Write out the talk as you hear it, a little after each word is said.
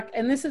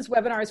and this is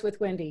Webinars with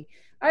Wendy.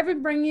 I've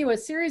been bringing you a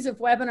series of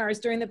webinars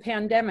during the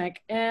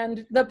pandemic,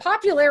 and the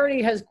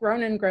popularity has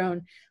grown and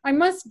grown. I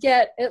must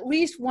get at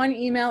least one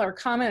email or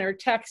comment or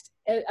text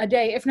a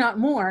day, if not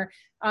more,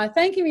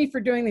 thanking me for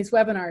doing these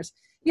webinars.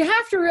 You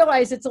have to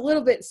realize it's a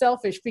little bit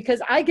selfish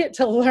because I get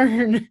to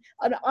learn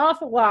an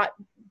awful lot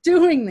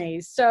doing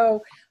these.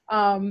 So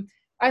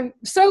I'm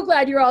so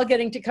glad you're all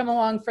getting to come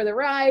along for the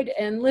ride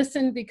and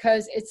listen,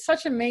 because it's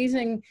such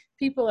amazing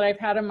people that I've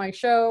had on my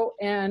show.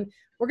 And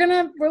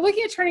we're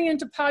looking at turning it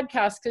into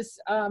podcasts because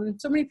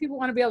so many people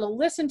want to be able to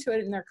listen to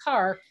it in their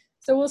car.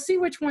 So we'll see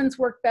which ones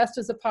work best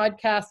as a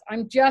podcast.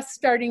 I'm just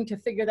starting to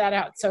figure that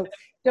out. So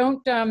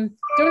don't expect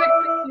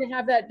me to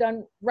have that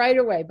done right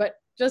away, but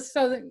just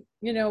so that,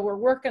 you know, we're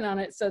working on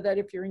it so that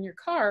if you're in your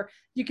car,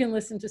 you can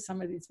listen to some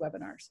of these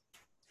webinars.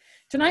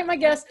 Tonight, my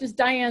guest is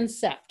Diane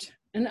Sept.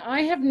 And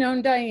I have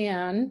known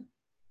Diane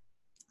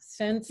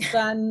since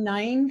the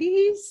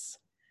 90s,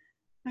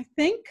 I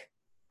think.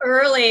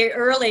 Early 90s,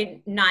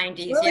 early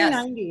yes.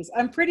 90s,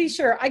 I'm pretty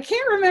sure. I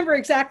can't remember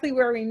exactly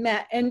where we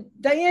met. And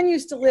Diane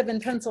used to live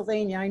in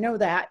Pennsylvania, I know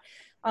that.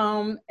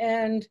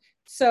 And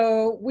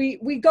so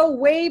we go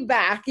way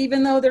back,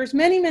 even though there's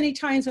many, many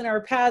times when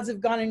our paths have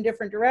gone in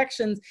different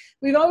directions.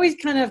 We've always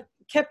kind of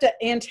kept an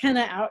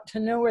antenna out to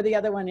know where the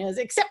other one is,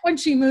 except when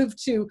she moved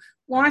to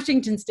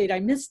Washington State. I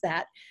missed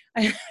that.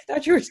 I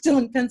thought you were still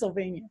in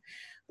Pennsylvania.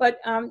 But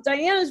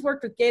Diane has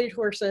worked with gaited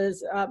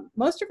horses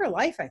most of her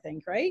life, I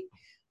think, right?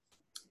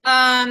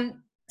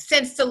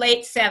 Since the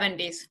late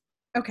 70s.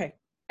 Okay.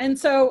 And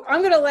so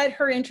I'm going to let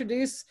her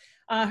introduce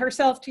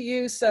herself to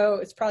you. So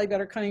it's probably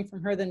better coming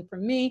from her than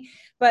from me.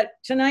 But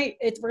tonight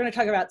we're going to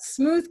talk about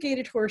smooth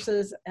gaited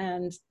horses.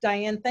 And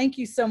Diane, thank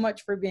you so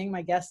much for being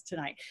my guest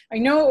tonight. I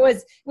know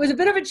it was a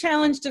bit of a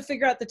challenge to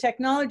figure out the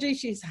technology.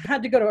 She's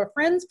had to go to a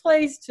friend's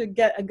place to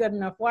get a good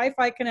enough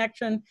Wi-Fi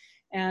connection.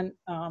 And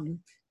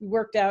we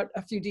worked out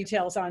a few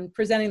details on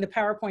presenting the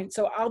PowerPoint.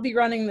 So I'll be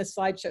running the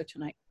slideshow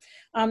tonight.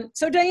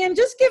 So Diane,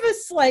 just give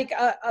us like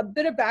a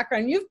bit of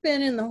background. You've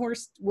been in the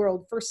horse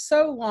world for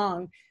so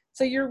long.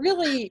 So you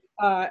really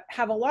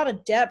have a lot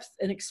of depth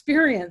and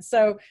experience.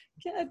 So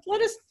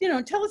let us,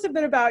 tell us a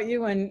bit about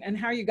you and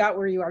how you got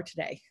where you are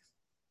today.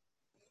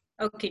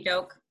 Okie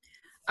doke.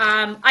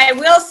 I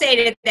will say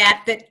to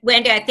that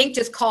Wendy, I think,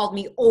 just called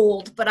me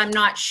old, but I'm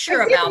not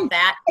sure about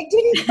that. I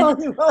didn't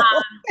call you old.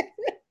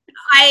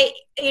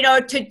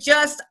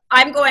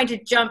 I'm going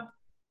to jump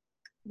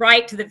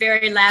right to the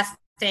very last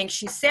thing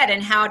she said,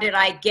 and how did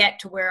I get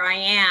to where I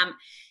am?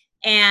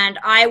 And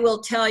I will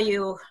tell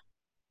you,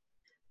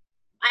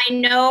 I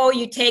know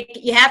you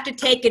have to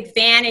take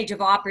advantage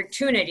of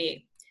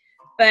opportunity,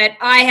 but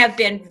I have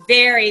been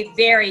very,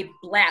 very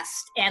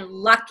blessed and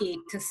lucky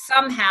to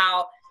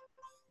somehow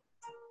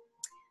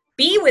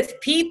be with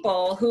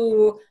people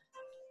who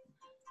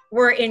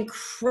were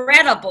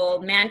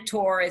incredible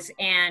mentors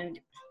and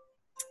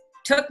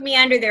took me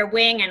under their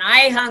wing, and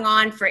I hung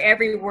on for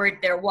every word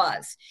there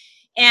was.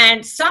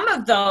 And some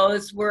of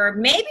those were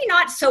maybe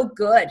not so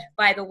good,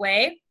 by the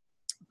way.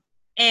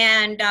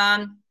 And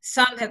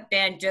some have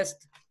been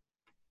just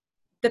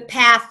the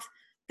path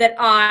that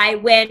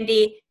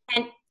Wendy,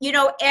 and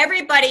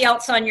everybody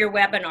else on your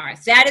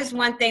webinars. That is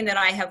one thing that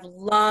I have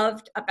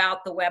loved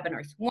about the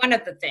webinars. One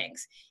of the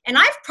things. And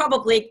I've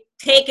probably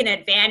taken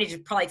advantage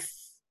of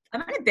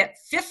I'm going to bet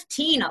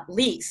 15 at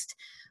least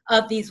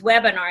of these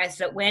webinars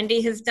that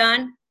Wendy has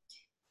done.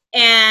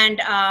 And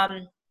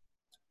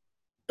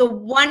the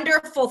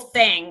wonderful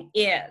thing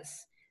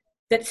is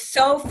that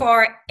so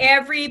far,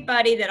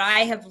 everybody that I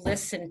have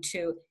listened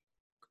to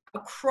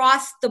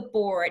across the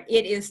board,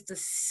 it is the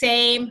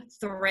same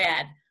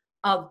thread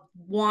of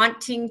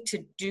wanting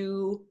to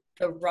do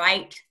the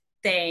right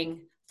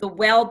thing, the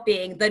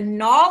well-being, the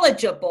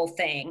knowledgeable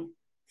thing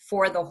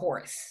for the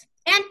horse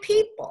and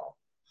people.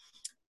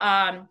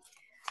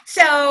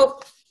 So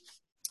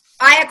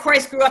I, of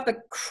course, grew up a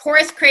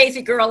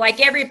horse-crazy girl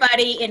like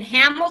everybody in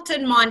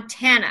Hamilton,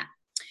 Montana.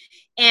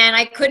 And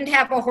I couldn't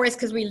have a horse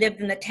because we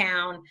lived in the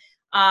town,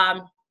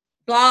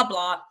 blah,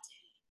 blah.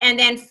 And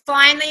then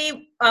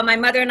finally, my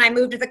mother and I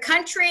moved to the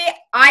country.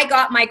 I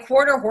got my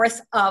quarter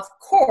horse, of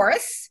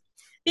course,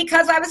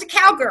 because I was a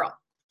cowgirl.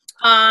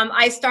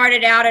 I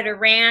started out at a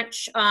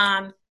ranch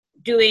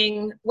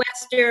doing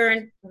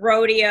Western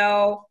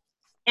rodeo,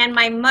 and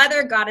my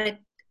mother got a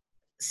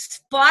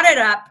spotted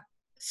up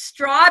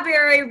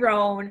strawberry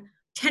roan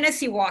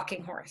Tennessee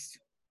walking horse.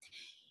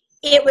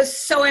 It was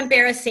so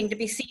embarrassing to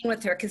be seen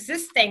with her because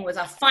this thing was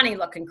a funny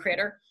looking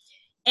critter.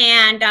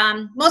 And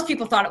most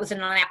people thought it was an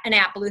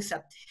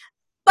Appaloosa.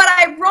 But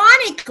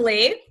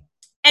ironically,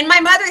 and my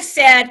mother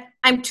said,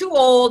 I'm too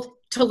old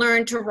to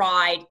learn to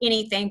ride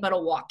anything but a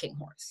walking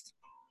horse.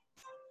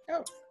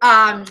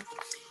 Oh.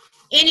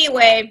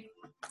 Anyway,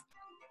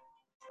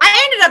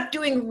 I ended up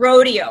doing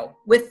rodeo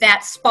with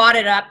that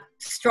spotted up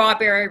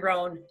strawberry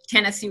roan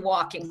Tennessee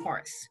walking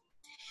horse.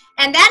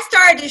 And that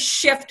started to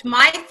shift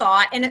my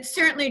thought, and it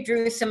certainly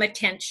drew some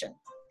attention.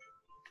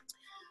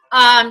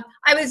 I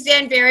was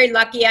then very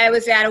lucky. I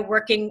was at a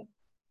working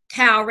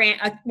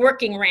a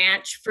working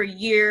ranch for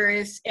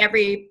years,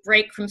 every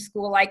break from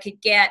school I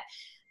could get.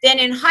 Then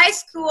in high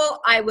school,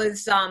 I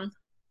was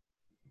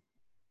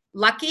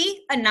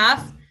lucky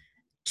enough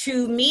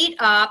to meet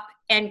up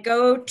and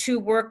go to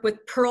work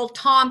with Pearl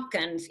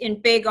Tompkins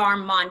in Big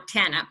Arm,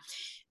 Montana.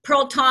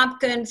 Pearl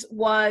Tompkins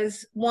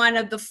was one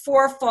of the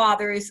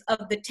forefathers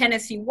of the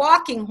Tennessee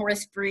walking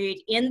horse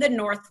breed in the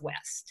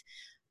Northwest.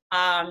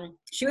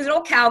 She was an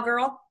old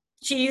cowgirl.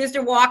 She used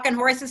her walking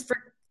horses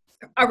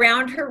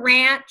around her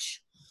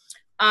ranch.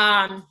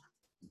 And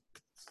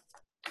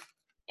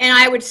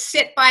I would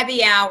sit by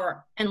the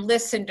hour and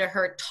listen to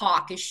her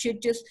talk as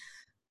she'd just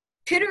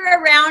pitter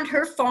around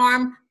her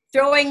farm,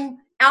 throwing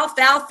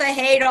alfalfa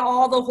hay to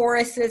all the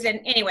horses. And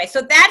anyway,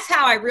 so that's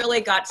how I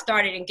really got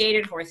started in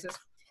gaited horses.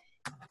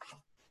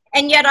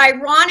 And yet,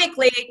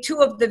 ironically,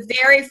 two of the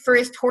very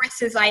first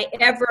horses I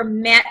ever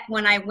met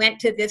when I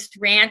went to this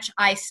ranch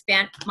I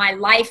spent my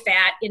life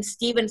at in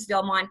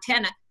Stevensville,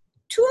 Montana,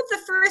 two of the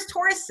first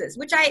horses,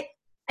 which I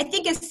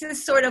think is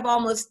this sort of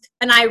almost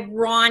an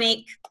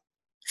ironic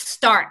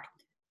start,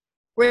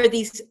 where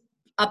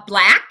a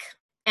black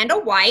and a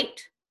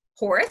white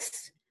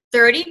horse,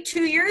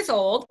 32 years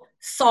old,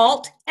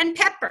 Salt and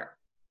Pepper.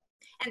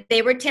 And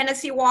they were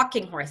Tennessee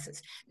walking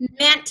horses.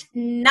 Meant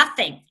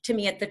nothing to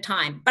me at the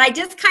time. But I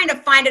just kind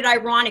of find it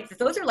ironic that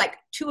those are like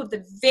two of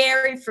the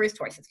very first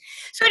horses.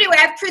 So anyway,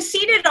 I've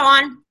proceeded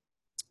on.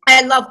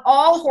 I love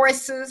all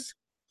horses.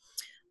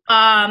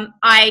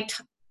 I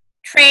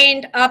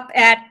trained up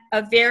at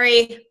a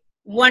very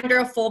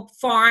wonderful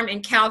farm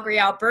in Calgary,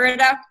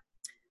 Alberta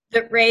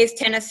that raised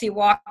Tennessee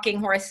walking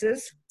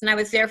horses. And I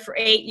was there for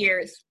 8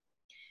 years.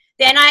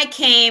 Then I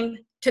came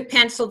to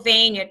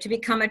Pennsylvania to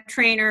become a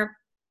trainer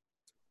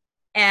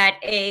at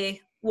a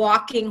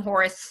walking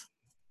horse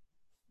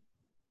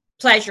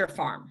pleasure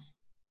farm,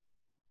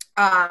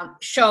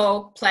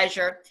 show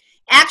pleasure.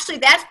 Actually,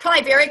 that's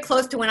probably very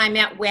close to when I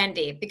met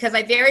Wendy, because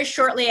I very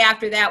shortly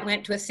after that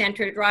went to a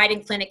centered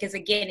riding clinic as a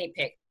guinea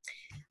pig.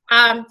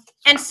 And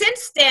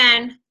since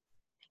then,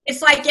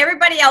 it's like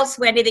everybody else,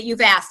 Wendy, that you've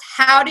asked,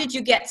 how did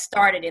you get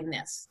started in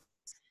this?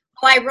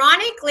 Well,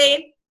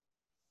 ironically,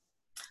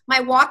 my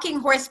walking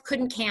horse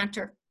couldn't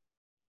canter.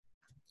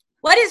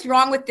 What is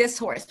wrong with this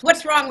horse?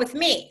 What's wrong with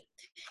me?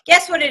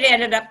 Guess what it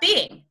ended up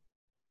being?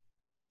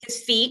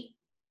 His feet.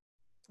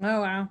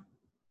 Oh, wow.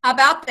 How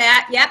about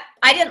that? Yep.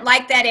 I didn't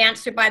like that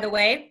answer, by the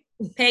way.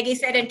 Peggy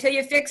said, until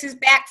you fix his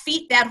back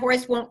feet, that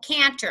horse won't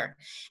canter.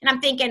 And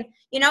I'm thinking,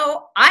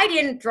 I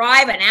didn't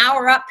drive an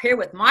hour up here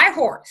with my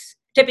horse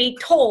to be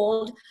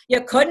told you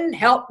couldn't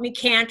help me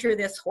canter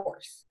this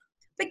horse.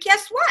 But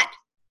guess what?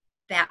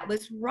 That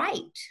was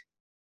right.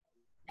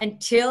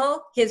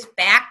 Until his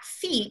back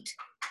feet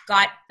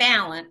got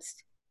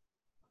balanced,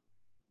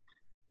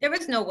 there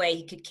was no way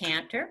he could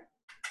canter.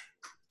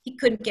 He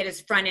couldn't get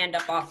his front end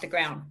up off the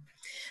ground.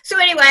 So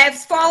anyway, I've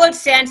followed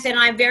since, and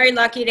I'm very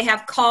lucky to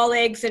have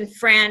colleagues and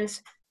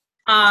friends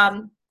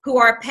who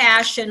are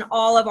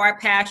all of our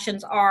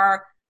passions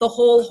are the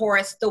whole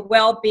horse, the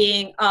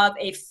well-being of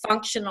a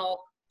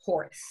functional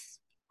horse.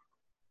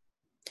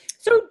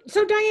 So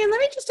Diane, let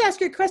me just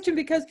ask you a question,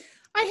 because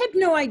I had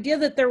no idea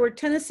that there were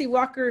Tennessee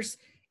walkers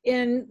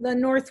in the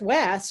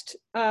Northwest,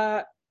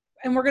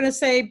 and we're going to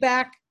say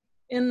back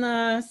in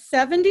the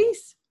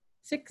 70s,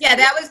 60s? Yeah,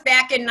 that was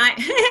back in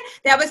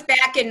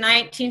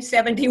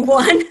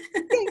 1971.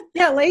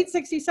 Yeah, late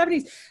 60s,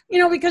 70s.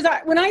 Because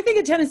when I think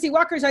of Tennessee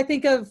walkers, I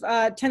think of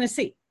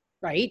Tennessee,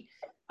 right?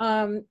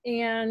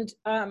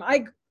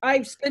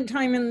 I spent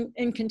time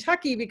in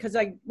Kentucky because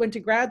I went to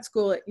grad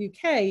school at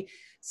UK.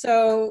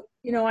 So,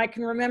 I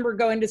can remember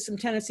going to some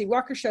Tennessee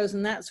walker shows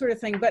and that sort of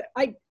thing. But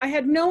I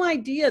had no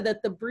idea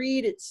that the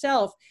breed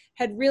itself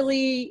had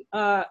really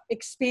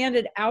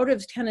expanded out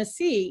of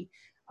Tennessee.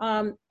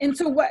 And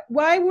so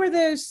why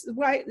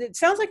it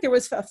sounds like there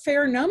was a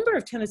fair number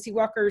of Tennessee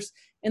walkers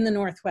in the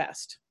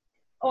Northwest.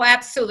 Oh,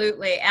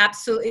 absolutely.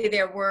 Absolutely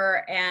there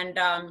were. And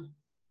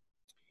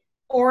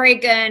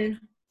Oregon,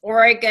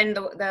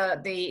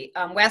 the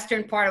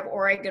western part of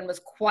Oregon was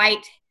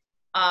quite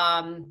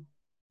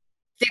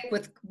thick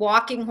with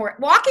walking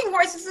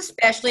horses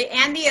especially,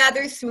 and the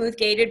other smooth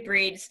gaited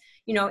breeds,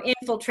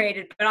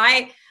 infiltrated.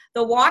 But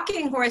the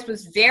walking horse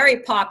was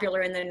very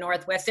popular in the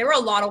Northwest. There were a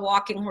lot of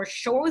walking horse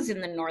shows in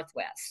the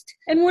Northwest.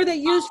 And were they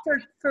used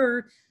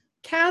for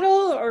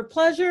cattle or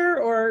pleasure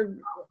or?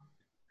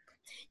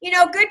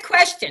 Good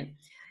question.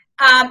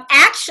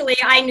 Actually,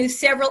 I knew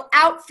several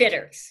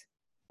outfitters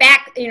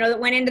that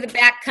went into the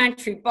back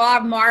country,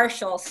 Bob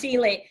Marshall,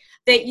 Seeley,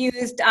 that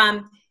used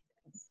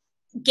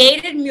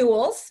gaited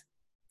mules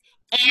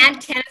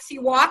and Tennessee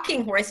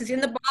walking horses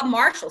in the Bob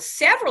Marshall,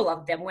 several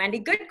of them, Wendy.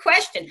 Good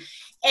question.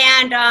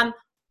 And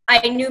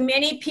I knew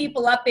many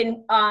people up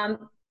in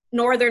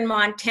northern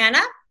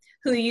Montana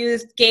who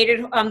used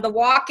the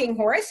walking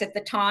horse at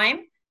the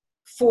time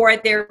for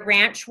their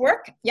ranch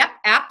work. Yep,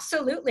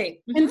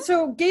 absolutely. Mm-hmm. And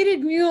so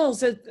gaited mules,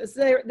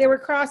 they were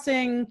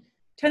crossing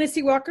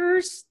Tennessee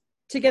walkers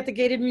to get the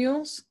gaited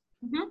mules?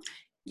 Mm-hmm.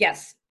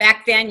 Yes.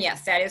 Back then,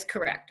 yes, that is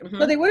correct.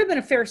 So they would have been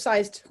a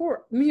fair-sized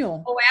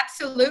mule. Oh,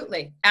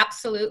 absolutely.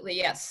 Absolutely.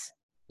 Yes.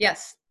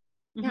 Yes.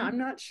 Yeah, I'm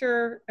not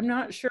sure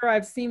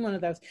I've seen one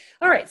of those.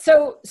 All right.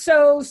 So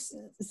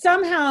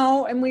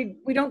somehow, and we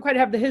don't quite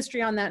have the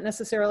history on that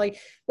necessarily,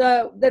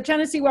 the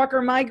Tennessee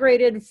Walker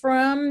migrated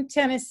from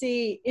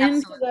Tennessee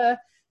into the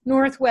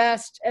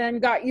Northwest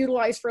and got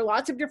utilized for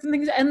lots of different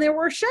things. And there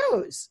were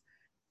shows.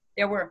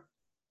 There were.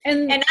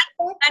 And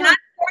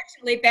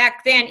unfortunately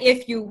back then,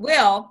 if you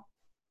will,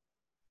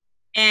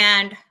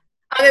 and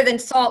other than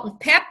salt and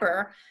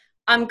pepper,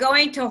 I'm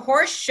going to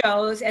horse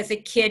shows as a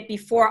kid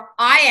before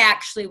I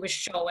actually was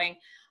showing.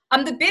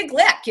 The big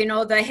lick,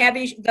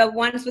 the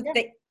ones with the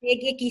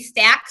big icky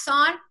stacks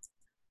on.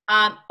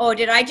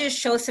 Did I just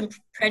show some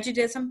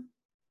prejudice?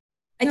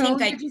 I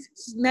think I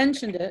just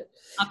mentioned it.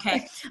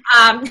 Okay.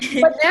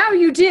 But now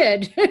you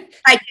did.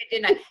 I did,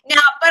 didn't I?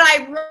 Now, but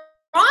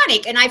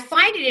ironic, and I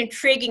find it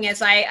intriguing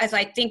as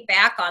I think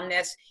back on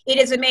this. It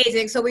is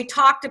amazing. So we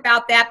talked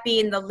about that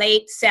being the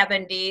late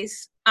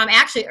 70s,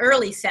 actually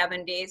early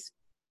 70s.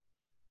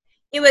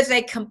 It was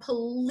a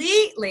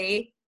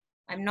completely,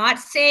 I'm not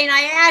saying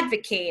I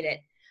advocate it,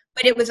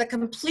 but it was a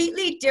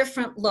completely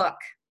different look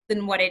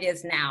than what it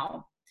is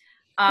now.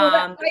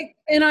 I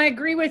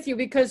agree with you,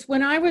 because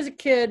when I was a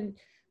kid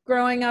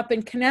growing up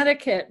in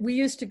Connecticut, we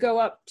used to go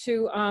up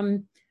to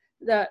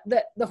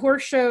the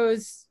horse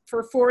shows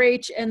for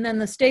 4-H, and then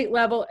the state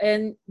level,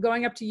 and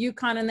going up to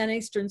Yukon and then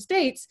Eastern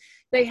States,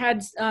 they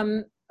had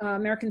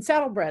American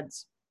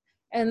saddlebreds.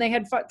 And they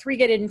had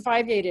 3-gaited and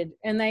 5-gaited,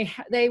 and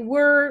they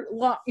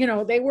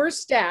were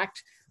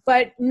stacked,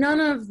 but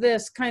none of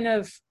this kind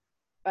of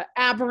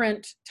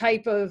aberrant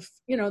type of,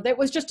 that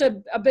was just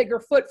a bigger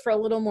foot for a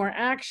little more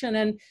action.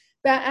 And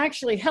that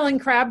actually, Helen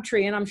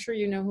Crabtree, and I'm sure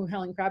you know who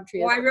Helen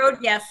Crabtree is. Oh, I rode,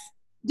 yes.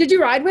 Did you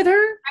ride with her?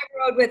 I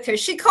rode with her.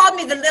 She called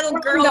me the little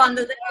girl on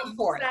the little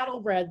horse.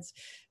 Saddlebreds.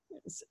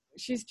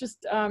 She's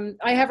just,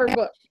 I have her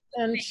book,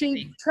 and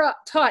she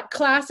taught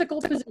classical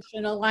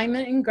position,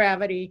 alignment, and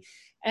gravity.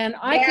 And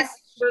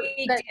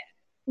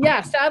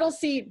saddle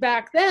seat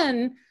back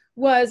then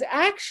was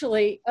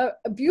actually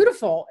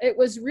beautiful. It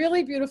was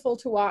really beautiful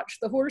to watch.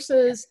 The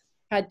horses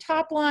had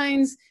top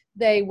lines.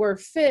 They were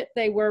fit.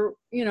 They were,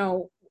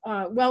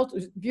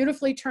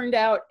 beautifully turned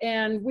out.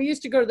 And we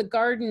used to go to the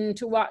garden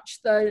to watch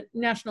the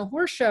National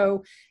Horse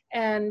Show,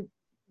 and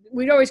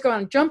we'd always go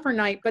on jumper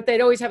night, but they'd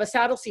always have a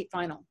saddle seat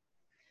final.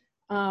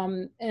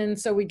 And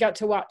so we got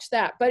to watch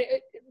that. But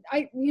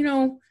I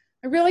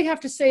really have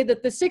to say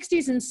that the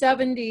 60s and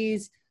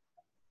 70s,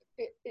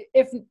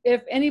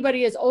 if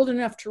anybody is old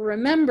enough to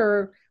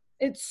remember,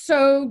 it's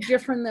so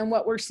different than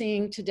what we're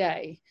seeing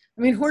today.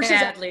 I mean, horses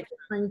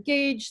were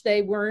engaged.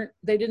 They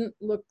didn't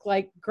look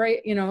like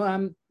great,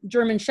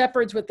 German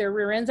shepherds with their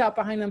rear ends out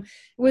behind them.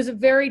 It was a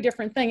very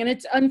different thing. And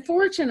it's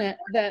unfortunate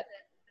that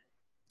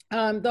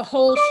the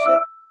whole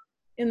shift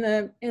in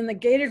the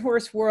gaited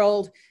horse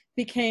world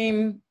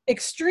became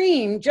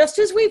extreme, just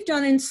as we've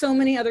done in so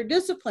many other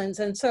disciplines.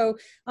 And so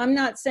I'm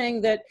not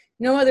saying that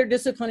no other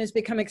discipline has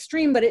become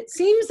extreme, but it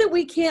seems that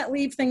we can't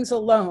leave things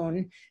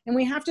alone, and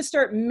we have to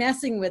start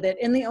messing with it.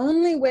 And the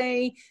only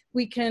way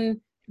we can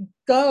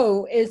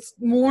go is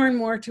more and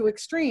more to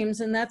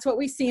extremes. And that's what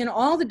we see in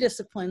all the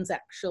disciplines,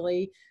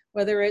 actually,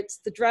 whether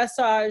it's the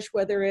dressage,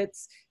 whether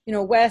it's,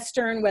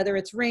 Western, whether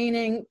it's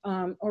reining,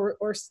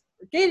 or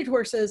gaited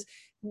horses.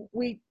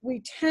 We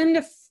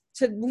tend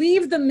to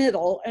leave the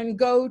middle and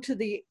go to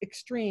the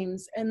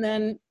extremes, and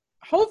then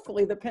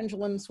hopefully the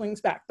pendulum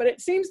swings back. But it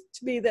seems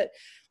to be that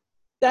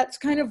that's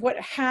kind of what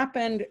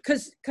happened,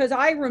 because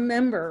I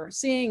remember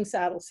seeing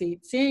saddle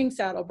seats, seeing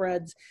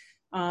saddlebreds,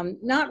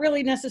 not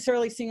really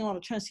necessarily seeing a lot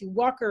of Tennessee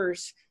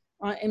Walkers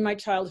in my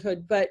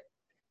childhood, but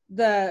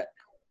the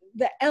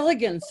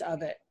elegance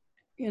of it,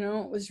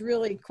 it was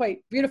really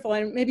quite beautiful.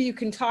 And maybe you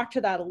can talk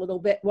to that a little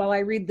bit while I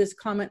read this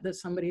comment that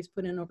somebody's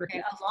put in over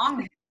here. A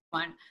long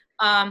one.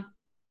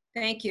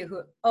 Thank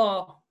you.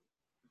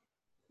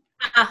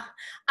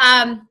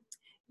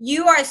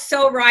 You are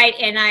so right.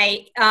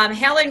 And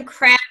Helen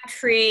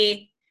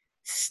Crabtree,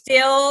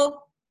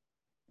 still,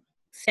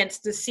 since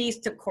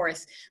deceased, of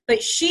course,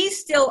 but she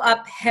still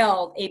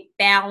upheld a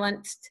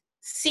balanced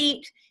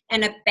seat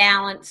and a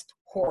balanced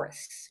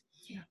horse.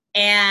 Yeah.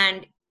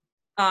 And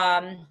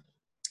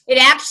it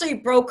actually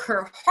broke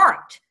her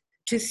heart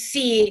to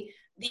see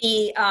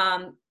the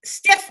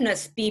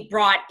stiffness be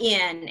brought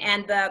in,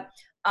 and the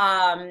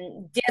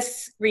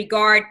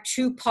disregard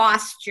to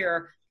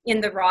posture in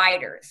the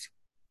riders.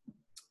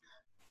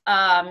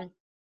 And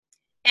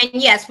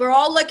yes, we're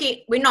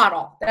not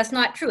all, that's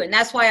not true. And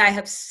that's why I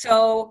have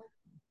so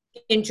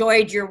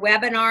enjoyed your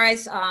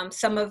webinars,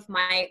 some of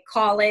my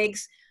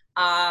colleagues,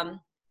 and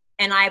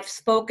I've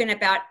spoken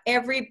about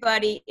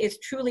everybody is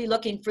truly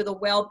looking for the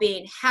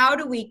well-being. How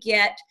do we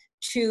get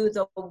to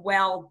the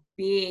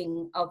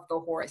well-being of the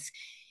horse?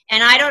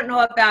 And I don't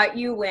know about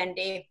you,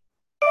 Wendy,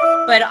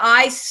 but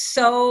I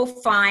so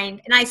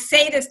find, and I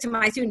say this to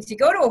my students, you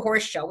go to a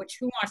horse show, which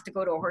who wants to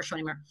go to a horse show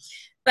anymore?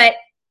 But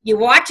you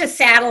watch a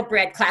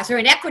saddlebred class or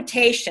an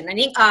equitation,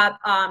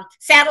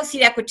 saddle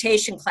seat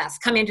equitation class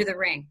come into the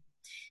ring,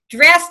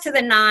 dressed to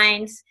the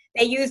nines.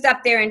 They used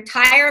up their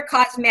entire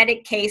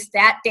cosmetic case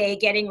that day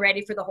getting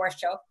ready for the horse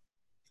show.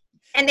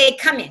 And they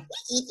come in.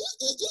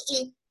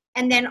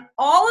 And then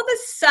all of a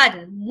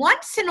sudden,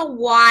 once in a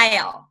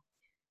while,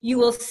 you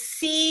will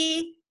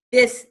see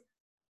this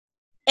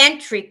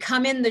entry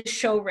come in the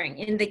show ring,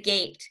 in the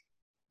gate,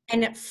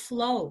 and it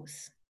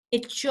flows.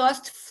 It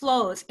just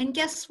flows. And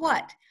guess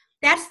what?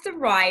 That's the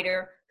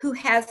rider who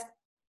has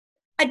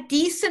a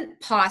decent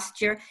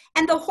posture,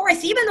 and the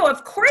horse, even though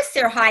of course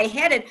they're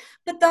high-headed,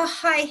 but the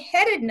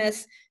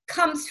high-headedness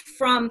comes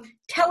from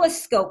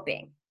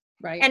telescoping,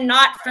 right, and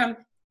not from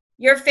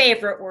your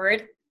favorite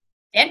word,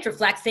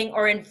 ventriflexing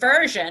or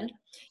inversion.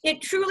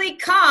 It truly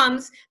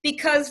comes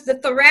because the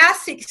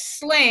thoracic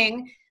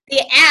sling,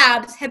 the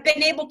abs, have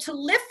been able to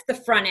lift the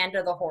front end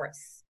of the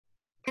horse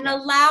and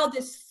allow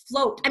this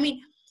float. I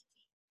mean,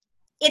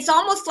 it's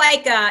almost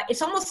like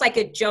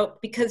a joke,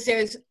 because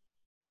there's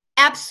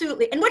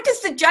absolutely, and what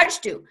does the judge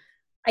do?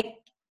 What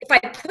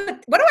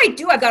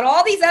do? I've got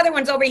all these other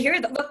ones over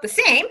here that look the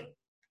same,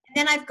 and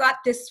then I've got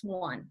this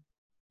one.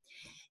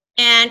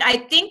 And I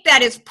think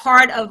that is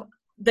part of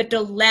the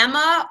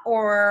dilemma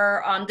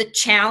or the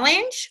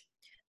challenge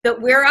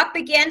that we're up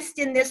against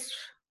in this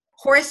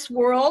horse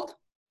world.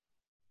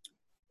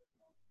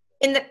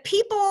 In that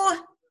people,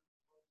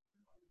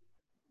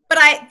 but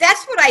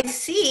that's what I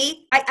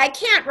see. I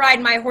can't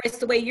ride my horse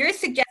the way you're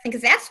suggesting,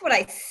 because that's what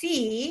I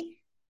see.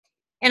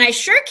 And I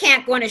sure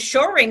can't go in a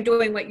show ring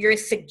doing what you're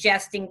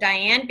suggesting,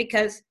 Diane,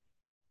 because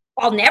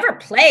I'll never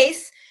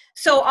place.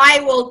 So I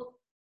will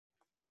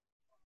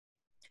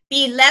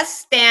be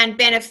less than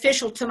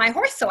beneficial to my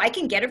horse so I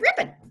can get a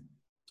ribbon.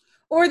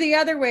 Or the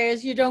other way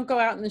is you don't go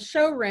out in the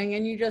show ring,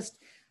 and you just,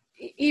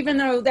 even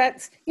though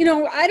that's,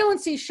 I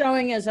don't see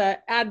showing as an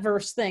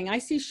adverse thing. I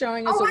see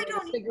showing as a way to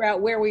figure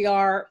out where we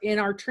are in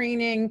our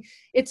training.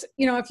 It's,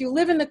 if you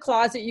live in the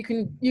closet,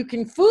 you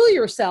can fool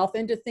yourself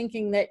into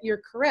thinking that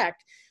you're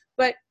correct.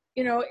 But,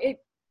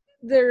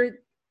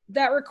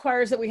 that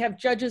requires that we have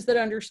judges that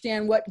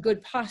understand what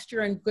good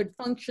posture and good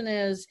function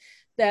is,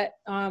 that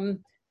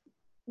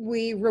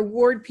we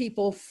reward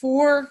people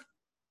for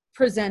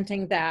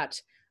presenting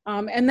that.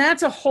 And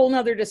that's a whole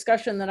nother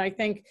discussion that I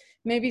think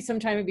maybe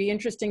sometime it'd be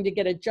interesting to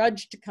get a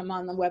judge to come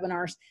on the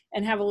webinars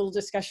and have a little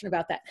discussion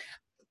about that.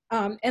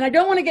 And I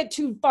don't want to get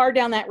too far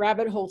down that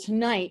rabbit hole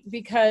tonight,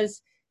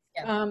 because,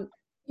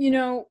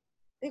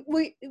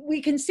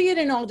 we can see it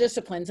in all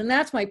disciplines. And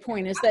that's my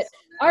point, is that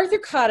Arthur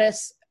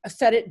Cottis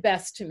said it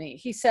best to me.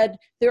 He said,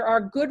 there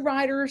are good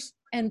riders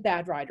and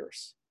bad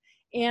riders.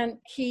 And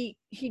he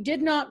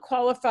did not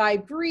qualify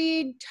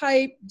breed,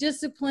 type,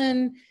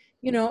 discipline,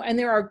 and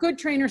there are good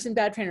trainers and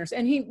bad trainers.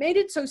 And he made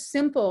it so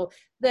simple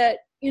that,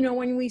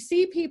 when we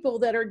see people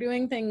that are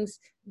doing things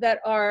that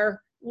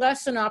are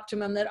less than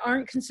optimum, that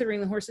aren't considering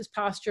the horse's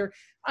posture,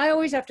 I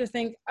always have to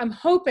think, I'm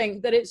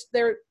hoping that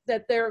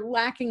they're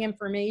lacking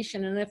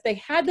information. And if they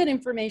had that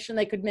information,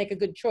 they could make a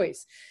good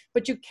choice.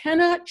 But you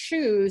cannot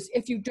choose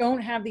if you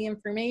don't have the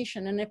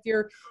information. And if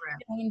you're,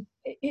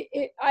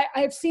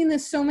 I've seen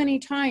this so many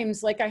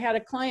times. Like, I had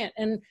a client,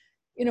 and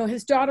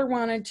his daughter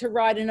wanted to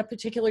ride in a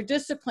particular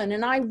discipline,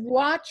 and I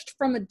watched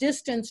from a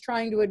distance,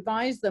 trying to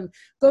advise them,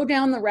 go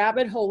down the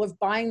rabbit hole of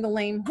buying the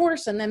lame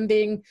horse and then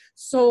being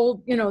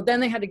sold,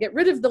 then they had to get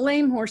rid of the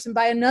lame horse and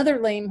buy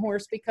another lame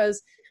horse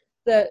because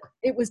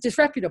it was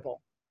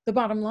disreputable, the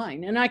bottom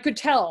line. And I could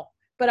tell,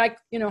 but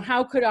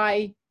how could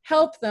I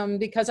help them,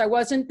 because I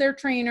wasn't their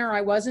trainer,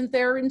 I wasn't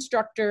their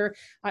instructor,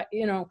 and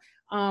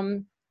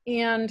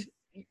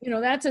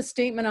that's a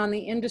statement on the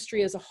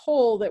industry as a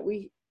whole that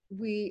we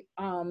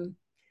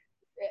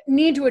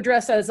need to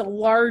address as a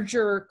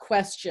larger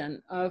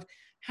question of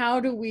how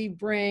do we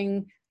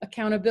bring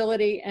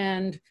accountability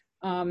and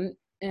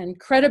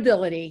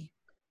credibility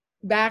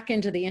back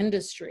into the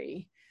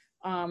industry.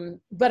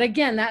 But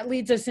again, that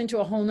leads us into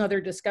a whole nother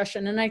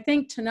discussion. And I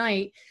think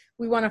tonight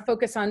we want to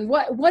focus on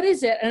what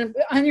is it, and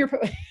on your,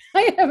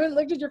 I haven't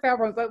looked at your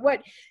PowerPoint, but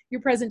what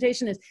your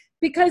presentation is,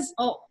 because,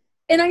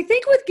 and I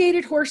think with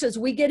gaited horses,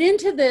 we get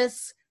into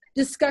this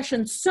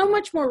discussion so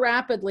much more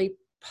rapidly,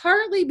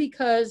 partly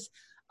because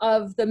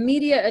of the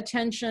media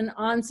attention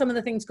on some of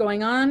the things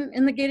going on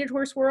in the gaited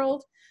horse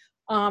world.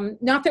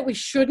 Not that we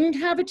shouldn't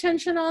have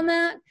attention on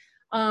that,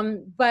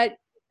 but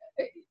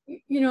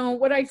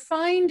what I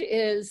find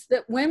is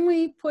that when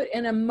we put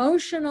an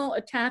emotional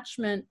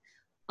attachment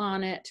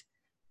on it,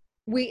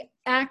 we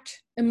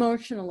act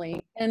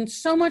emotionally. And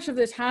so much of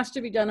this has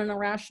to be done in a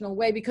rational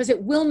way, because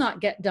it will not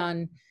get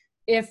done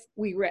if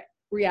we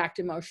react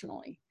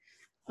emotionally.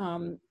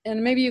 And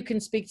maybe you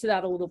can speak to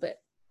that a little bit.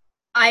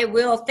 I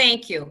will,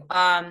 thank you.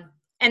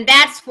 And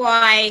that's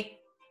why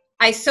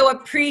I so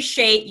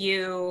appreciate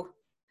you,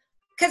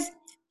 because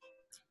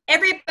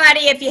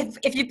everybody,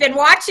 if you've been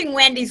watching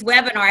Wendy's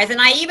webinars, and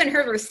I even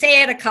heard her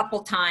say it a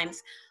couple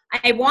times,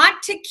 I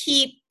want to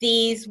keep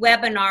these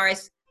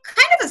webinars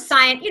kind of a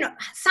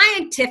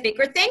scientific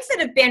or things that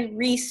have been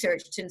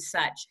researched and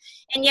such.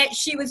 And yet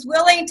she was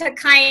willing to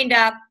kind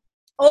of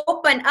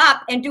open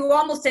up and do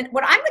almost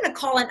what I'm going to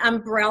call an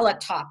umbrella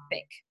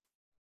topic.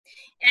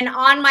 And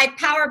on my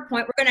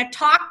PowerPoint, we're going to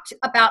talk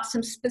about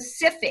some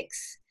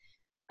specifics.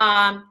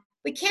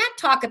 We can't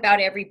talk about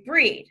every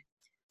breed.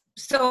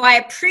 So I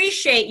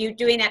appreciate you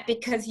doing that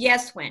because,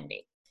 yes,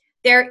 Wendy,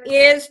 there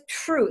is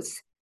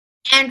truth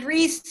and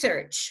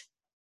research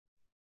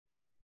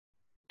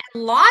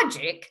and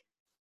logic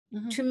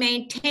to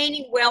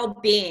maintaining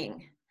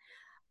well-being.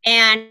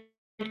 And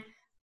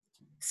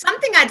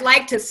something I'd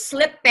like to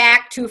slip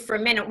back to for a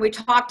minute, we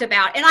talked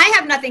about, and I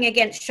have nothing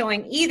against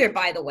showing either,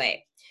 by the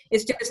way.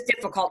 It's just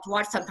difficult to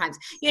watch sometimes.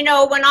 You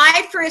know, when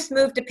I first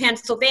moved to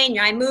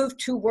Pennsylvania, I moved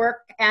to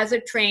work as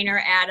a trainer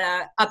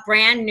at a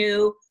brand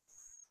new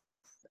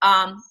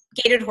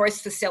gaited horse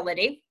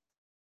facility.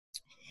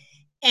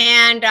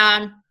 And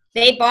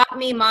they bought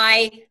me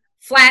my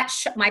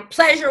my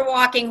pleasure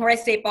walking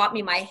horse. They bought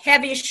me my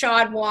heavy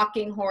shod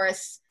walking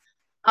horse.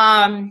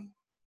 And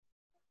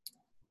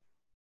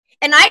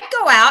I'd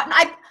go out,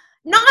 and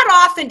not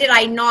often did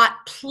I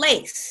not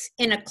place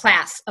in a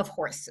class of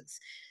horses.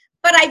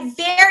 But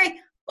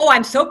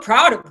I'm so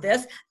proud of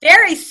this,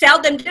 very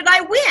seldom did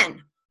I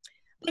win.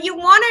 But you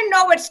want to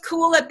know what's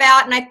cool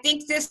about, and I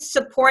think this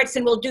supports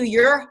and will do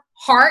your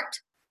heart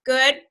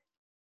good,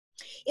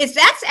 is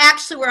that's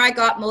actually where I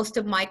got most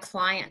of my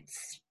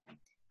clients.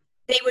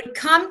 They would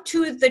come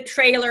to the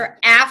trailer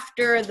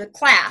after the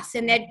class,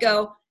 and they'd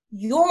go,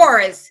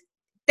 yours,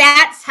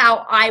 that's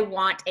how I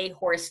want a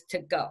horse to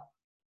go.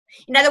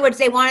 In other words,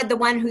 they wanted the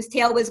one whose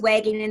tail was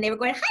wagging, and they were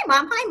going, hi,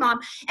 Mom, hi, Mom.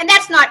 And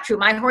that's not true.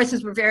 My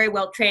horses were very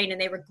well trained, and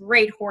they were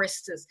great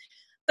horses.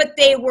 But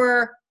they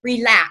were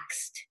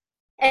relaxed,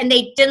 and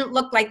they didn't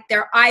look like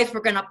their eyes were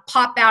going to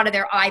pop out of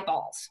their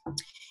eyeballs.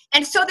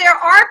 And so there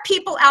are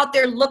people out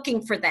there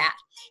looking for that.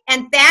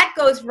 And that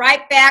goes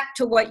right back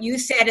to what you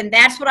said, and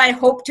that's what I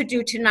hope to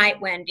do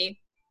tonight, Wendy,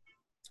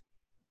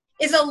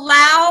 is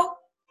allow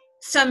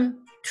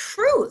some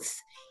truth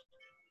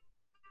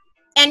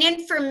and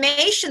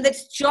information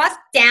that's just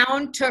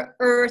down to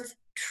earth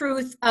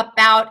truth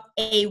about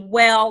a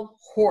well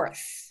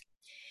horse.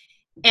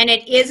 And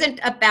it isn't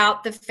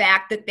about the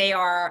fact that they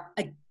are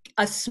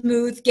a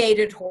smooth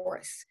gaited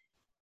horse.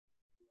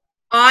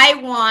 I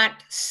want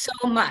so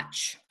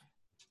much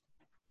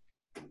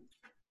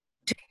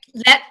to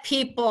let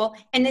people,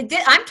 and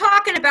I'm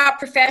talking about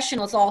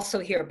professionals also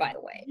here, by the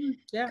way,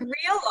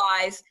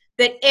 realize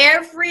that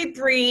every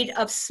breed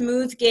of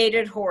smooth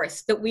gaited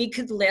horse that we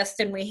could list,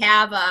 and we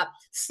have a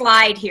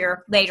slide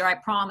here later, I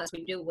promise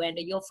we do,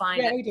 Wendy, you'll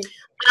find it. We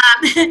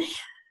do.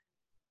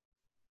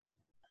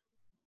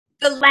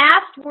 The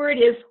last word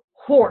is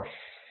horse.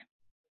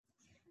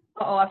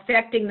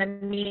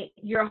 Affecting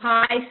your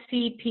high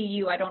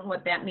CPU. I don't know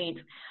what that means.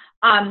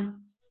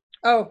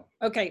 Oh,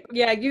 okay.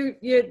 Yeah,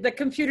 the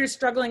computer's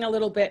struggling a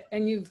little bit,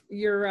 and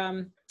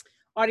your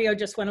audio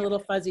just went a little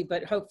fuzzy,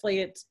 but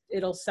hopefully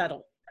it'll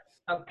settle.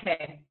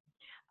 Okay.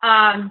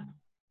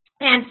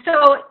 And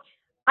so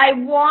I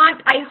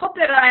hope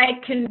that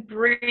I can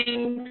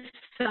bring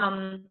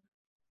some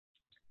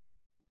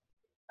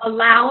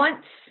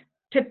allowance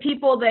to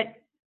people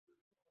that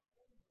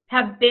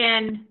have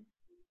been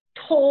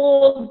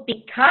told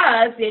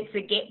because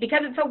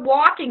it's a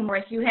walking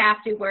horse, you have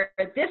to wear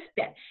this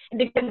bit, and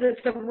because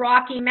it's a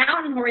Rocky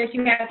Mountain horse,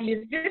 you have to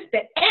use this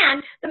bit,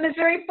 and the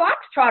Missouri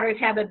Foxtrotters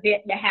have a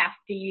bit you have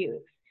to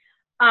use.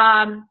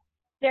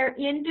 They're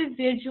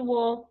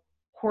individual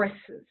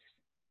horses,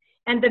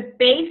 and the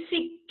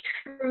basic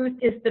truth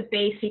is the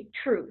basic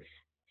truth.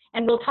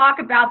 And we'll talk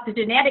about the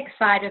genetic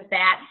side of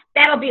that.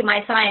 That'll be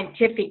my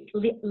scientific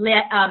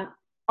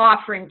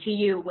offering to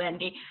you,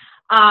 Wendy.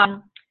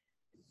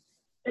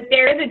 But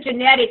there is a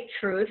genetic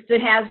truth that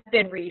has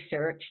been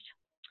researched,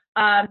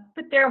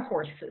 but they're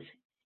horses.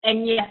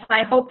 And yes,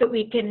 I hope that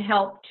we can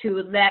help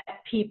to let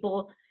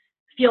people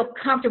feel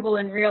comfortable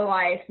and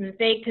realize that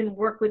they can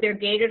work with their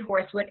gaited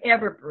horse,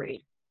 whatever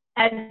breed,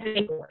 as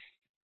a horse.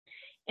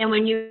 And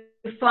when you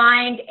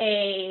find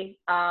a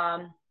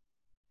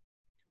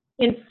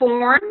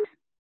informed,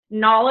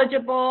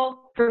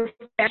 knowledgeable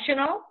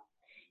professional,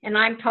 and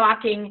I'm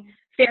talking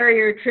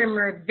farrier,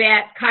 trimmer,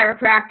 vet,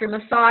 chiropractor,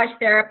 massage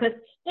therapist,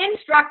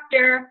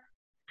 instructor,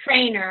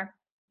 trainer,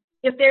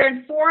 if they're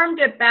informed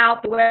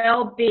about the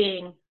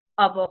well-being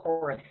of a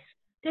horse,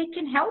 they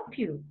can help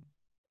you.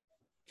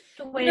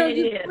 The way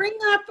you bring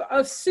up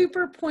a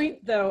super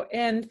point, though,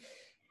 and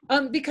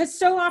because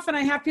so often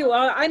I have people,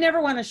 I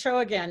never want to show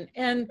again.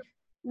 And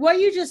what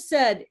you just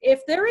said,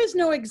 if there is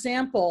no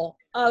example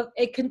of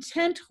a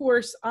content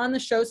horse on the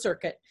show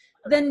circuit,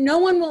 then no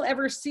one will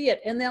ever see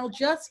it, and they'll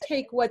just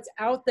take what's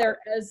out there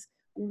as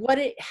what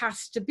it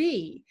has to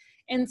be.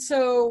 And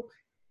so,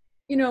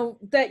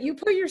 that you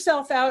put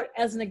yourself out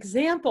as an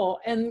example,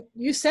 and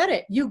you said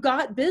it, you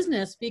got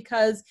business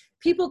because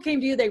people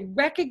came to you, they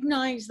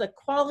recognized the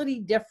quality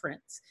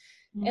difference.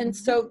 And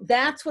so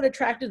that's what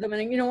attracted them.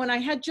 And, you know, when I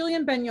had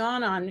Julian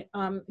Benyon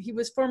on, he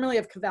was formerly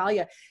of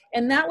Cavalia.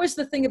 And that was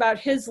the thing about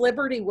his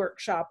Liberty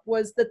workshop,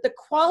 was that the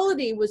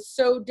quality was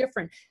so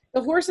different.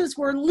 The horses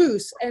were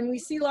loose, and we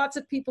see lots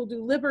of people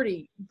do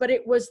Liberty, but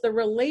it was the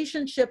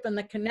relationship and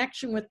the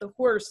connection with the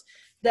horse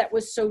that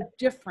was so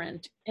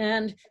different.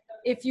 And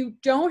if you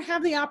don't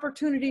have the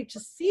opportunity to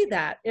see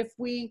that, if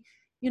we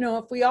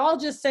all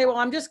just say, well,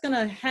 I'm just going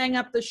to hang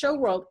up the show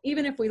world,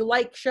 even if we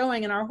like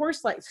showing and our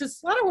horse likes, because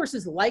a lot of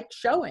horses like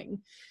showing,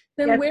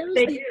 then yes, where's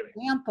the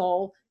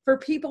example for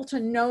people to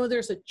know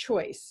there's a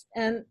choice?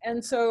 And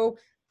so,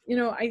 you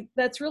know,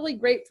 that's really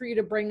great for you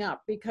to bring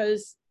up,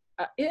 because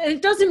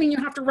it doesn't mean you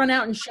have to run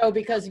out and show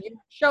because you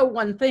show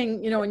one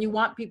thing, you know, and you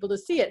want people to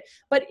see it.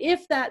 But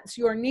if that's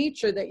your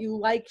nature, that you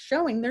like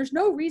showing, there's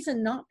no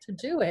reason not to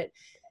do it.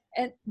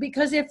 And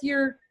because if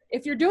you're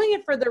doing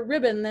it for the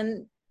ribbon,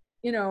 then,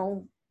 you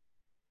know,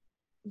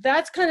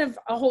 that's kind of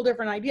a whole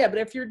different idea. But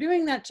if you're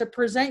doing that to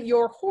present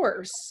your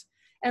horse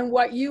and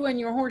what you and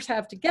your horse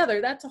have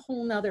together, that's a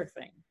whole nother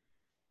thing.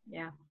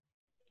 Yeah,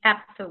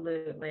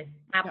 absolutely.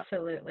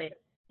 Absolutely. Yep.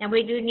 And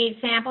we do need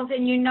samples.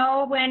 And you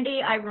know,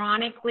 Wendy,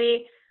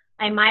 ironically,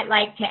 I might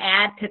like to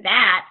add to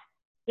that,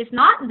 it's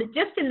not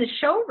just in the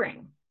show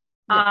ring.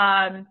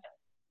 Yep.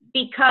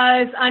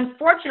 Because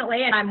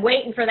unfortunately, and I'm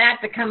waiting for that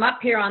to come up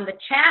here on the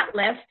chat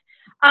list,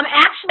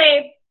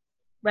 actually,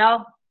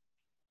 well,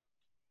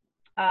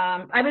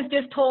 I was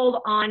just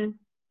told on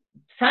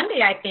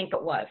Sunday, I think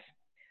it was,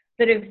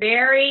 that a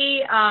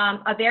very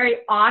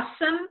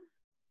awesome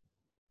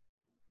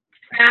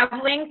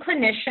traveling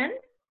clinician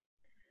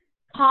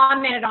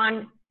commented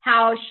on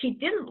how she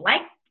didn't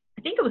like,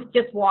 I think it was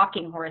just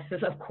walking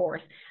horses, of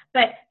course,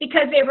 but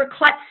because they were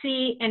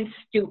klutzy and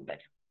stupid.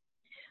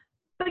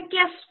 But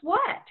guess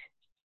what?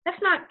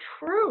 That's not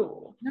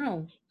true.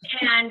 No.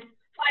 And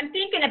so I'm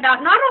thinking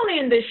about, not only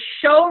in the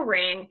show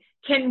ring,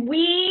 can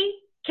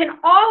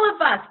all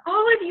of us,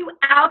 all of you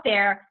out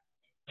there,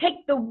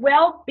 take the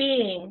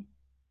well-being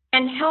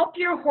and help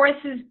your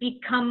horses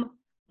become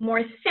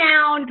more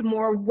sound,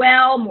 more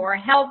well, more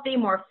healthy,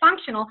 more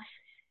functional.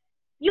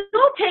 You'll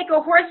take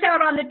a horse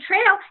out on the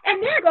trail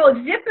and they go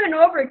zipping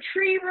over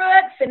tree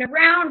roots and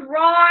around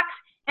rocks,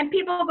 and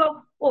people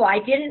go, well, I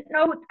didn't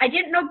know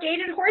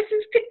gaited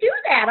horses could do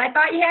that. I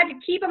thought you had to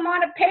keep them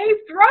on a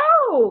paved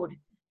road.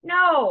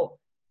 No,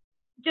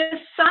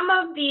 just some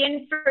of the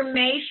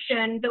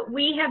information that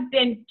we have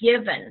been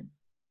given.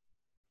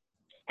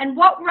 And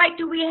what right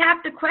do we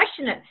have to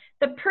question it?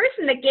 The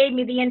person that gave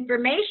me the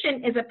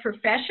information is a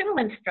professional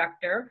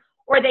instructor,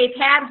 or they've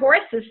had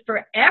horses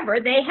forever.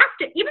 They have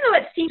to, even though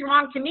it seems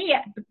wrong to me,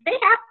 they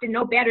have to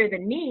know better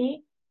than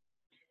me.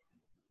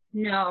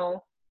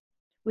 No,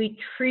 we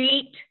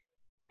treat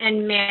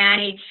and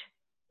manage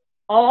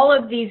all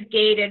of these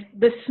gaited,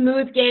 the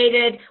smooth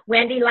gaited,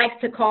 Wendy likes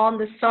to call them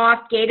the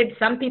soft gaited,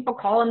 some people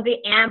call them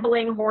the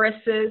ambling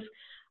horses.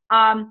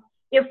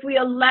 If we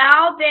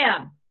allow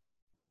them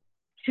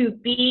to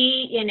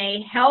be in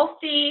a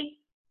healthy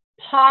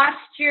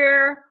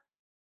posture,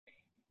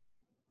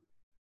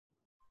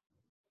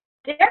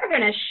 they're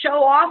going to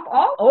show off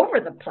all over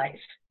the place.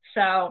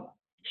 So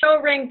show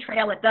ring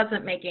trail, it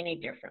doesn't make any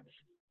difference.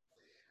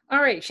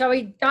 All right, shall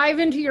we dive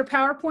into your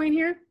PowerPoint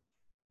here?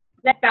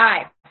 Let's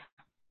dive.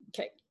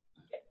 Okay.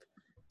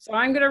 So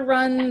I'm going to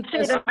run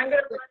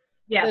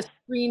the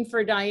screen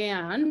for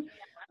Diane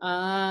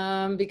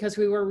because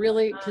we were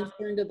really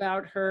concerned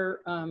about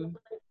her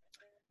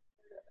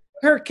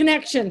her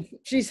connection.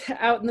 She's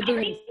out in the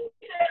boonies.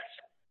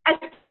 I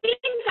think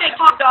I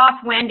talked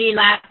off Wendy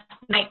last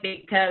night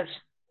because,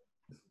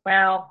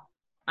 well,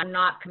 I'm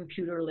not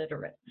computer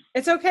literate.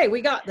 It's okay,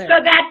 we got there.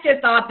 So that's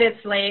just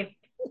obviously,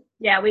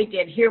 yeah, we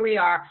did. Here we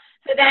are.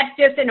 So that's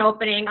just an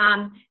opening.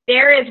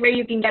 There is where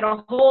you can get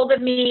a hold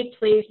of me.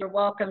 Please, you're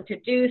welcome to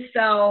do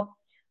so.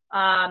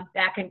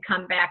 That can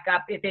come back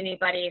up if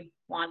anybody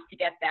wants to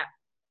get that.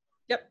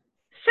 Yep.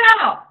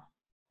 So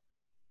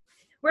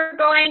we're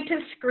going to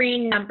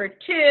screen number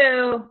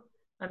 2.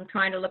 I'm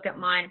trying to look at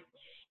mine.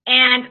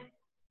 And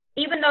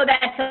even though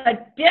that's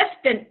a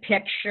distant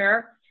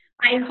picture,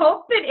 I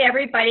hope that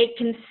everybody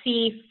can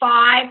see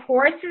 5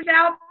 horses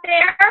out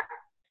there.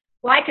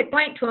 Well, I could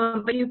point to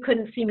them, but you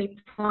couldn't see me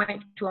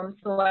point to them,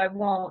 so I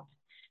won't.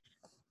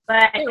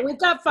 But hey, we've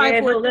got 5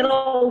 there's horses. A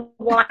little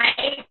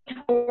white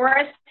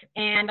horse,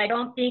 and I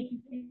don't think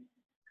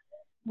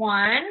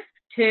 1,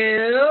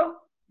 2,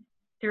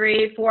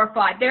 3, 4,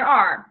 5. There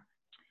are.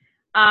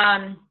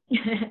 And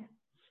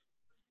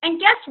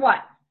guess what?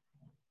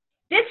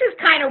 This is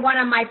kind of one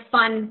of my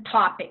fun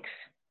topics.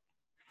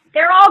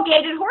 They're all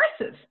gaited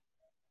horses.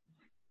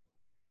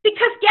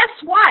 Because guess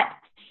what?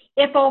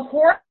 If a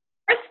horse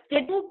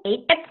didn't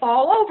gait, it'd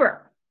fall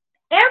over.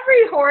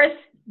 Every horse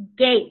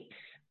gaits.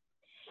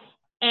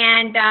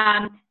 And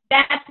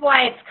that's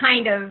why it's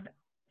kind of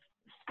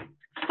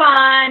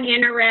fun,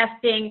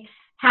 interesting,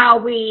 how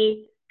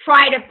we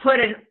try to put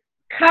a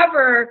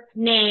cover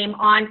name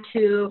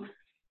onto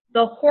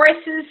the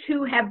horses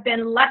who have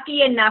been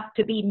lucky enough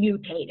to be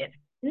mutated.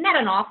 Isn't that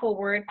an awful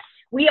word?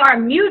 We are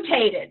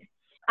mutated.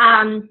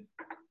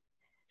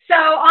 So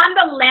on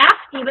the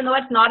left, even though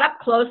it's not up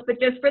close, but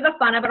just for the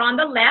fun of it, on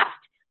the left,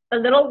 the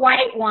little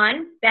white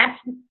one, that's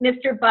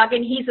Mr. Bug,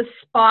 and he's a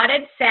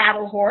spotted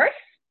saddle horse.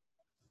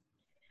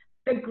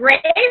 The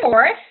gray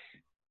horse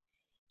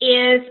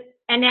is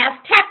an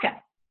Azteca.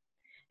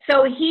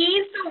 So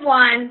he's the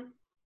one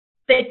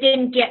that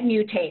didn't get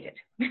mutated.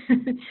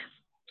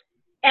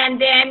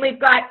 And then we've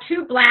got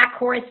two black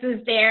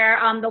horses there.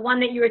 The one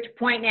that you were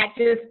pointing at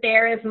just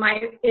there is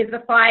a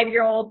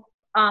 5-year-old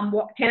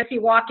Tennessee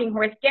walking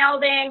horse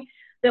gelding.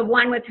 The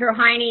one with her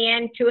hiney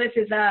end to us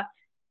is a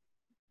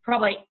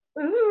probably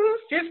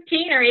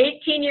 15 or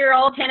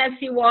 18-year-old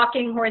Tennessee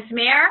walking horse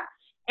mare.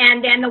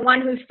 And then the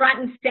one who's front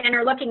and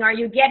center looking, are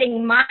you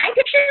getting my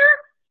picture,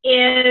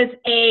 is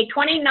a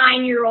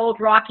 29-year-old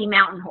Rocky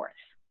Mountain horse.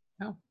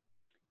 Oh.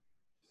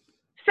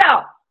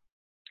 So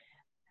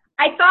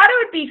I thought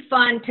it would be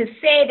fun to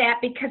say that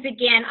because,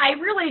 again, I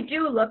really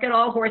do look at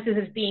all horses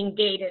as being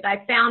gaited.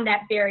 I found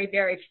that very,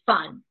 very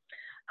fun.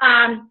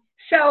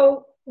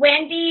 So,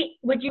 Wendy,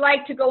 would you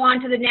like to go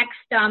on to the next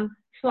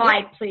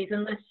slide, please,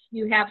 unless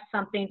you have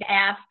something to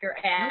ask or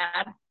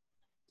add?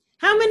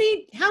 How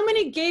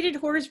many gaited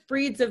horse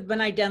breeds have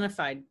been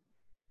identified?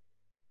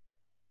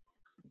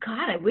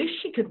 God, I wish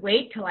she could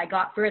wait till I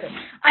got further.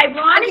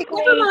 Ironically,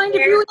 okay, never mind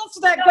if you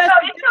answer that question.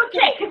 No, it's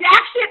okay, because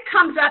actually it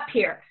comes up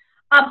here.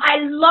 I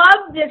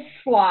love this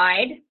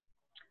slide.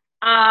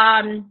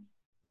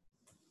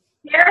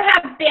 There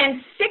have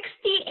been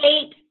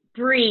 68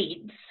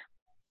 breeds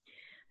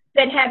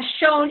that have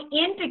shown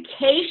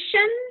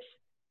indications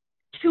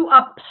to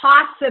a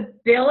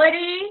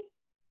possibility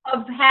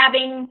of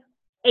having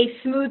a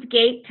smooth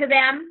gait to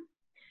them,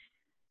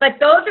 but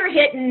those are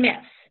hit and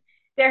miss.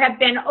 There have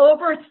been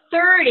over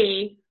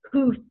 30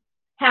 who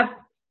have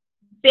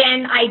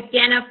been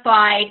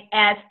identified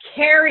as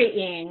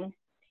carrying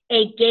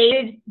a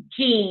gaited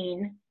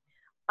gene,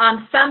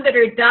 some that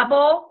are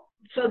double,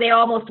 so they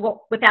almost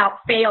without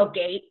fail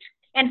gait,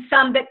 and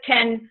some that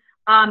can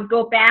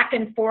go back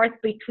and forth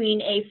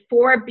between a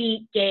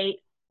 4-beat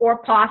gait or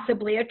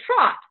possibly a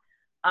trot.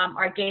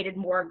 Our gaited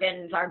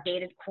Morgans, our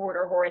gaited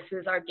quarter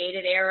horses, our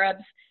gaited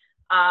Arabs.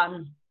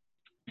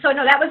 So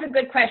no, that was a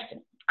good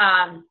question.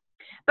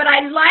 But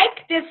I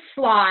like this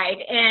slide,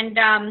 and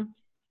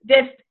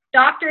this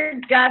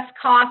Dr. Gus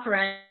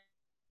Cothran,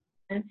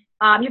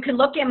 you can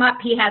look him up.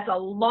 He has a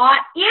lot.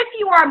 If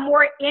you are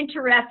more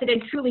interested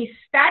in truly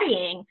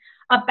studying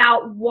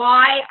about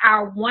why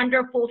our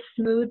wonderful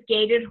smooth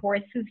gaited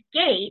horses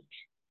gait,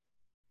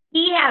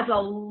 he has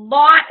a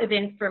lot of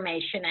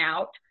information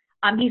out.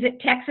 He's at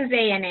Texas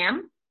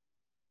A&M.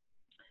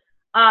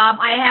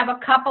 I have a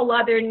couple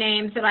other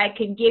names that I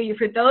can give you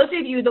for those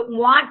of you that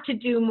want to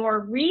do more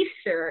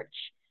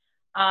research.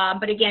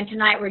 But again,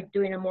 tonight we're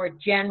doing a more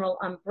general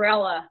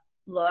umbrella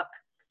look.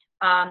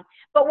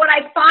 But what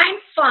I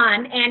find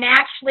fun, and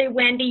actually,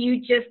 Wendy,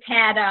 you just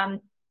had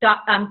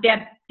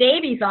Deb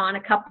Davies on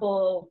a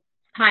couple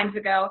times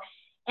ago,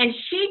 and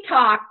she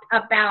talked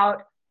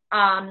about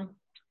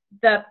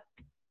the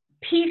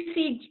she's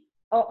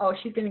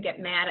going to get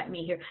mad at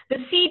me here. The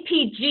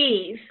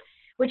CPGs,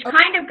 which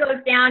kind of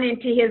goes down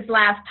into his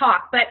last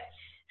talk. But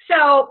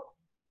so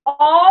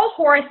all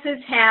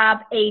horses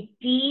have a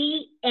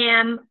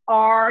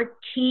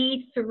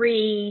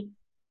DMRT3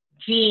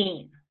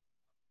 gene.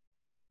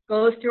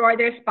 Goes through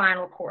their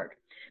spinal cord.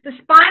 The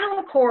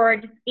spinal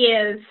cord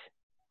is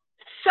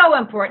so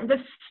important.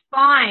 The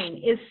spine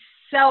is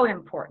so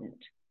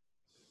important.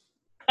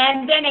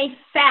 And then a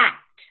fact,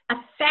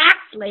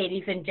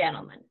 ladies and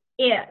gentlemen,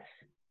 is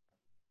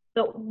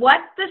that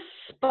what the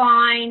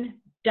spine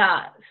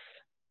does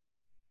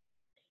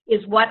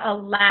is what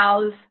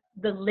allows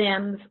the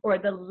limbs or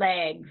the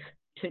legs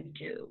to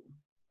do.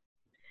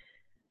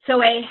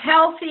 So a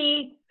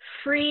healthy,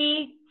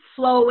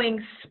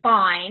 free-flowing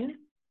spine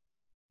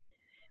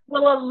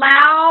will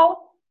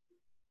allow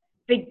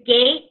the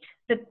gait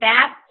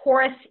that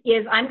horse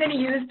is, I'm going to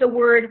use the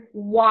word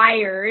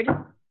wired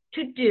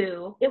to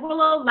do, it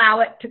will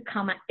allow it to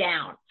come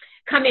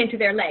into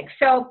their legs.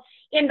 So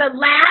in the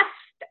last,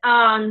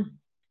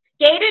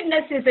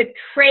 gaitedness is a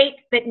trait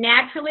that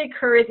naturally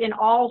occurs in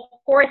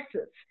all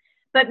horses,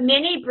 but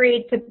many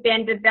breeds have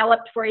been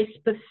developed for a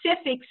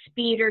specific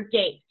speed or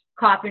gait.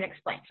 Cothran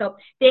explained. So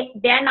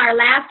then our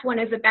last one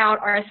is about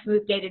our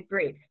smooth gaited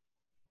breeds.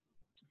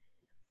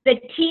 The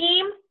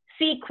team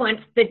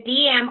sequenced the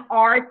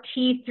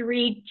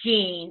DMRT3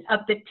 gene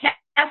of the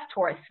test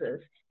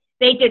horses.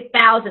 They did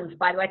thousands,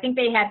 by the way. I think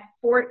they had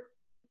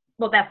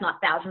well, that's not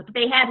thousands, but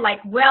they had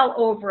like well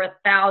over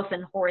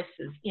 1,000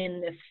 horses in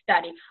this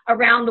study,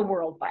 around the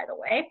world, by the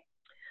way.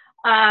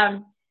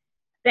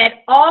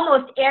 That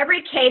almost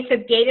every case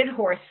of gaited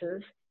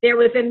horses, there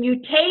was a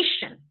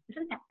mutation.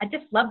 I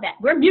just love that.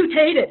 We're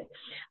mutated.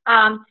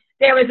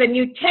 There was a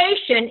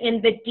mutation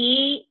in the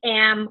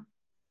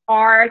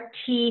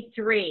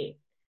DMRT3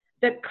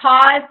 that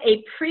caused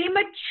a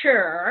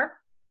premature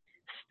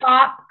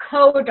stop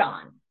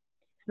codon.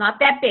 It's not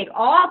that big.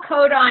 All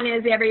codon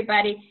is,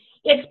 everybody,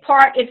 it's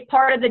part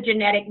of the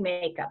genetic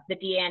makeup, the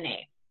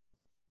DNA.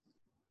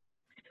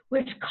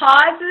 which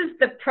causes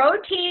the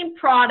protein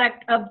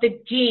product of the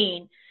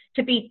gene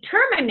to be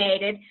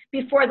terminated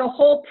before the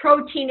whole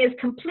protein is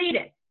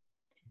completed.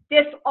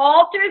 This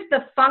alters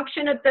the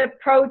function of the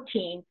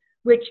protein,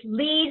 which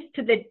leads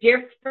to the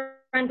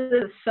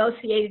differences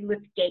associated with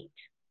gait.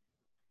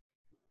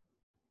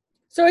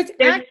 So it's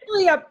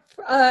actually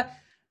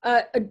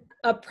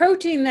a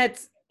protein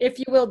that's, if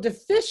you will,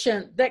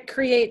 deficient, that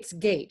creates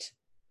gait.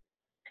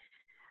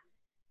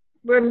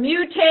 We're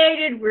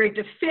mutated, we're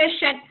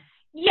deficient.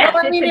 Yes.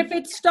 Well, I mean, if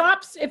it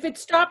stopped, yes.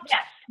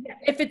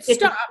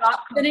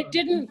 then it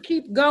didn't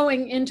keep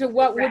going into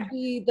what would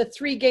be the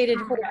three-gated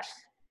horse.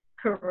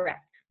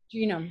 Correct.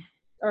 Genome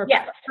or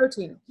yes.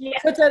 protein. Yes.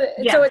 So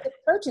it's a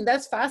protein.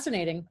 That's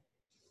fascinating.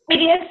 It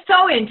is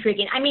so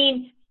intriguing. I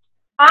mean,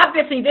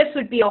 obviously this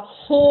would be a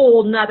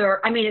whole nother,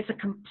 I mean, it's a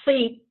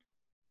complete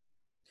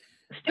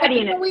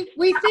study in it.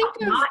 We think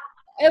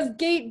of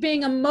gait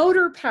being a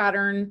motor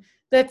pattern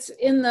that's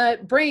in the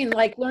brain,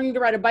 like learning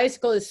to ride a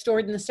bicycle is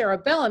stored in the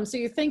cerebellum. So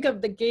you think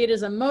of the gait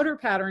as a motor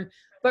pattern,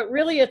 but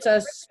really it's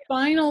a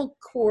spinal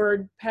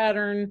cord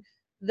pattern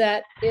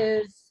that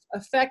is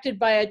affected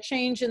by a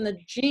change in the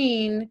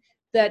gene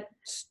that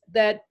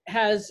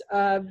has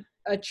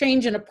a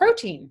change in a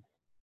protein.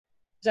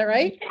 Is that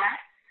right?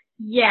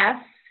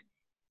 Yes.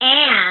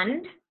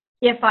 And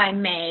if I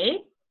may,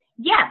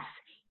 yes,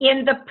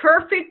 in the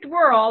perfect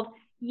world,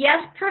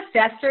 yes,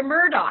 Professor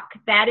Murdoch,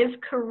 that is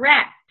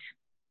correct.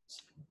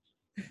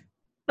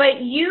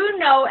 But you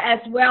know as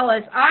well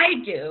as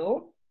I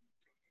do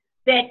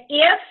that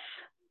if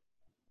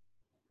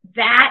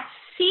that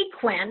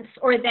sequence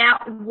or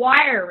that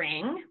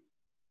wiring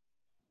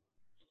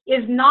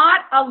is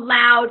not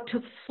allowed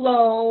to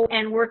flow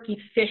and work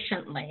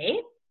efficiently,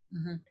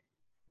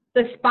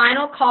 the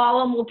spinal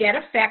column will get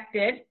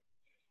affected,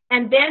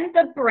 and then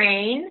the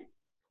brain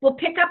will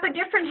pick up a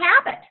different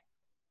habit.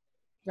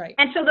 Right.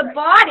 And so the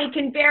body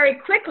can very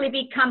quickly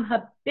become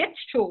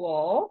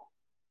habitual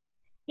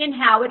in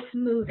how it's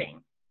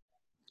moving.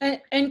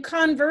 And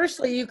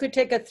conversely, you could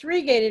take a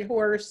three-gated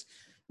horse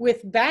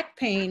with back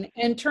pain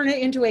and turn it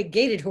into a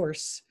gated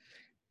horse.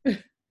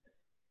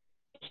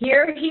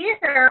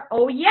 Here.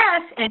 Oh,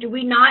 yes. And do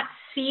we not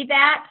see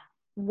that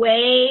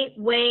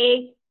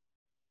way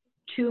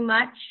too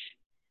much?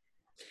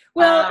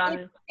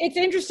 Well, it's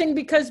interesting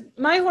because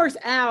my horse,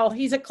 Al,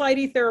 he's a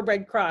Clyde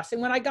Thoroughbred cross.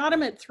 And when I got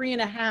him at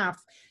 3.5,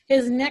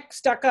 his neck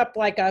stuck up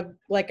like a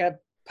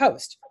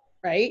post,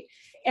 right?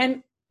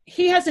 And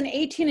he has an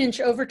 18-inch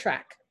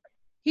overtrack.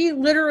 He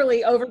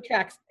literally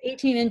overtracks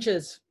 18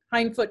 inches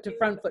hind foot to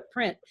front foot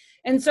print.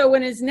 And so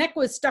when his neck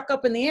was stuck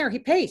up in the air, he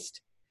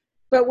paced.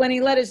 But when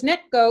he let his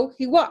neck go,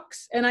 he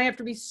walks. And I have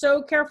to be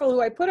so careful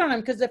who I put on him,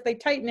 because if they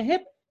tighten the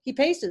hip, he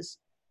paces.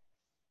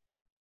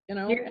 You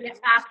know?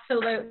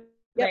 Absolutely.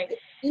 Yep,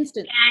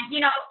 instant. And,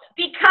 you know,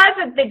 because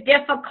of the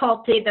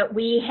difficulty that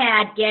we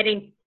had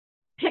getting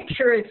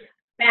pictures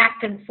back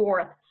and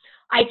forth,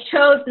 I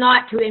chose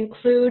not to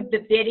include the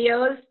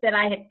videos that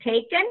I had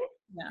taken.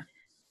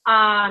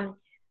 Yeah.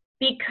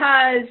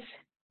 Because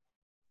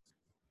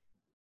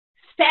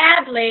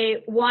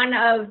sadly, one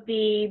of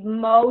the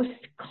most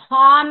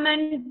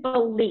common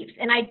beliefs,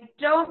 and I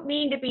don't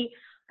mean to be,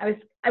 I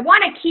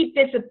want to keep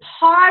this a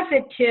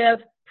positive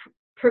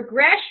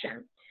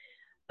progression,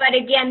 but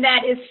again,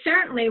 that is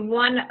certainly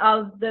one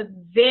of the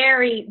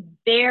very,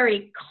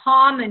 very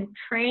common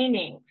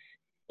trainings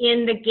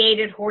in the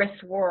gaited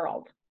horse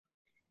world,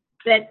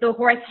 that the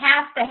horse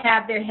has to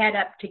have their head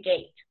up to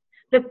gait,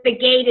 that the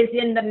gait is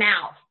in the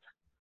mouth.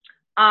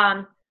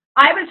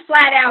 I was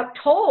flat out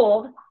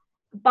told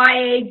by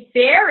a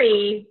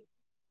very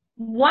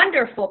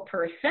wonderful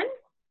person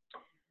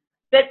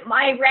that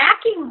my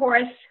racking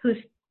horse, who's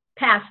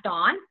passed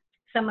on,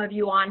 some of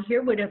you on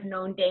here would have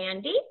known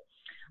Dandy,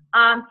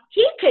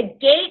 he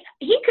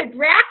could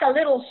rack a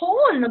little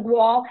hole in the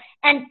wall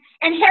and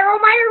harrow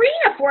my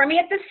arena for me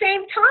at the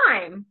same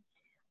time.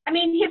 I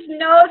mean, his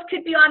nose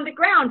could be on the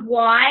ground.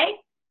 Why?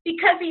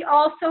 Because he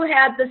also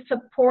had the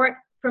support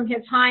from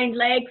his hind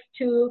legs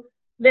to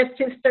lift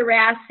his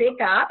thoracic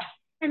up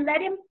and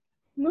let him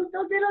move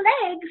those little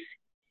legs.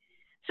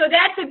 So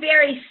that's a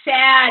very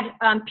sad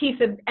piece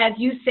of, as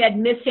you said,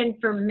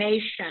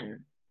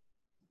 misinformation.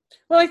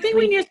 Well, I think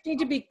we just need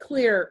to be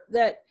clear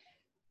that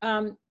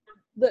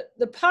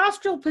the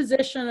postural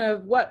position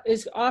of what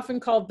is often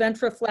called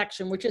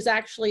ventriflexion, which is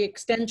actually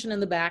extension in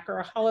the back or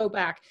a hollow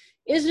back,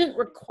 isn't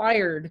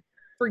required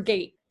for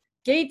gait.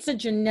 Gait's a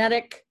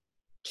genetic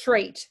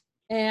trait,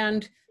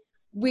 and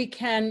we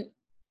can,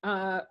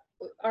 our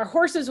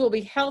horses will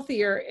be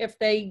healthier if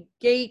they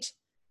gait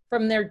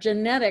from their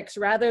genetics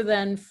rather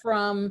than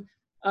from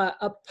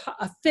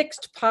a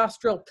fixed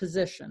postural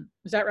position.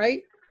 Is that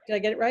right? Did I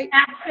get it right?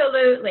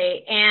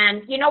 Absolutely.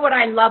 And you know what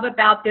I love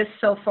about this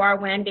so far,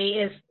 Wendy,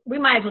 is we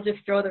might as well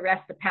just throw the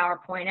rest of the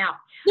PowerPoint out.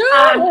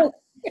 No,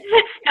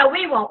 no,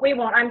 we won't.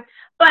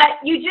 But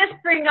you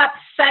just bring up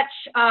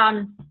such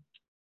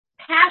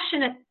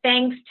passionate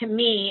things to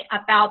me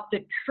about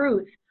the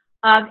truth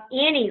of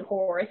any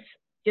horse,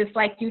 just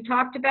like you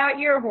talked about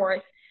your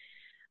horse.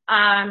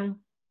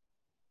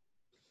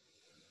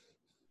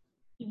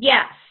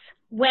 yes,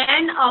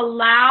 when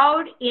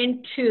allowed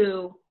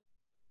into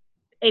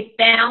a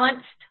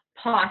balanced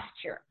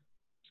posture,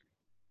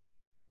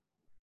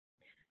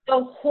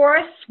 the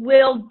horse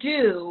will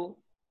do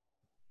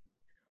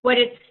what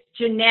its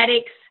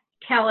genetics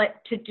tell it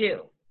to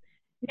do.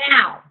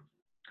 Now,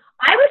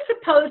 I was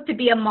supposed to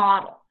be a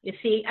model. You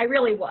see, I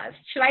really was.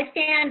 Should I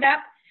stand up?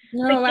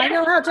 No, I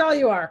know how tall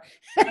you are.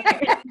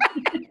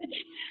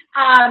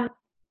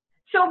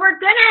 So we're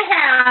going to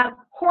have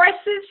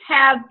horses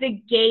have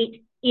the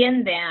gait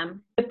in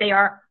them if they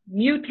are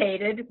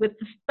mutated with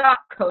the stock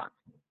code.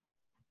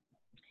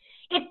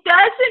 It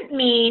doesn't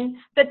mean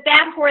that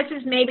that horse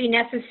is maybe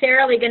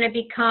necessarily going to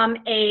become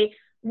a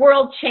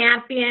world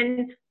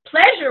champion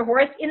pleasure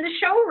horse in the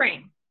show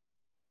ring.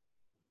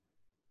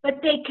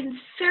 But they can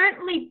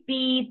certainly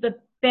be the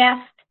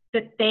best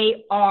that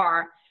they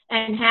are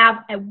and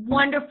have a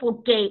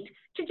wonderful gait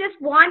to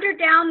just wander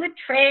down the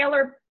trail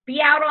or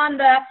be out on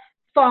the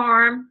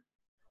farm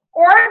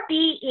or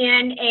be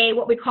in a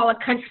what we call a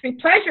country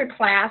pleasure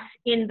class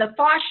in the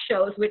FOSS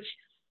shows, which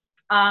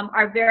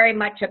are very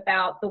much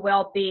about the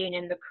well-being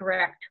and the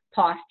correct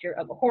posture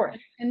of a horse.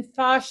 And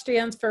FOSS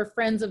stands for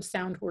Friends of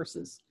Sound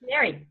Horses.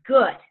 Very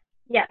good.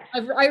 Yes.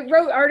 I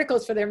wrote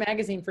articles for their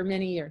magazine for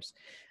many years.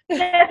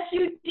 Yes,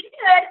 you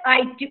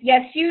did.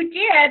 Yes, you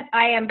did.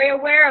 I am very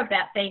aware of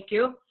that. Thank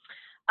you.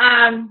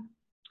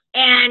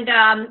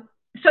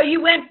 So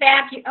you went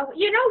back.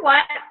 You know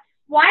what?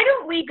 Why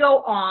don't we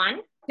go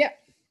on? Yeah.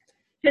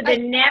 To the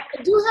next.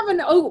 I do have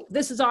oh,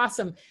 this is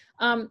awesome.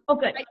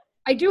 Good.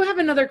 I do have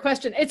another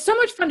question. It's so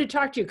much fun to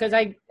talk to you because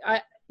I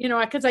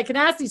can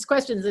ask these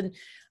questions. And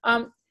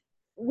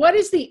what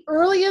is the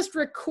earliest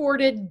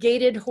recorded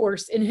gaited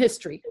horse in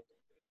history?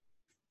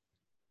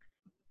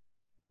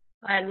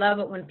 I love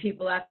it when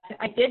people ask.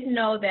 I didn't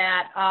know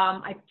that.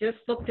 I just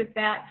looked at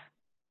that,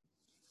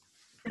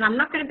 and I'm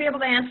not going to be able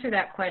to answer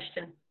that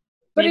question.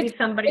 But maybe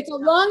somebody. It's a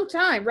long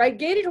time, right?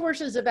 Gaited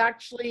horses have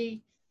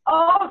actually.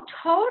 Oh,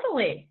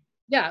 totally.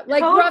 Yeah,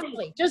 like totally.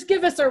 Roughly. Just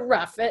give us a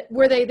rough.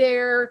 Were they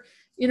there,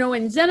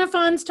 in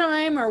Xenophon's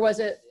time, or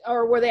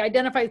were they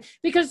identified?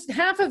 Because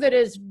half of it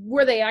is,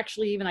 were they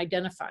actually even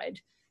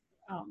identified?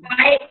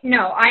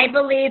 I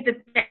believe that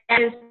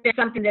is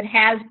something that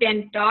has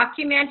been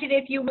documented,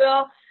 if you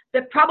will,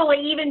 that probably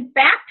even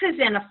back to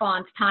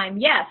Xenophon's time,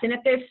 yes. And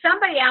if there's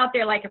somebody out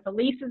there, like if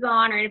Elise is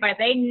on or anybody,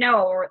 they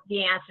know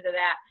the answer to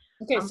that.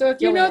 Okay, so if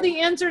you know the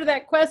answer to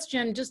that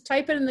question, just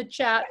type it in the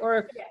chat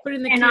or put it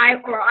in the and I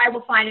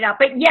will find it out.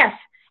 But yes,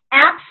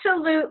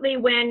 absolutely,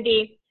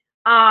 Wendy.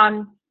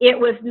 It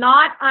was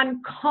not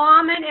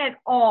uncommon at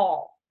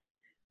all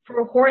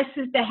for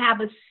horses to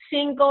have a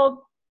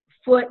single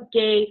foot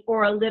gait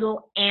or a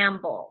little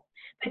amble.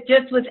 It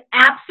just was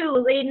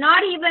absolutely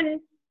not even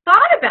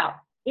thought about.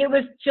 It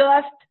was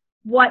just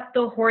what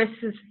the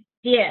horses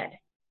did.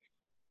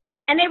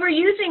 And they were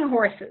using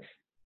horses.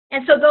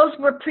 And so those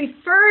were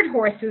preferred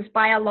horses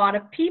by a lot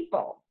of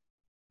people.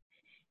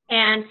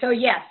 And so,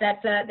 yes,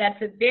 that's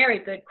a very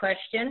good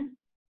question.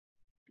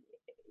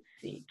 Let's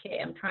see, okay,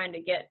 I'm trying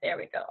to get, there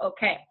we go.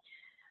 Okay.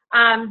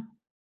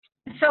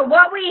 So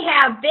what we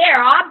have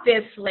there,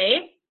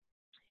 obviously,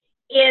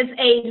 is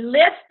a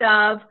list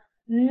of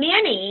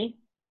many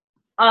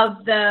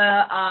of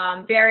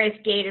the various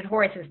gaited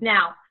horses.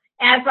 Now,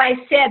 as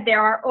I said, there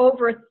are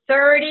over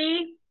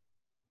 30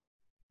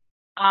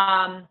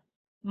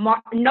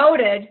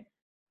 noted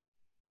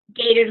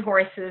gaited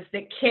horses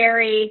that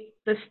carry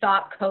the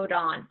stock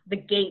codon, the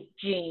gait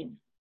gene.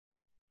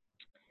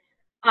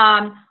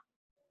 And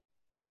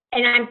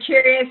I'm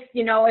curious,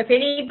 if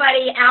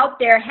anybody out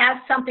there has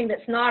something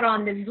that's not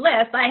on this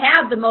list. I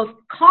have the most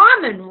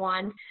common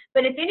one,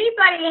 but if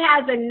anybody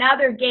has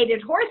another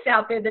gaited horse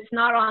out there that's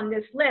not on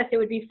this list, it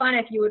would be fun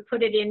if you would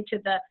put it into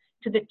the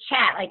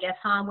chat, I guess,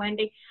 huh,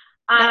 Wendy?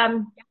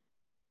 I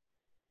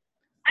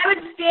was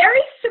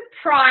very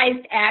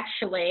surprised,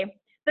 actually,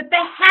 that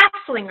the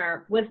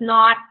Haflinger was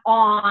not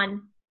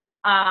on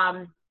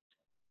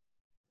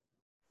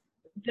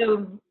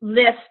the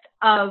list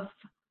of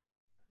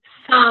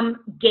some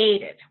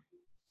gaited.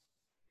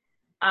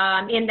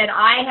 In that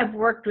I have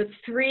worked with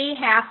 3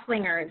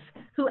 Haflingers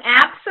who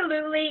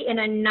absolutely, in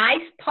a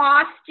nice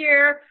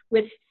posture,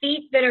 with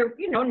feet that are,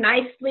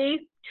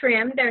 nicely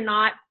trimmed, they're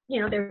not,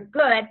 they're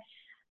good,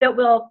 that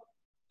will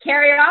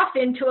carry off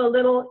into a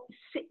little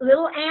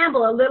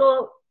amble, a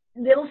little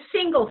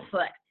single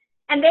foot.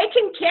 And they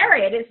can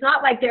carry it. It's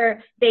not like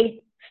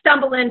they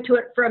stumble into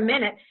it for a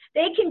minute.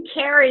 They can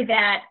carry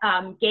that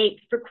gait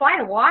for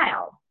quite a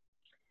while.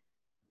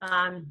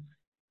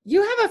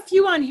 You have a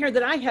few on here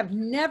that I have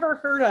never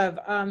heard of.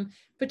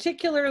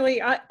 Particularly,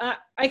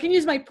 I can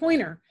use my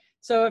pointer.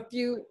 So if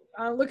you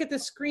look at the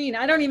screen,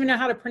 I don't even know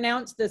how to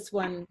pronounce this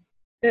one.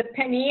 The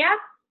Penia?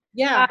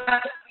 Yeah.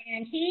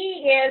 And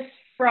he is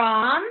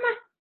from,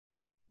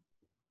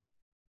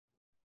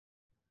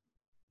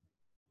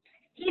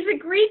 he's a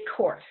Greek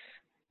horse.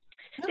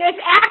 There's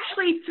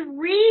actually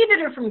 3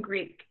 that are from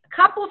Greek, a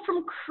couple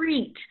from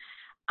Crete.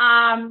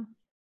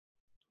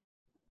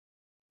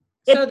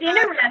 It's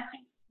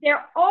interesting.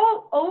 They're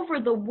all over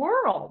the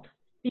world.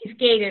 these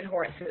gaited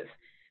horses.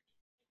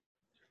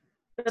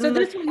 So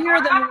this one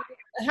here,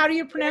 how do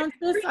you pronounce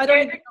this? I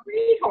don't know. A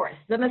Crete horse.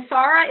 The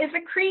Masara is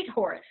a Crete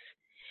horse.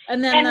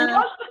 And then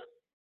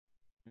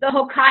the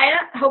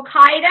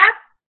Hokkaido,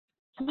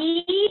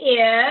 he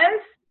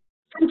is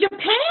from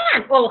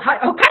Japan. Well,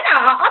 Hokkaido,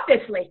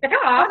 obviously. I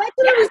thought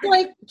it was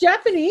like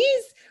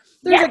Japanese.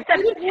 There's a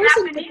gaited horse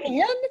in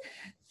Japan?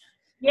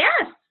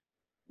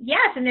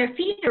 Yes, and their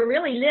feet are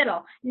really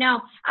little.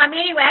 No,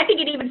 anyway, I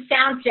think it even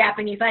sounds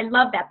Japanese. I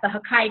love that, the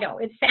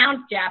Hokkaido. It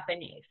sounds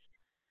Japanese.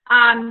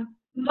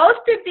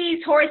 Most of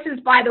these horses,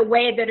 by the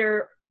way, that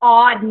are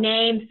odd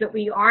names that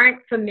we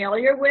aren't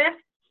familiar with,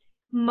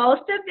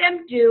 most of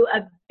them do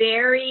a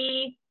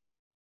very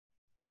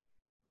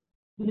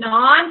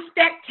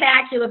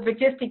non-spectacular, but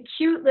just a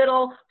cute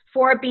little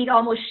 4-beat,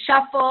 almost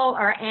shuffle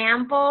or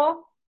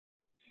amble.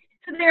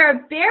 So they're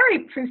a very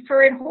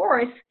preferred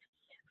horse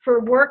for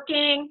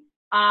working,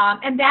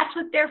 and that's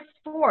what they're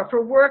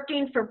for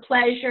working, for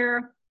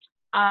pleasure.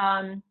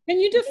 Can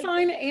you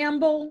define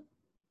amble?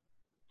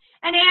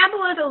 An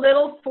amble is a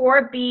little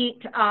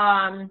 4-beat,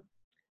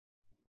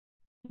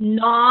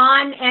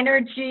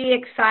 non-energy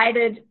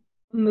excited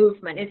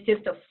movement. It's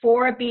just a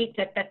 4-beat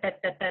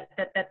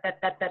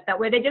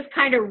where they just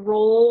kind of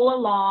roll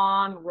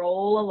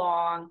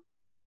along.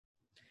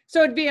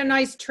 So it'd be a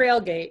nice trail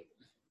gait.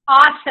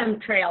 Awesome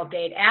trail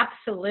gait.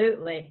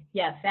 Absolutely.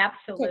 Yes,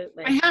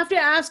 absolutely. I have to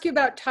ask you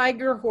about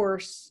tiger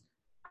horse.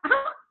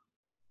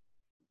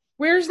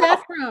 Where's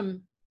that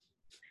from?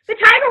 The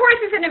tiger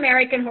horse is an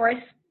American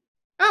horse.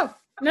 Oh,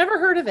 never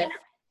heard of it.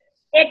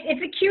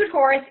 It's a cute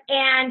horse,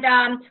 and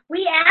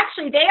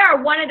they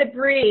are one of the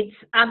breeds.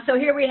 So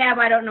here we have,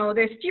 I don't know,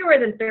 there's fewer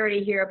than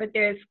 30 here, but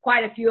there's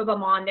quite a few of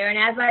them on there. And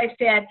as I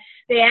said,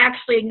 they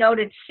actually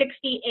noted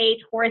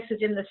 68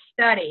 horses in the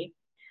study.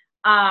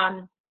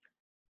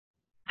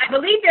 I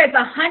believe there's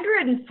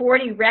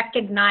 140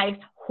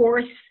 recognized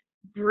horse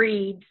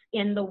breeds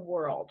in the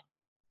world.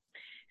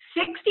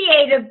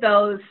 68 of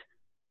those,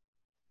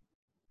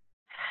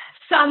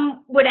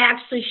 some would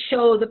actually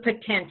show the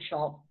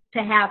potential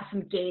to have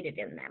some gaited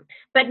in them,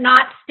 but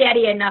not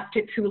steady enough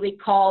to truly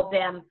call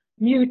them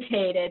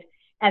mutated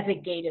as a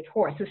gaited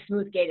horse, a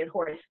smooth gaited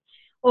horse.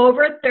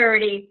 Over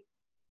 30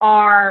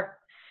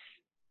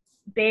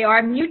 they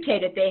are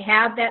mutated. They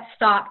have that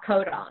stop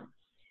codon.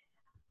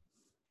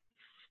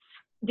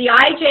 The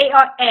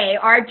IJA,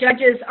 our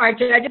Judges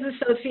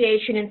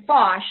Association in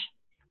Foch,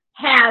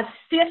 has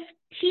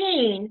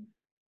 15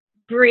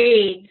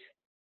 breeds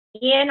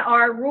in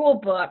our rule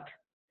book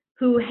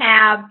who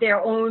have their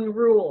own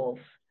rules.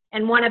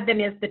 And one of them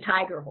is the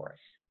tiger horse.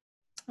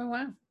 Oh,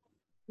 wow.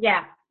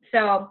 Yeah.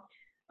 So.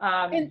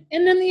 And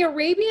then the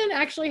Arabian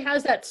actually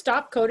has that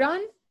stop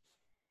codon?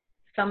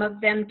 Some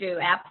of them do.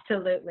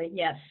 Absolutely.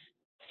 Yes.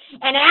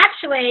 And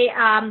actually,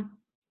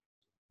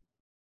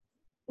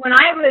 when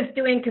I was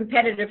doing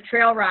competitive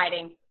trail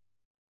riding,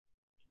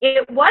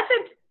 it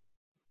wasn't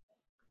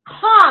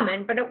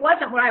common, but it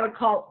wasn't what I would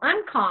call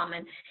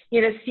uncommon,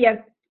 to see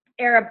an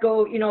Arab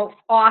go,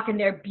 off in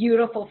their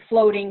beautiful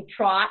floating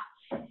trot,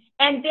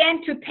 and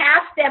then to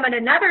pass them at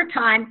another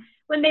time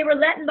when they were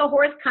letting the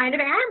horse kind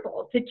of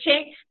amble to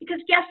change,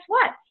 because guess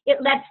what?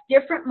 It lets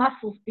different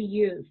muscles be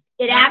used.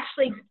 It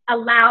actually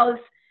allows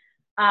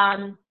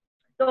the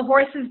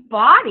horse's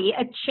body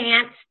a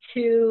chance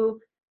to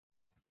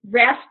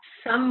rest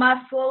some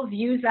muscles,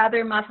 use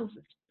other muscles.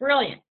 It's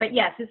brilliant. But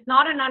yes, it's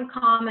not an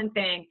uncommon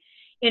thing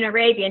in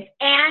Arabians.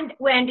 And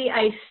Wendy,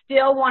 I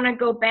still want to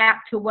go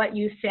back to what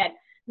you said.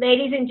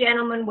 Ladies and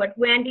gentlemen, what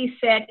Wendy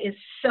said is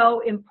so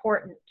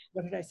important.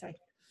 What did I say?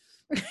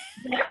 She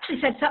actually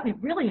said something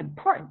really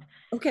important.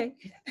 Okay.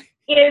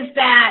 Is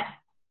that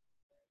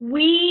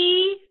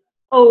we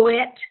owe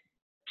it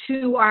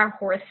to our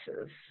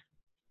horses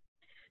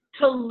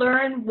to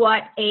learn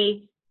what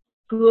a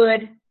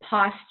good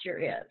posture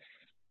is.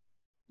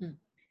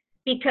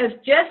 Because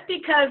just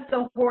because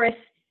the horse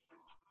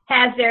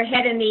has their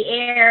head in the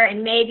air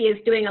and maybe is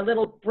doing a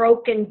little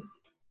broken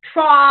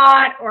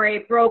trot or a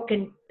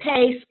broken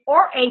pace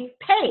or a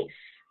pace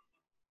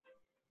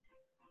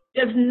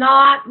does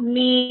not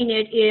mean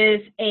it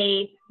is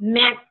a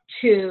meant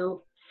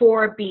to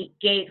 4-beat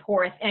gait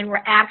horse and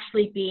we're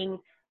actually being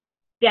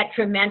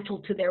detrimental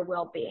to their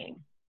well-being.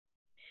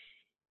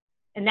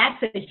 And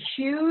that's a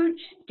huge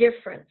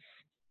difference,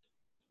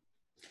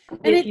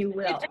 if you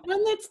will. It's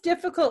one that's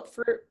difficult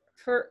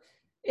for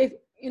if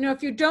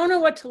you don't know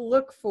what to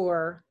look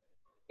for.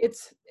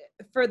 It's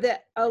for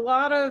a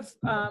lot of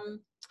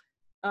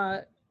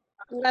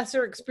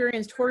lesser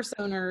experienced horse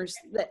owners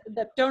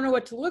that don't know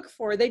what to look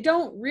for. They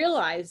don't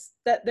realize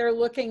that they're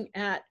looking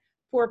at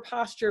poor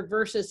posture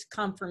versus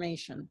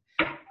conformation.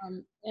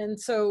 And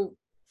so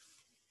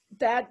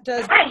that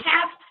does. I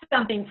have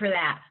something for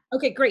that.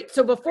 Okay, great.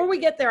 So before we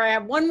get there, I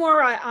have one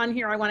more on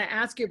here I want to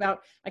ask you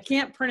about. I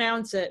can't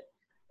pronounce it.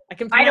 I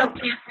can't pronounce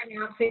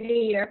it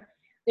either.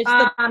 It's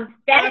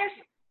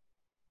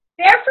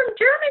they're from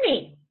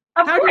Germany.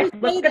 Of How course. do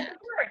you say that?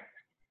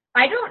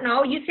 I don't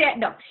know. You said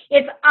no.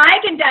 It's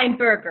Eigendein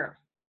Burger.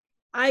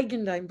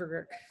 Eigendein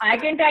Burger.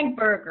 Eigendein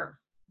Burger.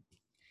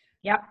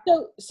 Yep.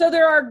 So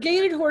there are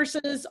gaited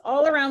horses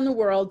all around the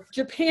world.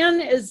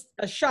 Japan is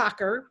a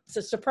shocker. It's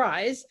a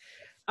surprise.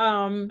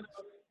 And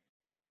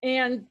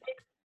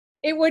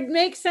it would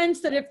make sense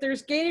that if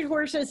there's gaited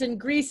horses in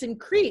Greece and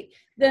Crete,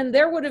 then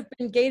there would have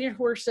been gaited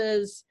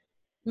horses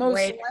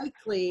most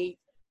likely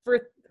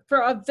for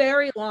a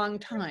very long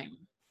time.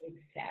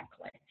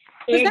 Exactly.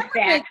 Because that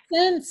would make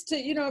sense to,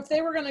 if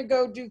they were going to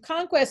go do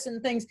conquests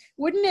and things,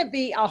 wouldn't it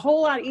be a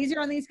whole lot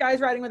easier on these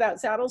guys riding without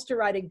saddles to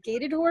ride a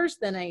gaited horse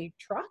than a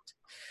trot?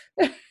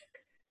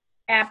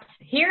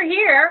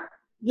 Here.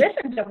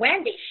 Listen to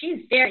Wendy.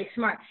 She's very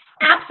smart.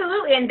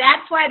 Absolutely. And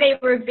that's why they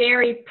were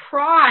very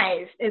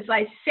prized, as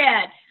I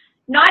said.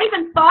 Not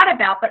even thought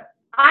about, but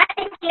I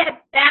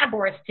get that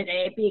horse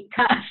today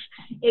because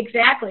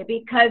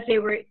they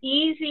were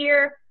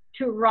easier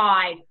to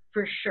ride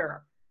for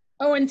sure.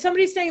 Oh, and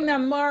somebody's saying the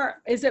Marwari?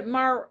 The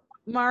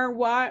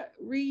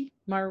Marwari?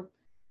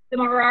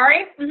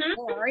 Marwari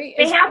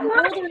they is have from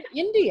northern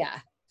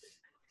India.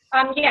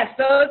 Yes,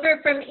 those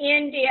are from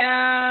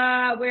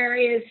India. Where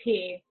is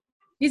he?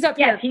 He's up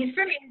here. Yes, he's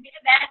from India.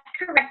 That's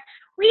correct.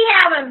 We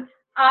have him,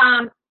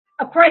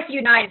 of course, the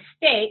United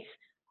States,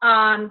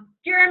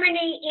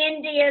 Germany,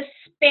 India,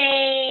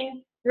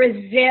 Spain,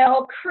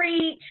 Brazil,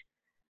 Crete,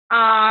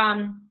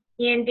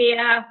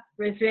 India,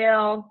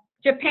 Brazil,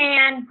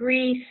 Japan,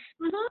 Greece.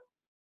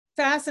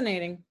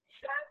 Fascinating.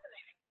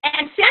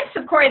 And since,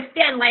 of course,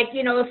 then,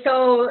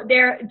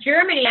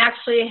 Germany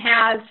actually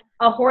has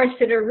a horse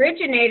that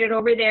originated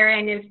over there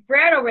and is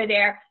bred over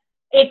there.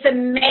 It's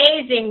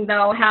amazing,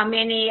 though, how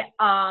many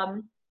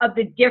of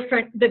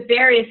the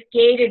various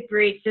gaited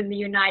breeds in the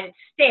United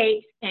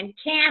States and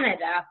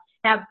Canada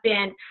have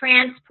been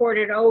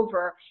transported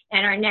over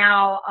and are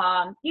now,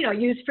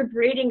 used for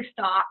breeding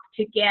stock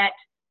to get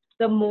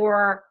the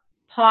more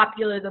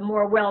popular, the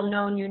more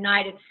well-known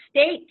United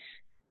States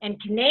and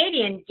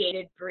Canadian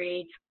gaited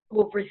breeds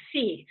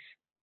overseas.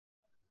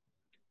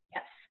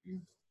 Yes.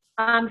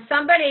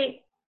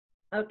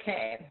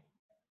 Okay.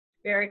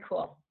 Very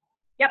cool.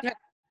 Yep.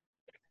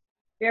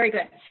 Very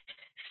good.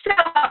 So,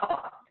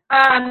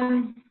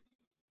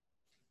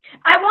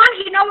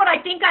 what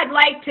I think I'd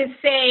like to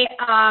say,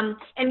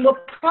 and we'll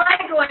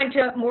probably go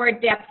into more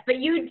depth, but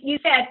you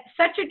said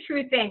such a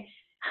true thing.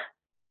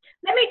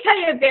 Let me tell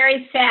you a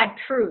very sad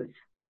truth.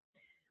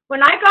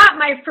 When I got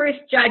my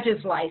first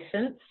judge's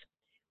license,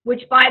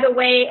 which, by the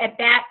way, at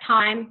that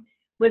time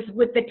was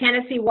with the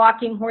Tennessee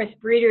Walking Horse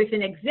Breeders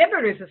and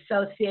Exhibitors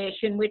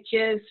Association, which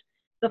is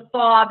the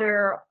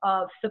father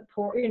of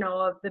support,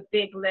 of the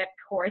big lick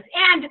horse,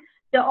 and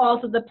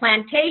also the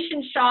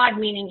plantation shod,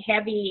 meaning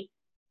heavy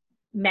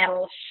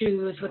metal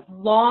shoes with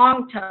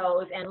long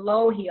toes and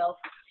low heels,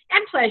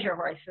 and pleasure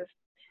horses.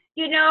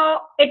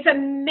 It's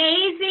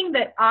amazing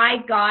that I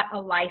got a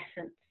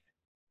license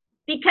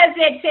because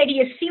they'd say, "Do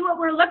you see what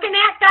we're looking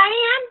at,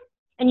 Diane?"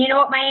 And you know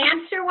what my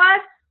answer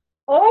was?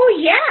 "Oh,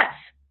 yes."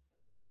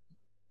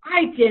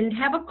 I didn't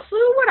have a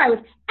clue what I was,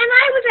 and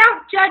I was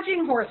out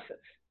judging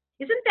horses.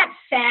 Isn't that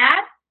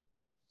sad?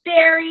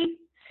 Very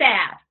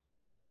sad.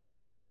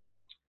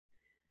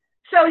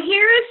 So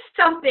here is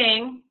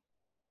something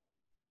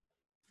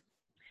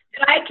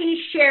that I can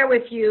share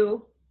with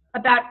you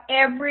about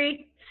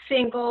every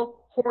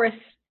single horse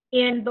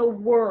in the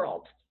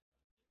world.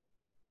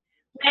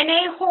 When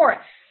a horse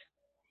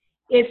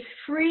is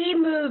free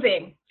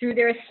moving through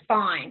their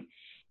spine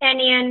and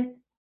in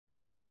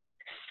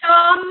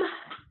some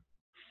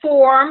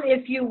form,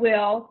 if you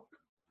will,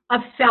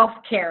 of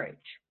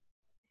self-carriage,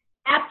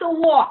 at the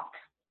walk,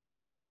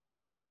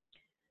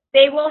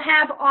 they will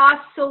have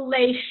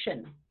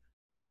oscillation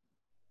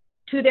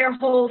to their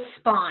whole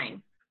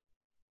spine.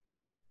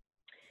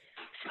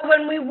 So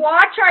when we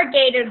watch our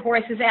gaited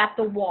horses at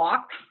the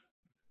walk,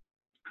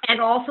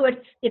 and also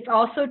it's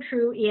also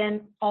true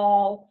in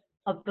all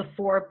of the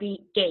 4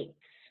 beat gaits,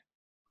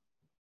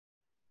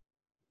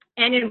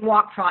 and in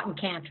walk, trot, and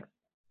canter,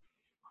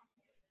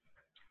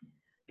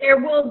 there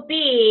will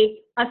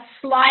be a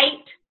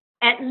slight,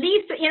 at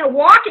least in a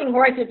walking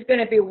horse, it's going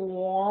to be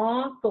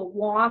wonka,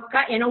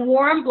 wonka. In a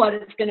warm blood,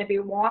 it's going to be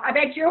wonka. I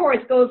bet your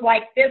horse goes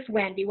like this,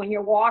 Wendy, when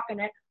you're walking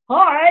it.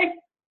 Hi,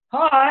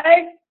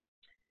 hi.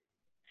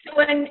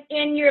 So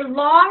in your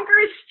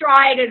longer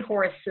strided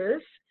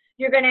horses,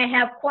 you're going to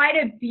have quite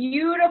a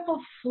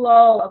beautiful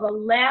flow of a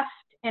left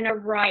and a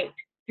right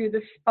through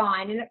the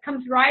spine. And it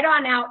comes right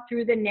on out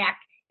through the neck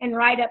and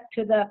right up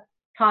to the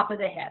top of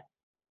the head.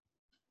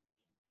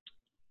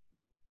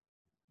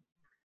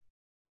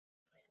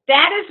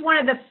 That is one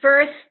of the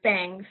first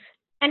things,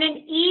 and an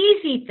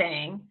easy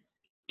thing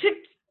to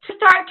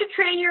start to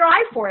train your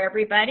eye for,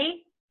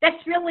 everybody.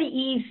 That's really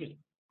easy.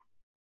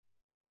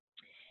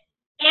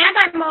 And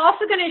I'm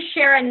also going to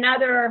share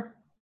another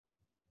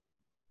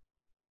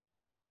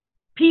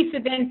piece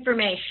of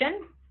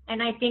information,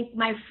 and I think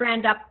my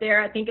friend up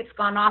there, I think it's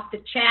gone off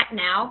the chat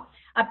now,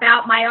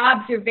 about my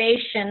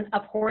observation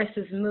of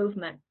horses'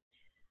 movement.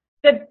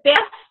 The best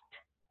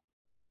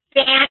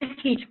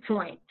vantage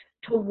point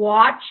to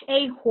watch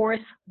a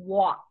horse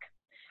walk,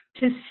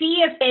 to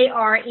see if they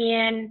are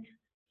in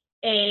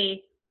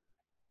a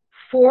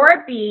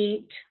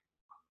 4-beat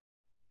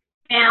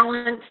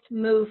balanced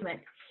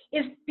movement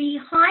is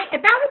behind,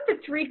 about at the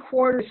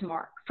 3/4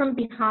 mark, from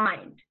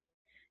behind,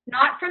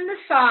 not from the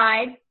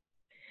side,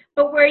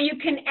 but where you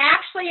can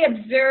actually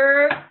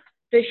observe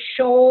the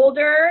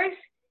shoulders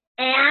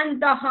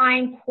and the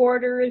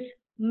hindquarters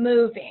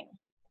moving.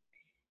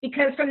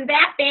 Because from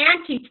that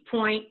vantage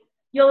point,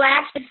 you'll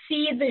actually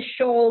see the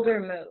shoulder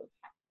move,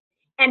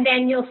 and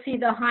then you'll see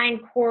the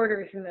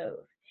hindquarters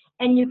move.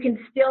 And you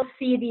can still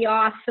see the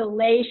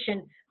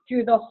oscillation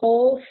through the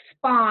whole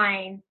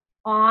spine,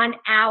 on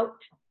out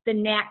the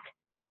neck,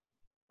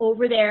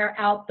 over there,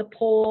 out the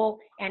pole,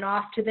 and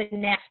off to the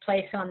next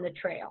place on the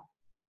trail.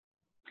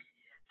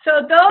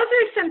 So those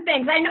are some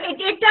things. I know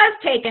it does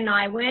take an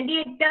eye, Wendy.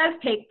 It does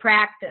take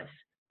practice.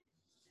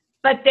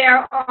 But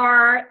there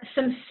are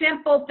some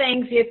simple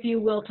things, if you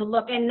will, to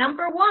look. And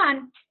number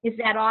one is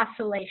that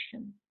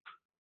oscillation.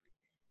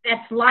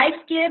 That's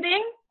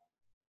life-giving.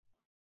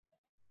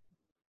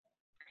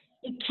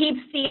 It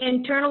keeps the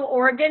internal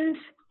organs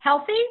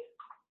healthy.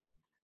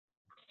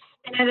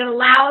 And it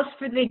allows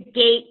for the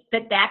gait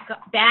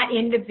that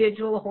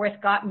individual horse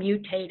got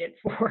mutated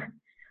for,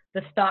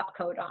 the stop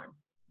codon.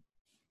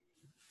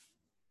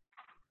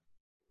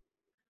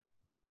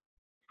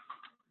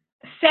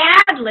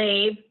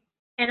 Sadly,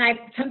 and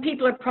some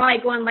people are probably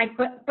going like,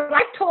 but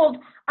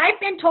I've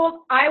been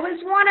told I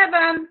was one of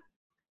them.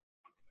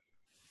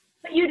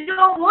 But you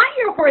don't want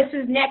your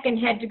horse's neck and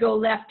head to go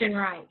left and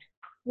right.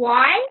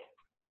 Why?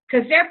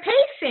 Because they're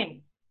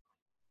pacing.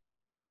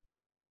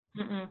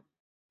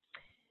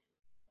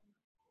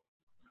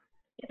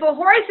 If a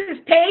horse is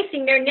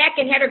pacing, their neck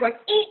and head are going,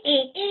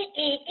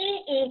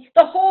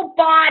 the whole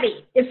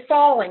body is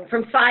falling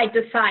from side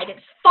to side.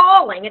 It's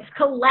falling. It's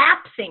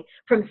collapsing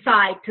from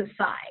side to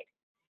side.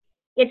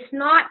 It's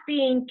not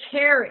being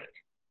carried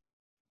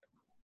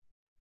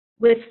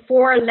with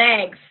 4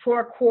 legs,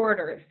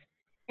 4/4,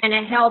 and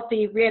a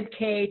healthy rib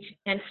cage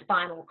and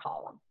spinal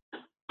column.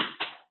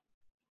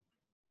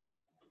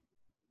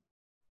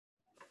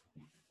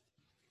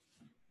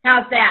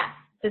 How's that?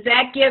 Does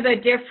that give a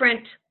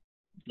different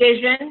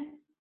vision?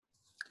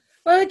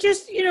 Well, it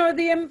just,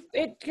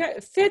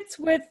 it fits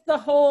with the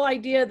whole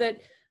idea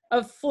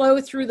of flow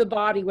through the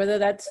body, whether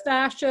that's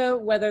fascia,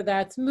 whether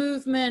that's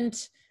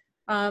movement,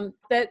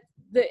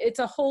 it's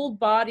a whole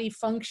body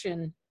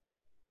function.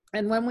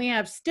 And when we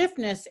have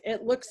stiffness,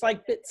 it looks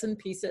like bits and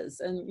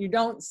pieces, and you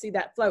don't see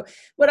that flow.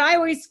 What I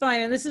always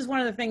find, and this is one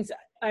of the things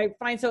I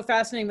find so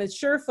fascinating with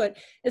Surefoot,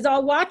 is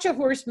I'll watch a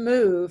horse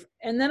move,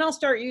 and then I'll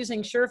start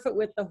using Surefoot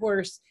with the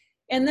horse.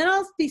 And then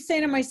I'll be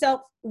saying to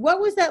myself,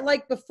 what was that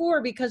like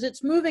before? Because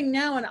it's moving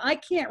now, and I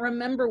can't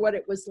remember what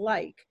it was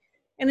like.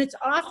 And it's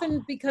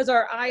often because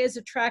our eye is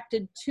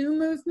attracted to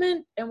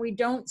movement, and we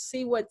don't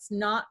see what's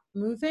not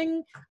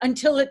moving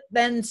until it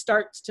then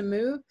starts to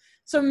move.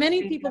 So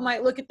many people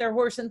might look at their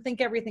horse and think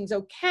everything's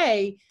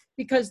okay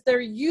because they're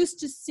used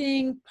to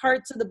seeing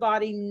parts of the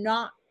body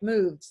not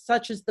moved,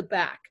 such as the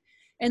back.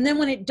 And then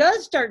when it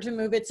does start to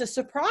move, it's a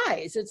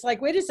surprise. It's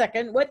like, wait a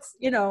second,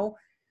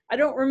 I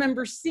don't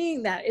remember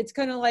seeing that. It's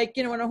kind of like,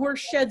 when a horse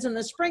sheds in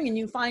the spring and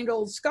you find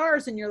old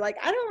scars and you're like,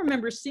 I don't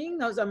remember seeing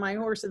those on my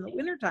horse in the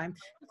wintertime.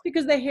 It's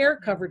because the hair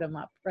covered them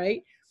up,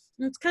 right?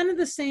 And it's kind of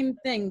the same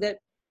thing that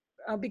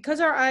because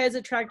our eye is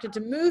attracted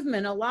to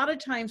movement, a lot of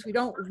times we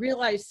don't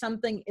realize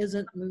something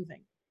isn't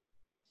moving.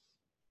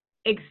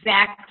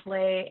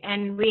 Exactly.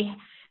 And we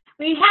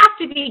have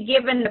to be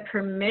given the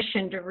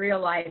permission to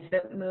realize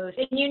that it moves.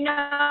 And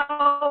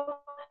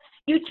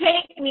you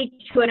take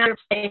me to another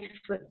place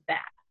with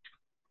that.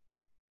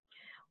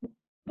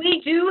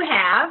 We do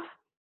have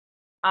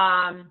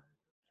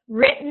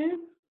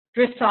written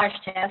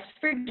dressage tests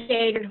for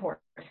gaited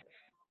horses.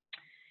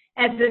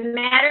 As a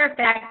matter of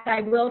fact,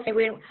 I will say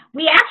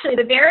we actually,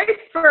 the very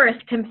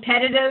first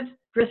competitive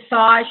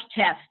dressage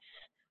tests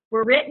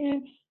were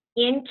written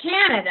in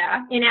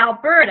Canada, in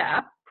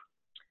Alberta,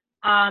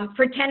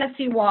 for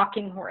Tennessee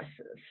walking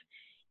horses.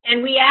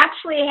 And we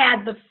actually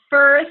had the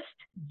first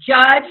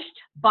judged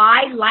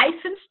by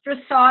licensed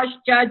dressage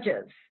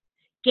judges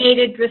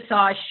gaited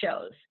dressage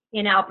shows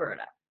in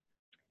Alberta,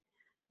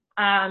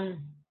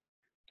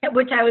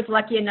 which I was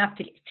lucky enough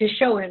to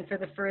show in for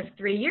the first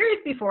 3 years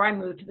before I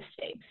moved to the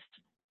States.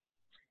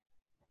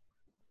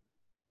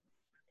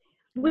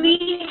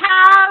 We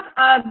have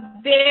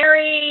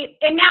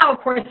and now of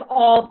course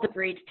all the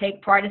breeds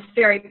take part, it's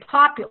very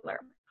popular.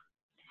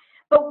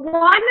 But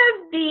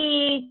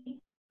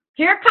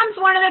here comes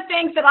one of the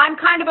things that I'm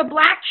kind of a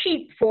black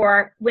sheep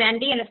for,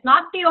 Wendy, and it's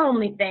not the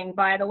only thing,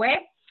 by the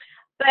way,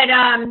 but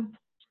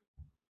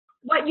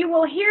what you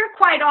will hear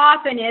quite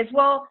often is,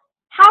 well,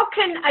 how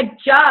can a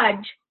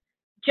judge,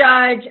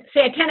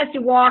 say, a Tennessee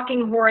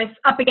walking horse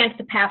up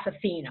against a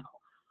Pasofino?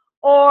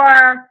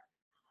 Or,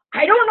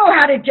 I don't know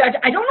how to judge.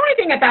 I don't know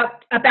anything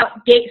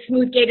about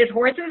smooth gaited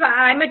horses.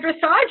 I'm a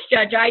dressage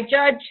judge. I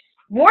judge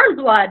warm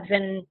bloods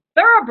and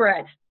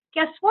thoroughbreds.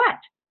 Guess what?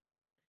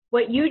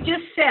 What you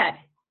just said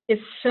is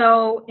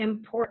so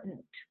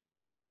important.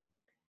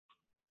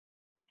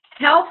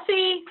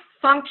 Healthy,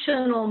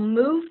 functional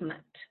movement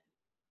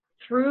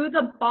through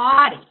the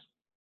body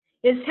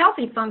is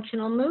healthy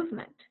functional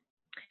movement.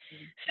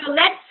 So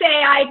let's say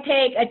I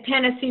take a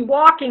Tennessee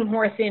walking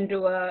horse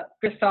into a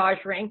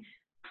dressage ring.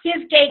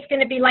 His gait's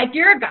going to be like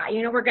your guy.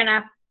 You know, we're going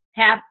to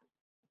have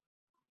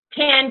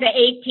 10 to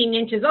 18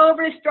 inches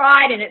over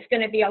stride, and it's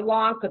going to be a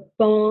long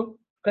ka-thunk,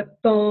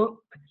 ka-thunk,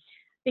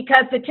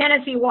 because the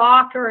Tennessee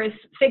Walker's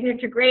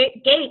signature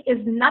gait is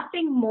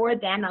nothing more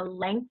than a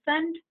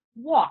lengthened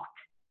walk.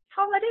 That's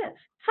all it is.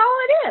 That's all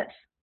it is.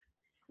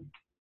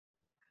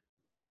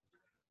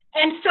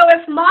 And so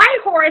if my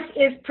horse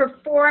is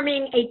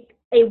performing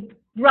a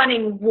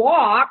running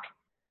walk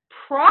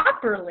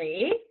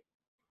properly,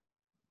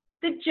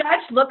 the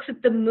judge looks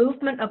at the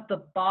movement of the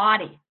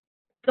body,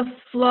 the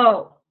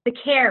flow, the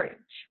carriage.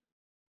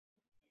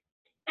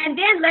 And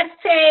then let's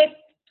say,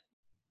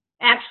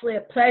 actually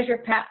a pleasure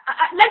path,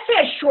 let's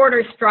say a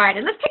shorter stride,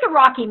 and let's take a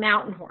Rocky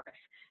Mountain horse,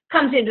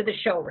 comes into the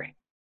show ring.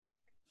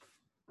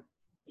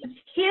 If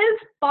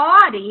his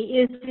body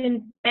is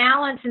in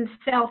balance and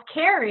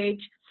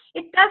self-carriage,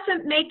 it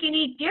doesn't make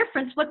any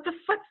difference what the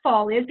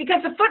footfall is,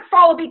 because the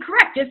footfall will be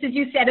correct, just as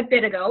you said a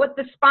bit ago, if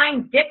the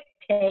spine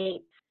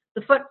dictates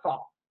the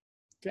footfall.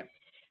 Yeah.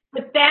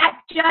 But that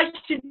judge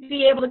should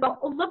be able to go,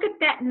 oh, look at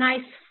that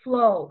nice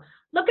flow.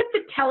 Look at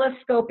the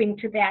telescoping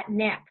to that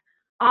neck.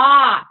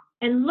 Ah,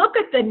 and look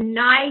at the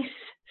nice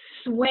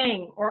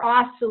swing or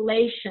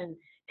oscillation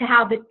to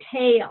how the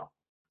tail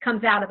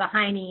comes out of the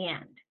hiney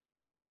end.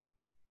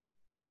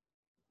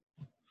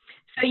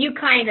 So you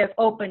kind of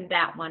opened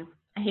that one.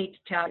 I hate to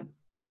tell you.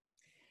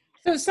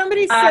 So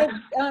somebody said,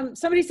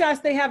 somebody's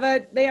asked, they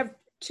have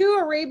 2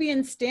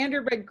 Arabian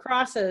standardbred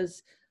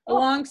crosses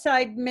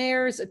alongside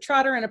mares, a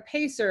trotter and a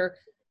pacer,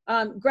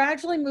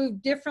 gradually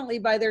move differently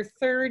by their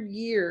 3rd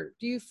year.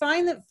 Do you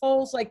find that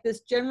foals like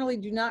this generally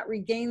do not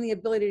regain the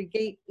ability to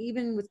gait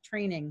even with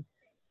training?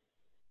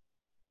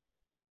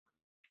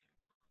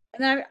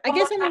 And I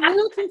guess I'm a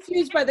little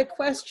confused by the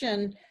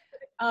question,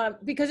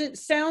 because it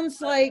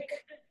sounds like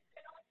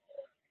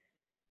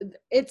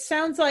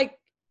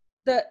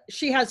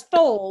she has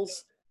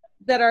foals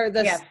that are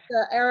the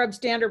Arab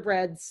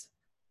standardbreds,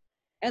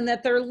 and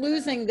that they're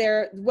losing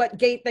what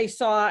gait they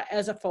saw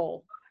as a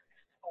foal.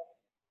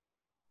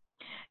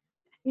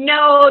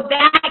 No,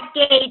 that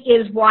gait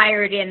is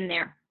wired in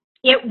there.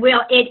 It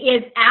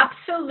is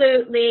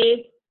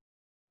absolutely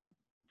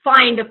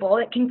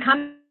findable. It can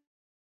come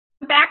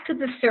back to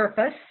the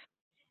surface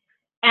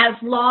as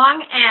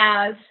long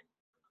as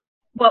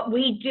what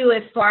we do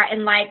as far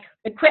in like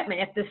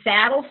equipment, if the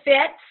saddle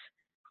fits,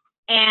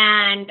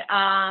 and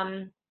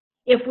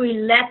if we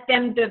let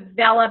them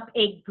develop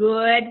a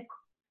good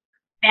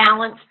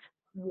balanced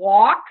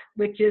walk,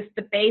 which is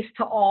the base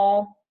to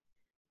all,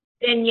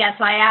 then yes,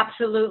 I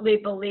absolutely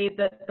believe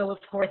that those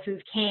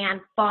horses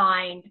can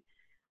find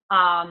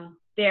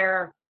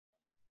their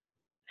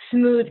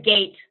smooth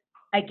gait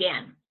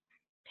again.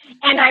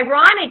 And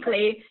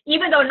ironically,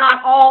 even though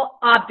not all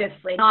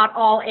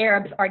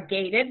Arabs are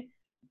gaited,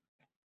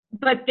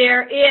 but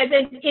there is,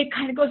 and it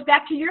kind of goes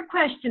back to your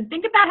question.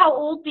 Think about how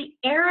old the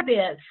Arab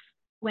is,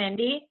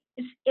 Wendy.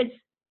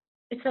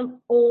 It's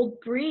an old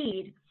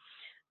breed.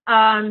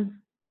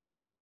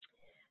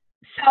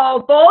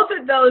 So both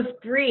of those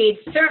breeds,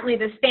 certainly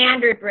the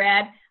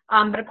standardbred,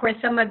 but of course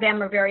some of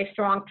them are very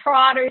strong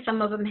trotters.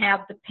 Some of them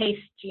have the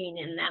pace gene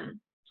in them.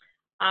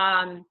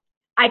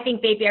 I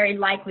think they very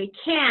likely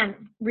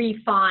can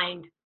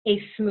refine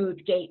a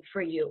smooth gait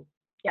for you.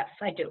 Yes,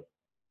 I do.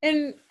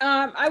 And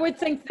I would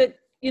think that,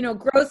 you know,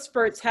 growth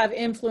spurts have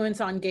influence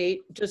on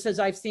gait, just as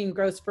I've seen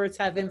growth spurts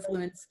have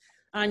influence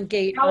on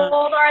gait. How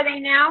old are they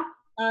now?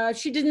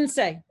 She didn't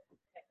say.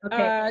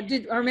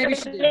 Okay. Or maybe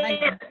she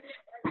did.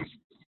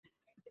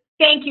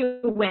 Thank you,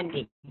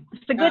 Wendy.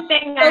 It's a good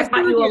thing I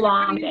got you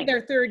along.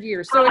 Their 3rd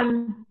year,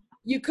 so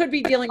you could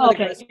be dealing with a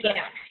growth spurt.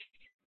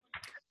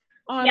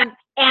 Yeah.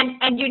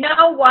 And you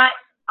know what?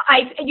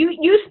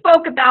 You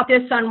spoke about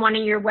this on one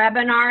of your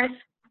webinars.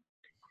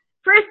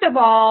 First of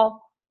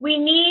all,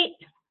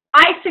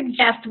 I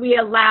suggest we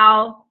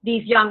allow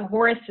these young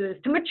horses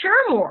to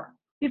mature more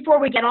before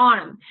we get on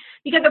them.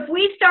 Because if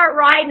we start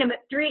riding them at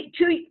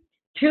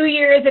 2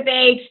 years of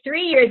age,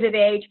 3 years of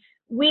age,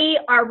 we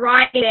are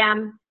riding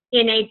them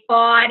in a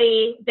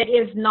body that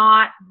is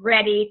not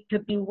ready to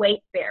be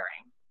weight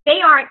bearing. They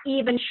aren't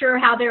even sure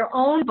how their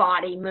own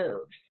body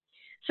moves.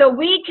 So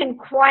we can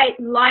quite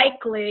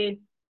likely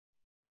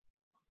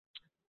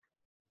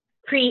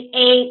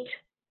create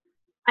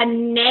a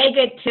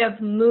negative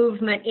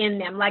movement in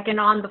them, like an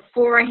on the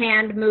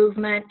forehand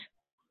movement,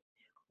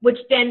 which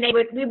then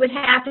we would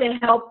have to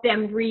help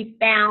them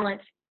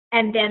rebalance,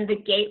 and then the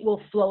gait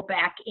will flow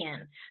back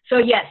in. So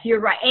yes,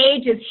 you're right.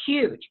 Age is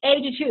huge.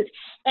 Age is huge.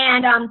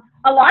 And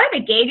a lot of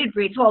the gaited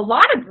breeds, well, a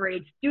lot of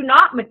breeds do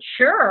not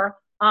mature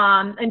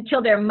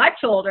until they're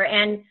much older.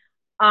 And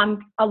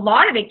a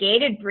lot of the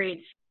gaited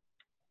breeds,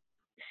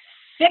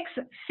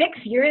 six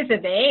years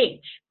of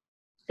age,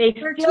 they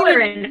still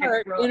are in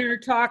her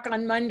talk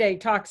on Monday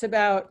talks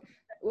about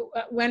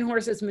when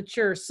horses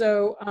mature.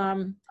 So,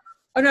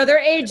 oh no, they're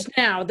aged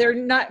now. They're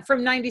not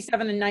from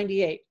 97 and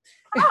 98.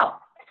 Oh,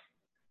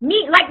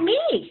 Like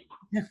me.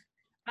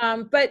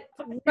 But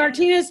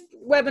Martina's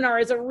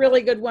webinar is a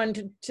really good one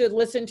to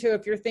listen to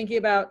if you're thinking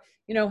about,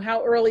 you know,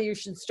 how early you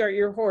should start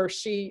your horse.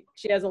 She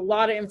has a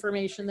lot of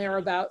information there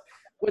about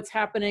what's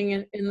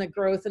happening in the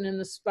growth and in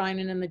the spine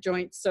and in the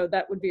joints. So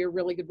that would be a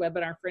really good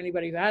webinar for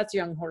anybody who has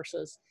young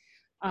horses.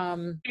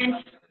 And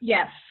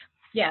yes.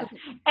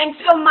 And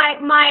so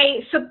my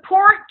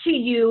support to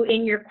you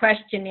in your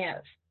question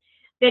is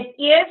that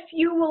if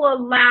you will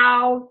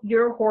allow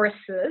your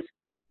horses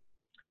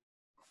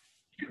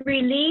to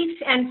release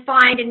and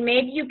find, and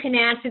maybe you can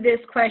answer this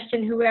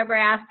question, whoever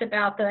asked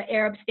about the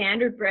Arab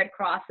standard bred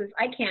crosses.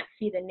 I can't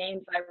see the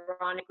names,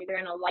 ironically, they're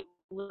in a light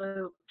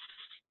blue.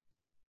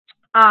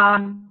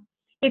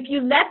 If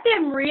you let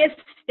them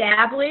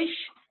reestablish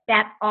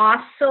that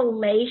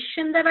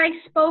oscillation that I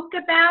spoke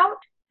about,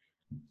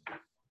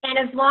 and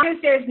as long as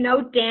there's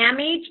no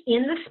damage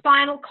in the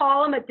spinal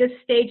column at this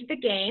stage of the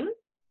game,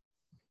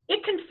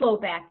 it can flow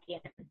back in.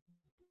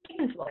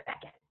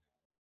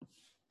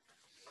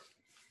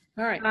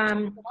 All right.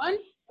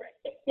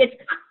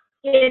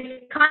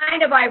 It's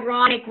kind of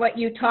ironic what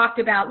you talked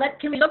about.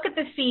 Can we look at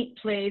the feet,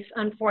 please?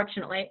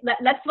 Unfortunately,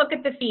 let's look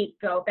at the feet.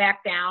 Go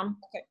back down.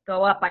 Okay.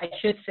 Go up, I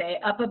should say,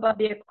 up above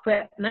the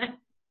equipment.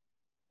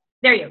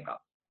 There you go.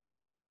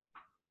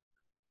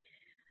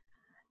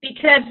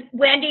 Because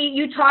Wendy,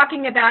 you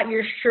talking about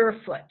your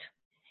Surefoot,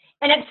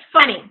 and it's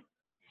funny.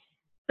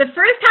 The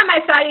first time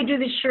I saw you do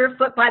the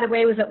Surefoot, by the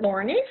way, was at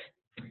Lorney's.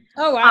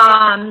 Oh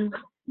wow!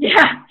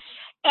 Yeah,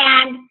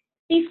 and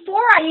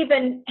before I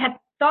even had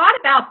thought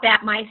about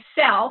that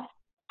myself,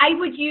 I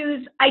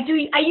use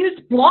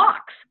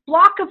blocks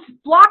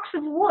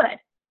of wood.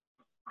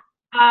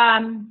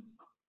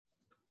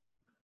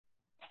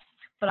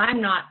 But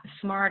I'm not as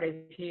smart as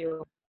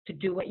you to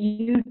do what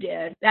you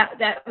did.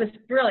 That was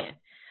brilliant.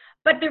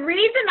 But the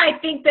reason I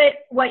think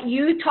that what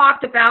you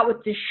talked about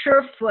with the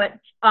Surefoot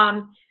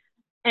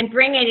and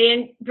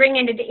bringing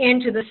it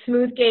into the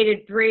smooth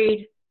gaited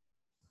breed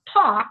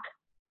talk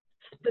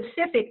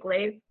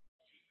specifically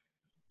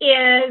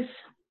is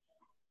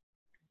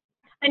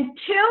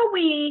until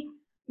we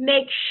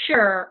make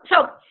sure.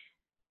 So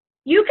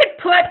you could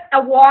put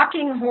a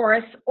walking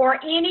horse or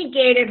any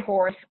gaited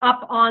horse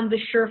up on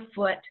the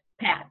Surefoot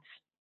pads.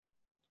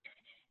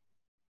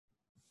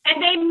 And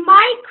they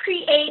might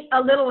create a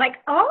little like,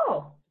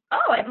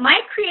 it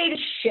might create a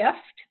shift.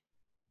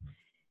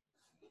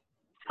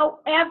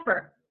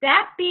 However,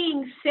 that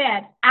being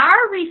said,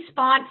 our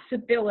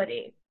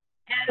responsibility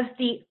as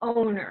the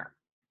owner,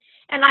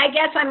 and I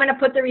guess I'm going to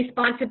put the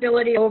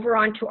responsibility over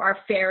onto our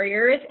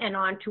farriers and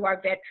onto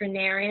our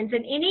veterinarians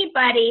and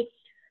anybody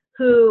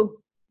who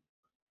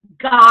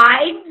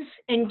guides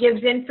and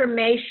gives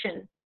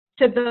information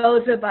to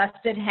those of us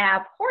that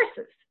have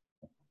horses.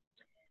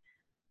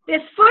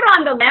 This foot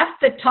on the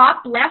left, the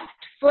top left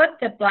foot,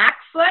 the black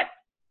foot,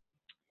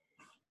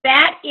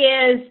 that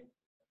is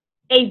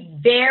a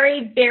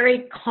very,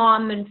 very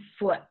common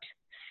foot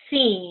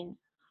seen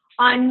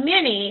on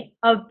many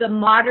of the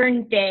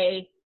modern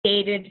day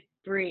gaited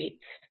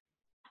breeds.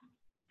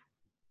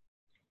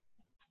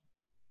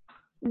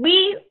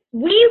 We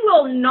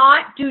will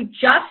not do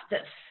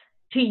justice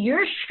to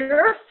your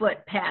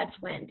Surefoot pads,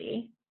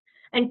 Wendy,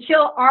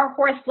 until our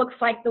horse looks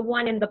like the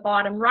one in the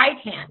bottom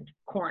right-hand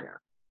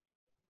corner.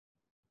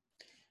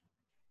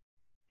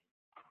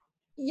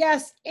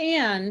 Yes,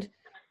 and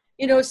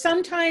you know,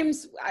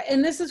 sometimes,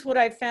 and this is what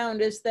I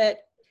found, is that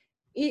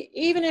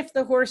even if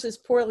the horse is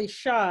poorly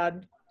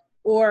shod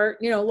or,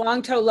 you know,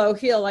 long toe, low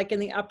heel, like in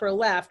the upper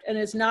left, and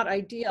is not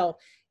ideal,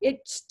 it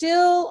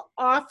still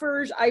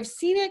offers, I've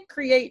seen it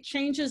create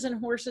changes in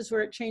horses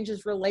where it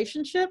changes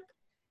relationship.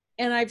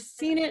 And I've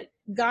seen it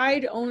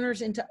guide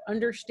owners into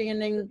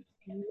understanding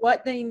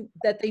that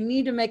they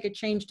need to make a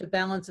change to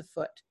balance a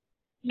foot.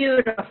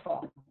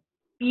 Beautiful.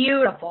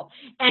 Beautiful.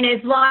 And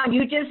as long,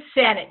 you just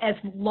said it, as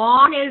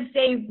long as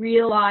they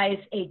realize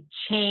a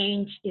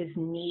change is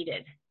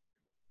needed.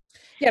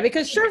 Yeah,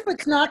 because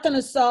Surefoot's not going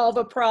to solve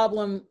a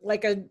problem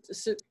like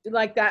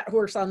that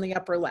horse on the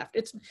upper left.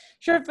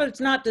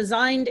 Surefoot's not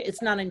designed,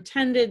 it's not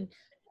intended,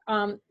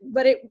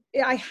 but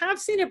I have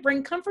seen it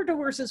bring comfort to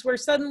horses where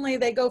suddenly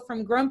they go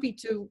from grumpy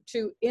to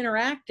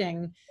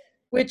interacting,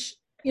 which,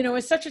 you know,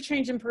 is such a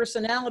change in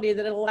personality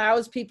that it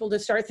allows people to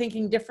start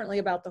thinking differently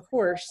about the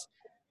horse.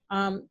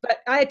 But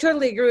I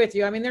totally agree with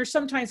you. I mean, there's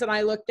sometimes that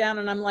I look down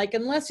and I'm like,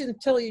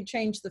 until you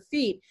change the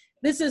feet,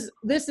 this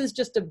is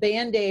just a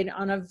Band-Aid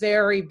on a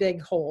very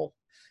big hole.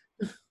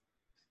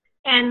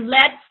 And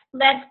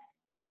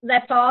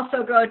let's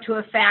also go to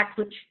a fact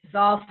which is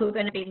also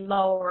going to be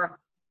lower.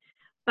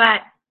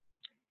 But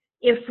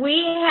if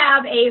we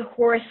have a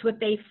horse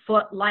with a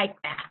foot like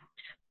that,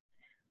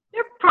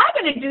 they're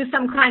probably going to do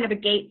some kind of a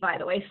gait, by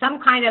the way,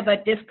 some kind of a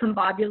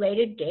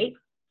discombobulated gait.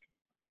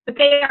 But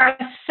they are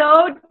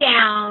so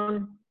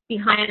down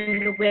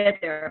behind the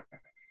wither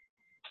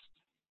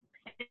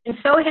and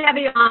so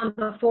heavy on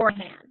the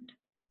forehand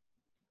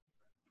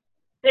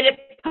that it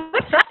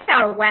puts us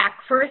out of whack,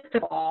 first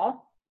of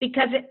all,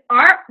 because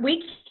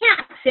we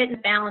can't sit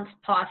in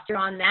balanced posture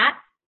on that,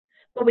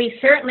 but we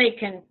certainly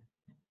can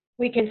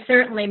we can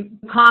certainly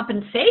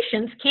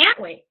compensations,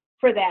 can't we,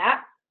 for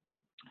that?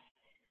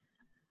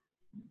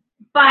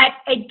 But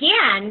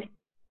again,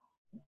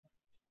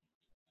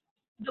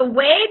 the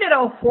way that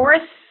a horse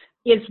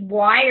is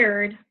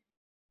wired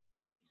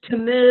to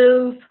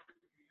move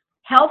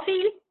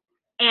healthy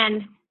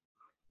and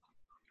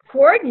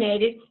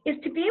coordinated is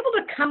to be able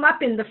to come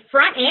up in the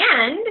front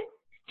end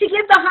to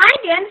give the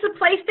hind ends a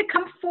place to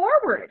come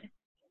forward.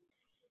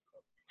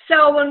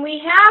 So when we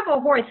have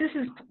a horse,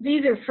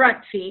 these are front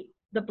feet,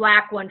 the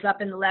black ones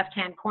up in the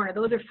left-hand corner,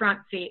 those are front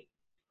feet.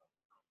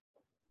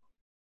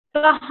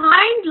 The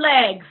hind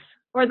legs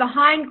or the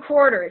hind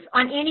quarters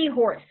on any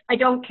horse, I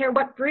don't care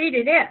what breed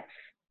it is,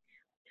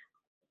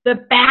 the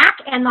back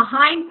and the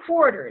hind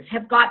quarters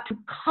have got to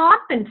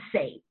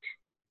compensate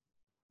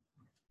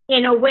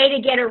in a way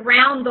to get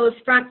around those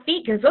front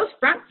feet, because those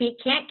front feet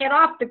can't get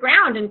off the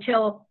ground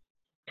until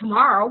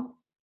tomorrow.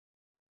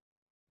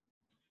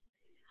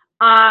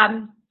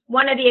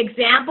 One of the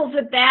examples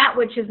of that,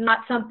 which is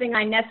not something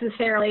I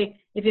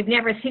necessarily, if you've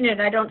never seen it,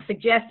 I don't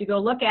suggest you go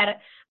look at it,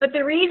 but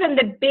the reason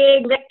the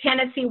big lick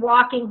Tennessee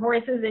walking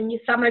horses, and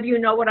some of you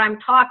know what I'm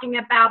talking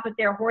about, but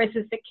they're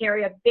horses that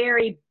carry a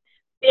very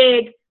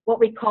big, what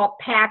we call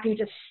pack, you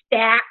just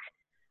stack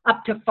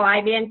up to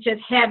 5 inches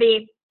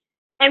heavy.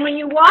 And when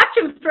you watch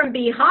them from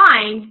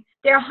behind,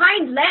 their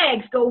hind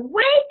legs go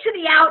way to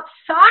the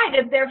outside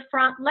of their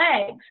front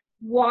legs.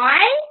 Why?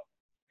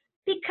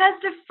 Because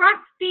the front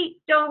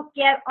feet don't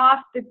get off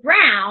the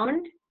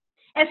ground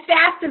as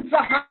fast as the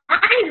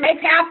hind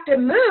legs have to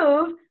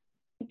move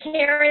to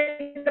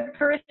carry the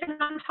person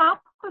on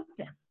top of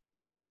them.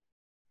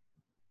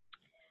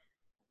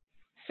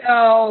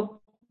 So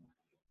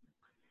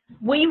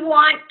we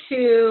want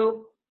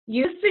to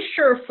use the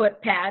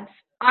Surefoot pads.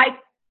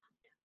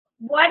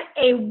 What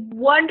a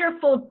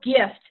wonderful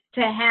gift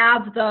to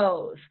have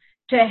those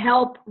to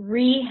help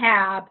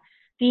rehab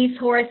these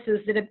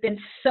horses that have been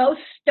so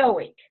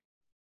stoic.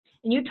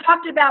 And you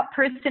talked about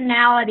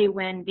personality,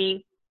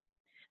 Wendy.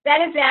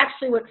 That is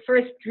actually what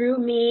first drew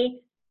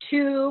me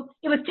to,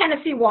 it was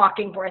Tennessee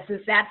walking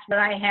horses. That's what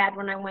I had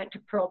when I went to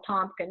Pearl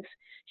Tompkins.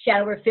 She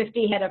had over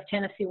 50 head of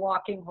Tennessee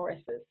walking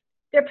horses.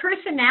 Their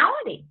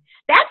personality.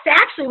 That's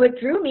actually what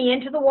drew me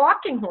into the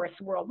walking horse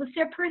world, was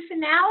their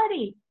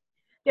personality.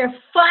 They're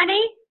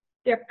funny,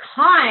 they're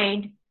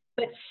kind,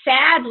 but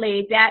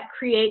sadly that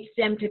creates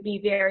them to be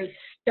very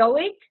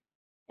stoic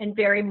and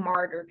very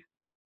martyred.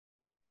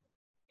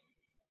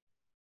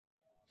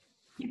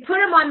 You put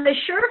them on the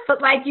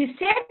Surefoot, like you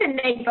said, and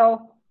they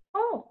go,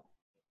 oh,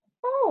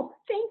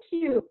 thank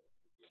you.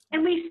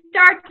 And we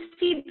start to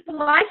see the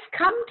life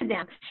come to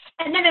them.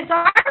 And then it's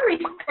our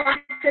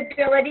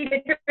responsibility to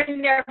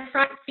turn their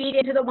front feet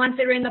into the ones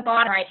that are in the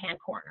bottom right-hand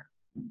corner.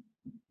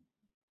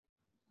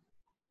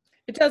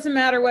 It doesn't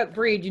matter what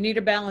breed, you need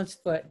a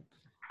balanced foot.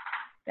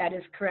 That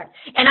is correct.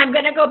 And I'm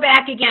going to go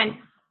back again.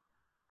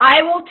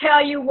 I will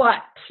tell you what,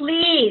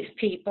 please,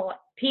 people,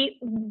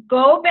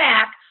 go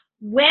back.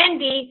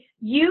 Wendy,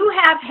 you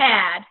have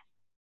had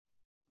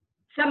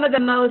some of the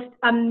most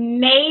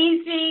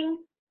amazing,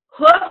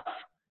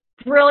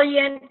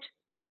 brilliant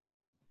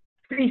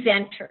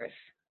presenters.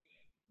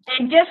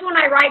 And just when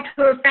I write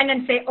to a friend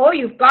and say, oh,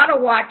 you've got to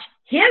watch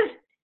his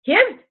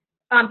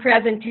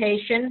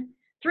presentation,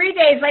 3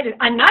 days later,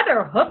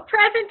 another hoof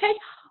presentation?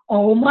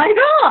 Oh my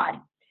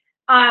God.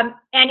 And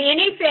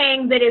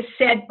anything that is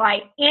said by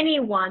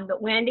anyone that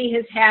Wendy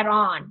has had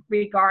on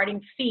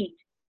regarding feet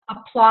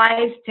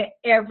applies to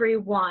every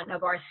one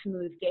of our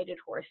smooth gaited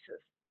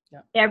horses. Yeah.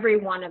 Every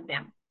one of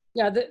them.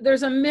 Yeah,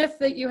 there's a myth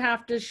that you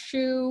have to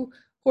shoe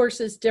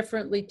horses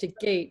differently to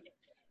gait.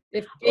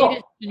 If gait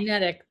is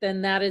genetic,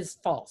 then that is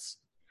false.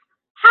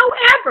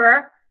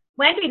 However,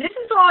 Wendy, this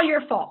is all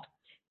your fault.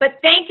 But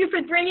thank you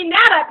for bringing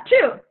that up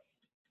too.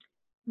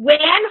 When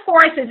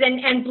horses,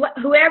 and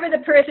whoever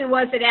the person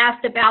was that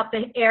asked about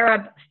the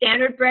Arab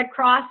standard bred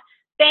cross,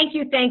 thank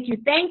you.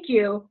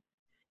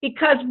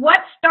 Because what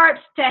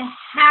starts to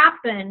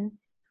happen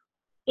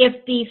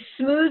if these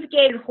smooth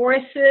gaited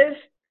horses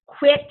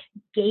quit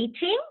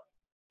gaiting,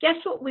 guess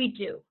what we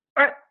do?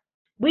 Or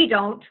we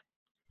don't.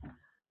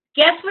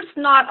 Guess what's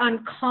not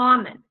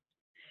uncommon?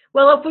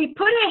 Well, if we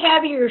put a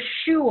heavier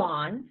shoe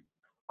on,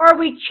 or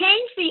we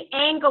change the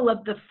angle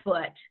of the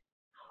foot,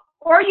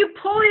 or you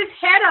pull his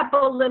head up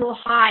a little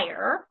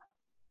higher,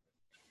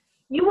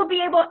 you will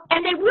be able,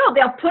 and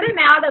they'll put him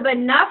out of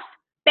enough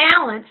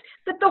balance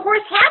that the horse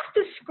has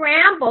to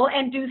scramble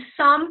and do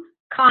some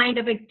kind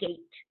of a gait.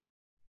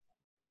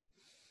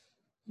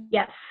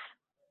 Yes.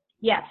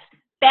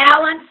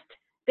 Balanced,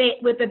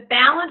 with a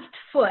balanced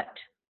foot,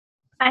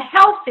 a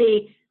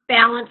healthy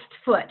balanced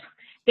foot,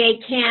 they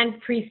can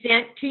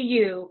present to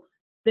you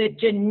the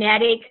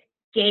genetic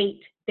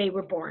gait they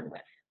were born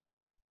with.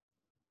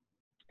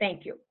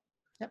 Thank you.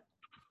 Yep.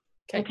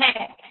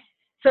 Okay.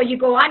 So you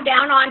go on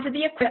down onto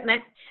the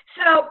equipment.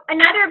 So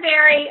another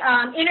very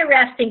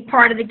interesting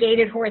part of the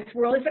gaited horse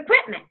world is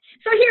equipment.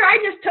 So here I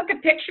just took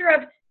a picture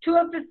of two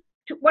of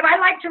what I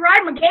like to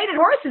ride my gaited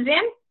horses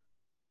in.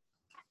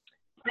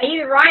 I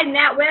either ride in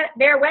that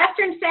their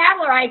Western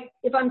saddle, or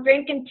if I'm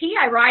drinking tea,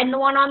 I ride in the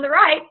one on the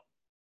right.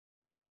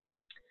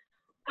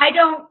 I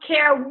don't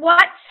care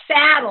what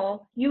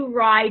saddle you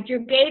ride your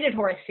gaited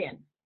horse in,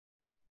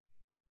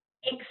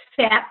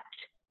 except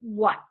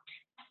what?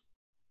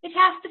 It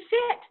has to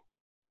fit.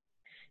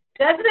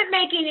 Doesn't it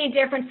make any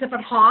difference if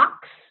it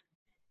honks?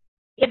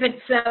 If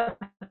it's a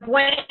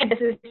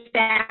Buenos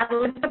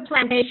saddle, it's a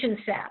plantation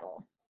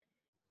saddle.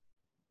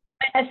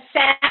 A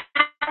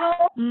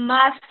saddle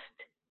must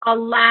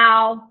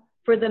allow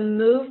for the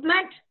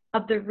movement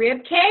of the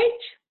rib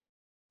cage,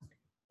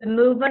 the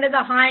movement of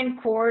the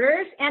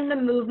hindquarters, and the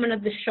movement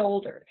of the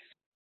shoulders.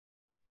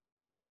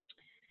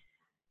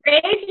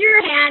 Raise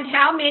your hand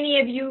how many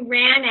of you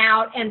ran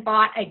out and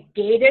bought a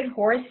gaited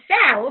horse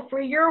saddle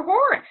for your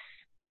horse.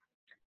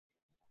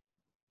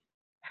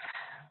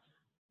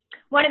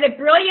 One of the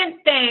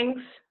brilliant things,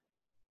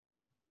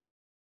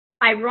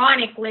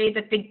 ironically,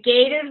 that the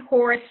gaited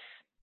horse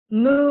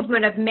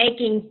movement of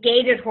making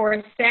gaited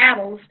horse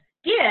saddles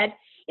did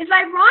is,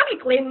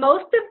 ironically,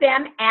 most of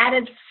them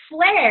added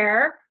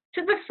flair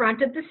to the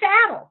front of the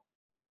saddle,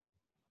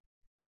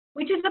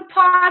 which is a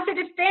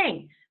positive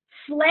thing.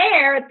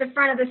 Flair at the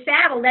front of the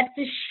saddle lets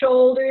the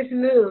shoulders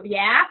move,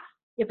 yeah,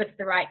 if it's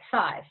the right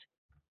size.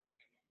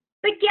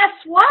 But guess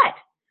what?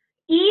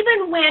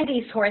 Even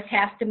Wendy's horse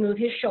has to move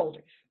his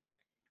shoulders.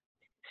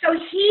 So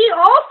he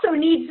also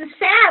needs a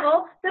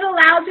saddle that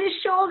allows his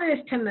shoulders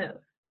to move.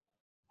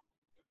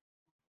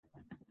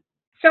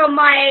 So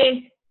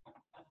my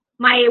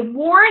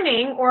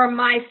warning or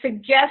my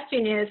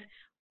suggestion is,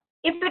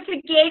 if it's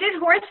a gaited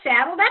horse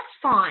saddle, that's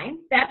fine,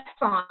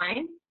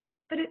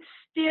 but it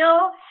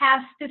still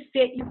has to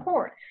fit your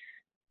horse.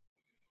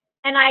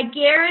 And I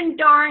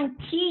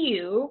guarantee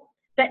you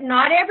that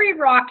not every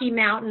Rocky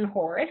Mountain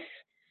horse,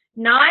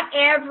 not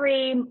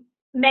every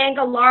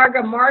Manga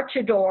Larga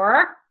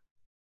Marchador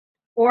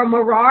or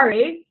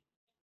Morari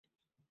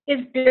is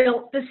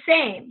built the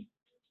same.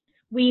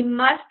 We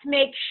must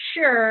make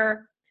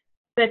sure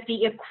that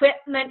the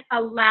equipment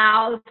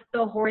allows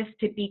the horse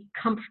to be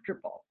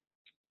comfortable.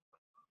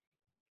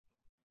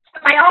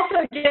 I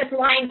also just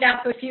lined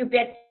up a few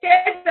bits.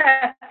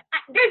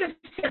 There's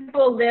a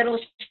simple little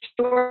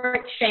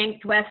short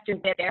shanked Western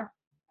bit there.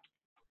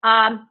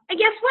 And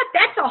guess what?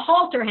 That's a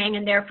halter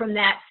hanging there from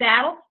that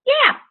saddle.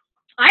 Yeah,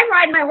 I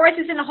ride my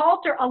horses in a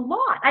halter a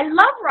lot. I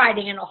love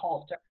riding in a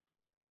halter.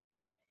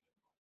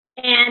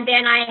 And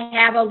then I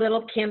have a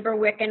little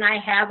Kimberwick and I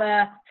have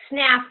a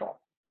snaffle.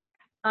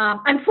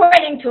 I'm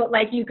pointing to it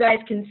like you guys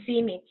can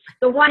see me.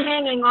 The one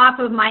hanging off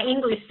of my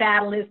English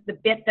saddle is the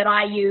bit that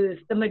I use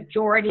the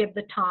majority of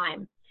the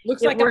time.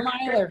 Looks like a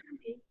miler.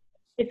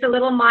 It's a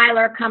little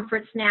miler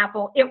comfort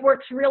snaffle. It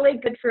works really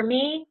good for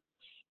me.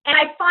 And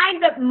I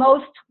find that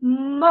most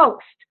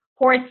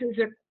horses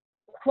are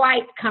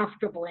quite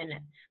comfortable in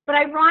it. But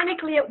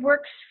ironically, it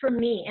works for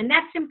me. And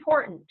that's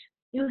important.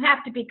 You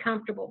have to be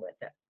comfortable with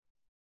it.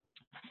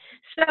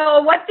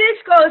 So what this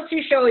goes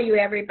to show you,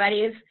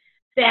 everybody, is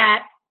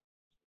that,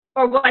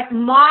 or what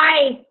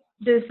my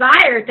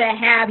desire to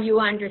have you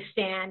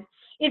understand,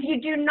 is you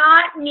do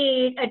not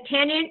need a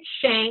 10-inch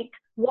shank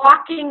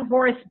walking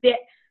horse bit.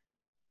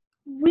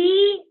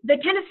 The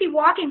Tennessee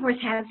walking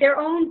horse has their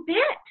own bit.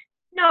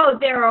 No,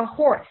 they're a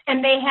horse,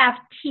 and they have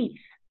teeth.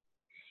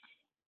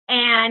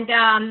 And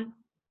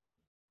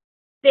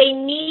they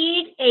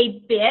need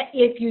a bit,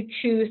 if you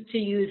choose to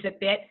use a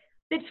bit,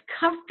 that's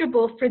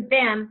comfortable for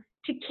them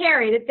to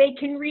carry, that they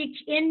can reach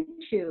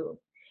into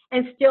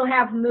and still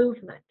have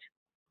movement.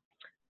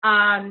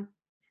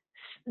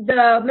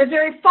 The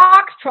Missouri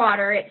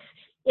Foxtrotter,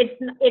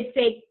 it's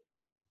a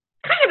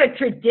kind of a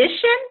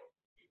tradition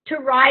to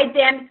ride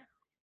them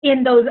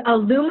in those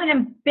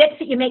aluminum bits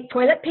that you make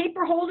toilet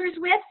paper holders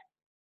with,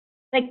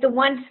 like the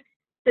ones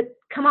that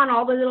come on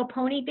all the little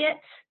pony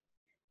bits.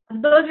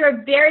 Those are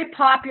a very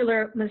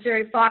popular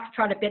Missouri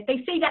Foxtrotter bit.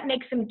 They say that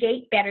makes them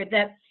gait better.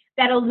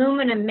 That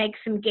aluminum makes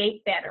them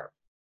gait better.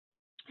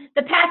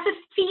 The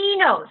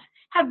Pasafinos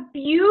have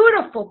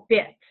beautiful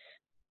bits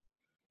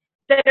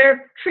that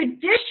are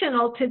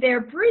traditional to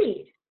their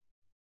breed.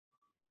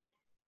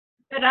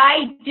 But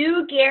I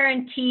do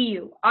guarantee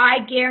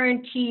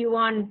you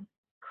on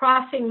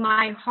crossing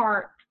my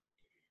heart,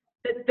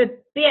 that the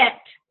bit,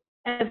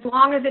 as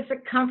long as it's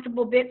a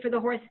comfortable bit for the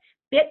horse,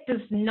 bit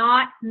does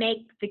not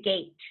make the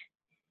gait.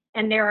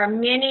 And there are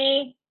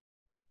many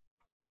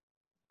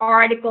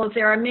articles,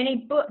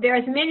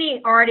 there's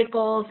many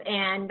articles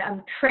and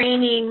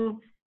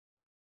training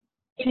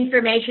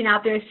information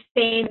out there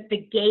saying that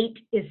the gait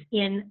is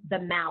in the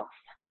mouth.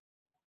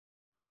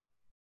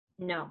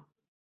 No,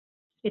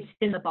 it's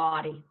in the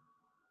body.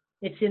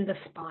 It's in the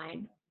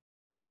spine.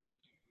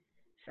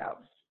 So,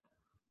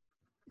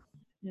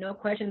 no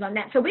questions on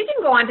that. So we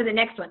can go on to the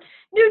next one.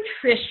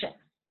 Nutrition.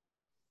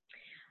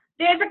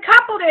 There's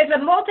a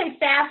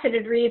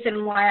multifaceted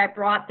reason why I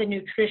brought the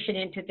nutrition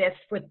into this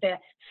with the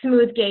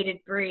smooth gaited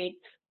breeds.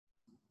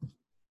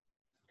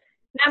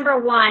 Number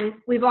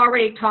one, we've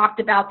already talked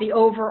about the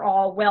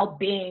overall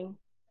well-being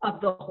of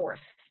the horse,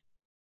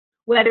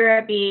 whether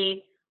it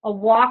be a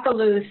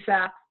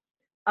Wakalusa,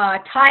 a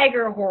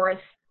Tiger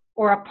horse,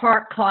 or a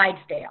Park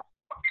Clydesdale.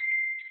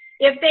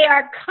 If they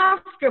are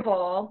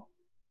comfortable,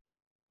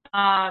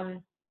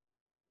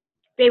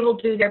 they will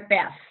do their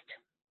best.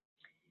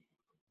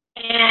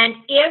 And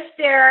if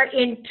their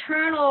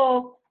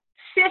internal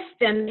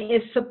system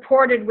is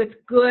supported with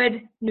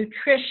good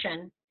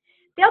nutrition,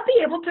 they'll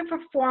be able to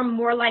perform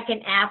more like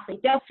an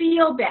athlete. They'll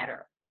feel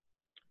better.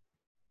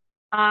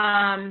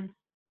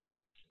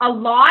 A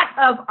lot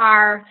of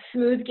our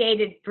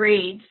smooth-gaited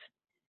breeds,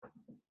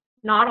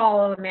 not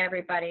all of them,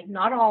 everybody,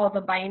 not all of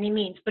them by any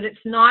means, but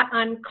it's not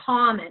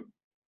uncommon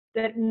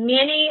that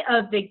many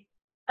of the,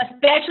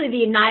 especially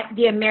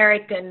the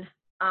American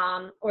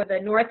or the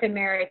North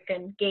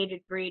American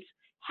gaited breeds,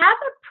 have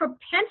a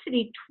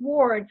propensity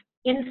towards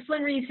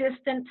insulin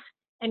resistance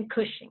and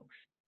Cushing's.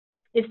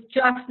 It's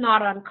just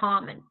not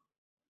uncommon.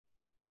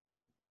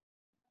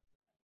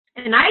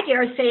 And I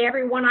dare say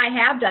everyone I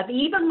have does,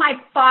 even my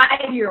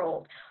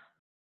 5-year-old.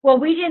 Well,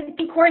 we didn't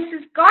think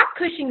horses got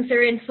Cushing's or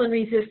insulin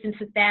resistance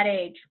at that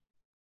age.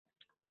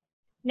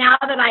 Now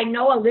that I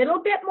know a little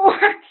bit more,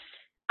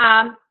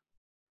 I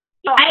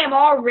am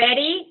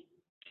already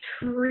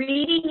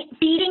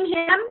feeding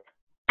him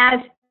as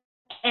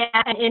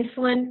an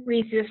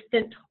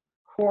insulin-resistant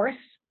horse.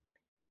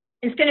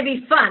 It's going to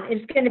be fun.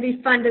 It's going to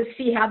be fun to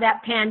see how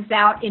that pans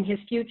out in his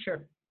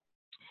future.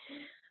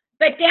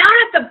 But down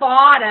at the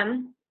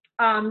bottom,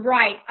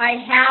 right, I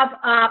have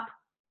up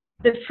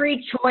the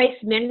free choice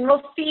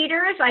mineral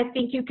feeders. I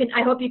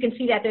hope you can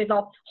see that. There's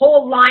a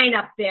whole line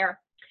up there.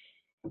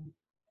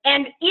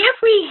 And if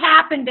we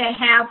happen to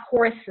have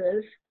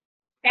horses,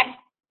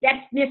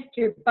 that's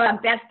Mr. Bug,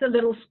 that's the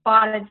little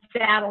spotted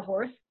saddle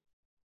horse.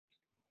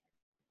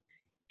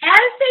 As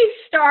they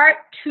start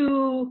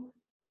to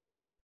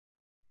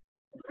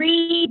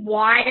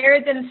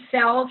rewire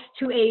themselves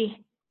to a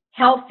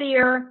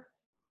healthier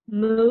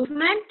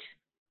movement,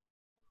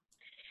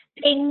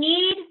 they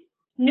need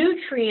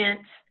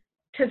nutrients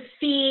to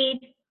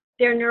feed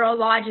their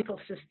neurological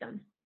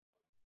system.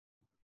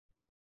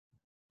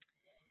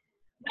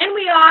 When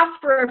we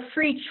offer a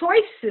free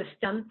choice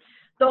system,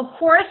 the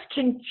horse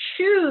can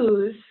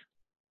choose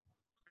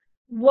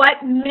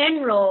what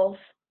minerals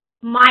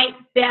might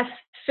best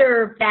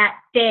serve that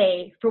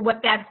day for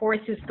what that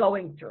horse is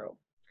going through.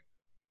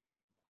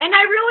 And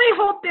I really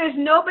hope there's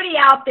nobody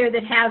out there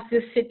that has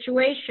this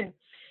situation.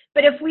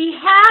 But if we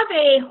have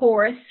a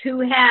horse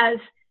who has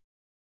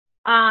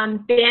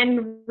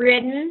been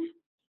ridden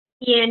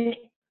in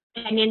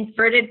an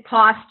inverted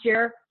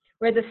posture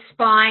where the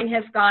spine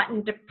has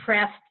gotten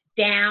depressed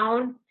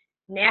down,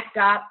 neck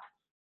up,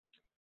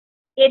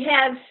 it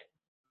has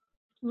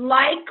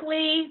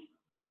likely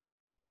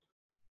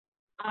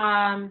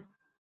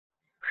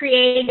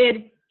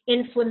created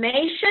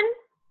inflammation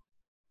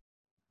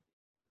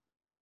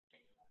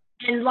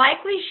and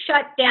likely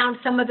shut down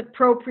some of the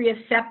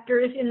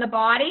proprioceptors in the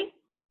body.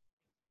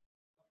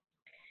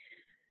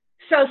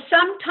 So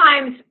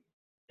sometimes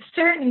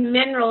certain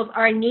minerals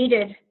are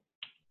needed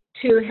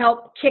to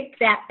help kick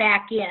that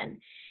back in.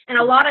 And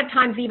a lot of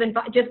times even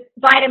just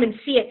vitamin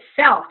C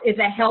itself is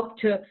a help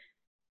to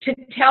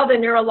tell the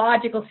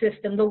neurological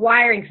system, the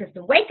wiring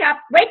system, wake up,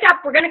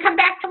 we're going to come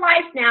back to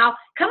life now.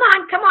 Come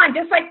on,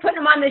 just like putting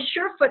them on the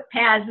Surefoot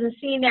pads and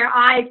seeing their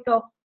eyes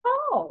go,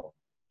 oh.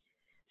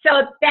 So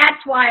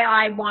that's why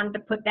I wanted to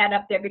put that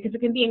up there, because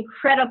it can be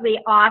incredibly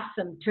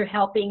awesome to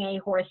helping a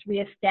horse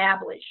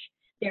reestablish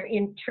their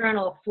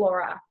internal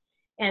flora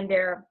and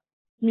their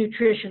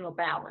nutritional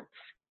balance.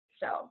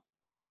 So,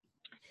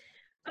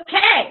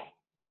 okay,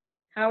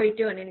 how are we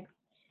doing?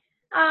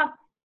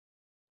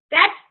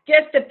 That's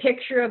just a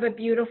picture of a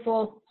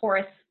beautiful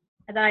horse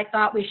that I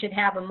thought we should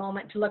have a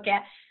moment to look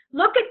at.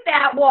 Look at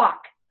that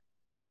walk.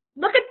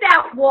 Look at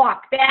that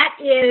walk. That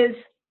is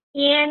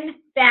in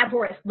that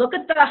horse. Look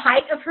at the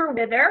height of her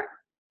wither.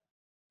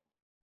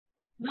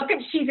 Look at,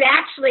 she's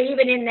actually,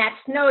 even in that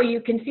snow,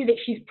 you can see that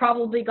she's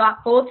probably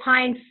got both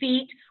hind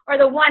feet, or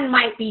the one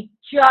might be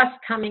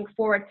just coming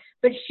forward,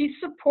 but she's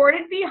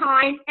supported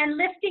behind and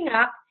lifting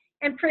up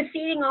and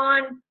proceeding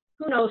on.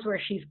 Who knows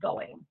where she's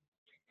going?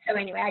 So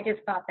anyway, I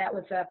just thought that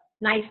was a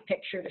nice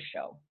picture to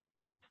show.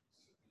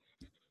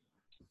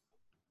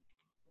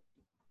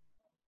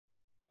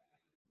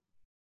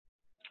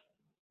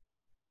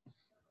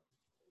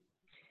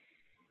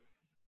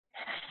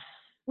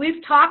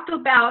 We've talked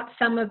about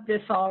some of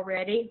this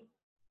already,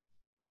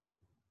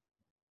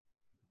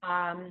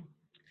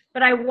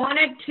 but I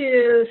wanted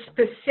to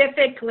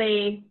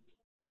specifically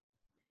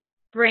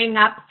bring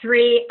up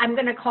 3, I'm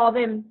going to call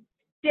them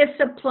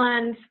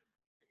disciplines,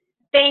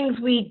 things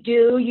we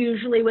do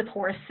usually with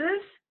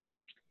horses.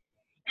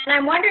 And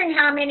I'm wondering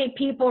how many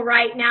people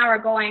right now are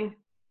going,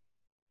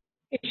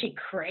 is she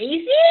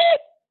crazy?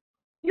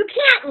 You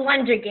can't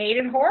lunge a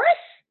gaited horse.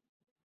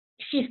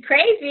 She's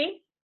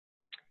crazy.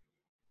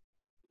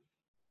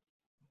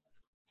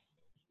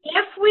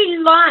 If we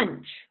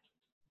lunge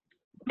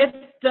with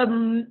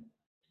the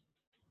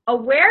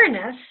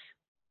awareness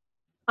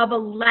of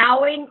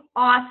allowing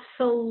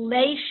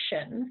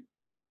oscillation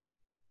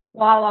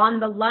while on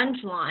the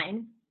lunge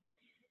line,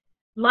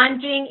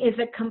 lunging is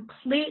a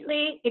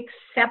completely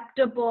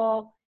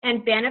acceptable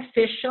and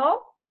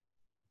beneficial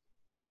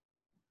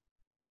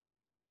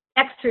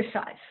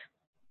exercise.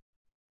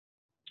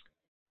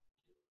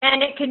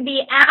 And it can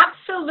be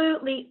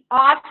absolutely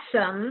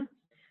awesome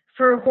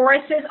for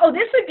horses. Oh,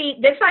 this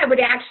I would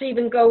actually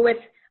even go with.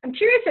 I'm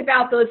curious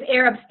about those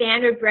Arab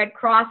standard bred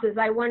crosses.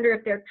 I wonder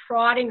if they're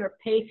trotting or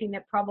pacing.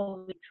 They're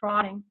probably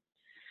trotting.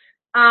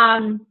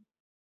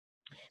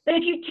 But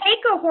if you take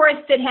a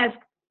horse that has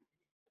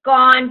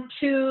gone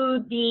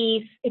to the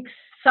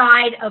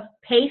side of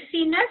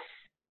paciness,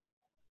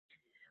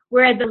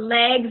 where the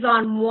legs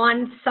on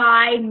one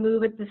side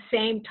move at the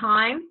same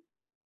time,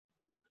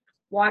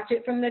 watch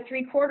it from the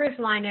 3/4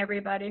 line,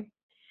 everybody.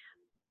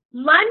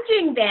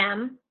 Lunging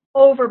them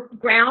over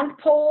ground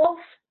poles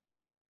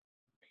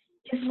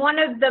is one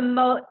of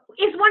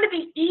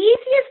the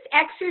easiest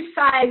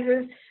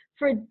exercises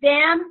for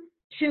them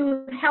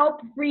to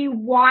help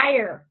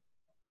rewire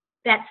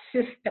that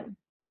system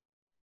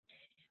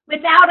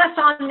without us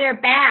on their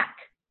back.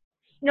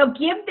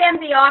 Give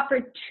them the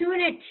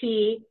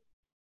opportunity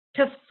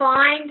to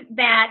find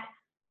that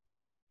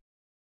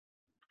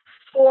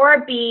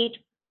 4-beat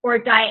or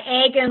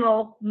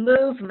diagonal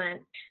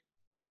movement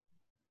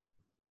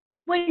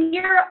when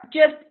you're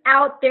just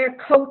out there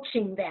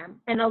coaching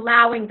them and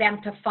allowing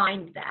them to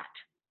find that.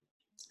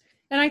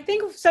 And I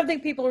think something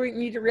people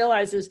need to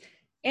realize is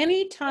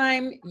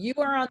anytime you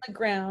are on the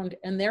ground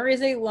and there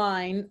is a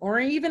line or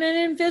even an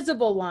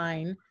invisible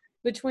line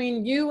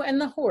between you and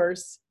the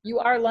horse, you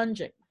are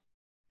lunging.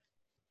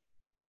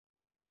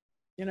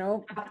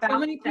 So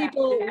many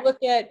people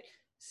look at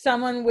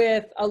someone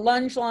with a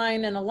lunge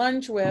line and a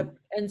lunge whip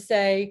and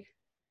say,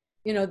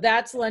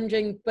 that's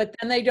lunging, but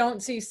then they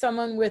don't see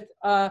someone with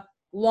a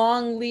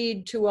long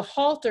lead to a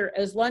halter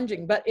as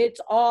lunging. But it's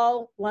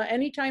all,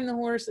 anytime the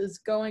horse is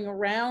going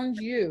around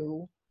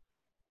you,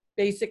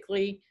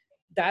 basically,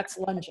 that's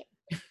lunging.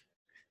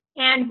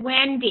 And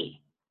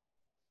Wendy,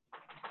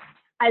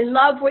 I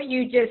love what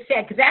you just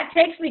said, because that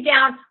takes me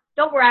down.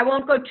 Don't worry, I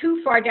won't go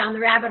too far down the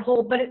rabbit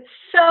hole, but it's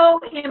so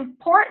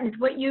important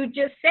what you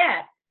just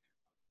said.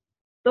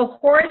 The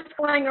horse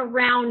going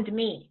around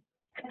me,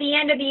 at the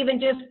end of even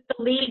just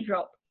the lead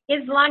rope,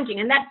 is lunging.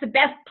 And that's the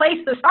best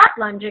place to start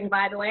lunging,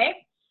 by the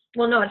way.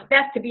 Well, no, it's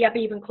best to be up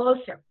even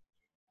closer.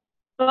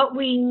 But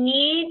we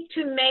need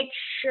to make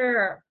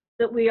sure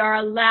that we are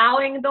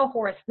allowing the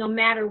horse, no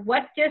matter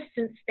what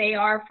distance they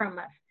are from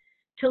us,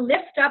 to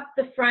lift up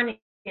the front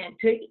end,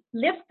 to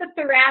lift the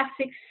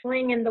thoracic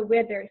sling and the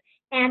withers,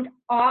 and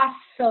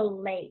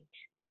oscillate.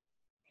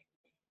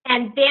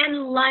 And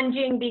then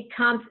lunging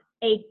becomes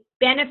a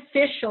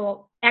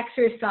beneficial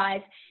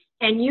exercise.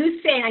 And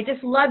you saying, I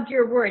just loved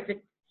your words,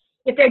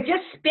 if they're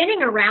just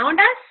spinning around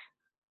us,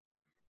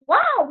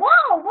 wow,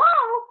 wow,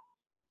 wow,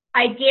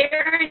 I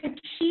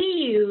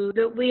guarantee you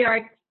that we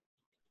are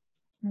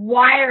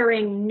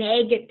wiring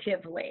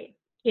negatively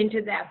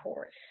into that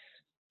horse.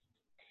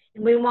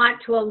 And we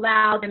want to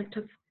allow them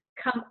to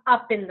come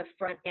up in the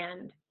front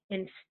end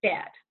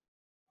instead.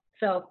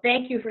 So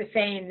thank you for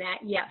saying that,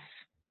 yes.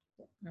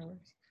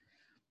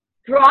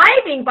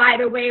 Driving, by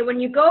the way, when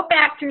you go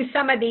back through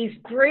some of these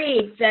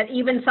breeds, that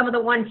even some of the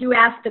ones you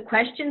asked the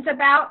questions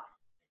about,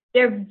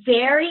 they're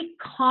very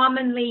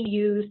commonly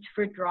used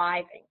for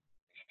driving.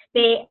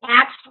 They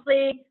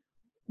actually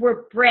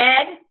were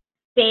bred,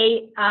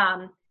 they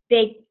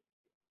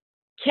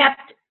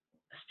kept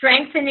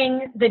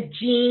strengthening the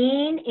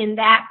gene in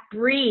that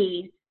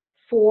breed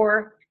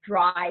for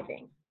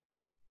driving.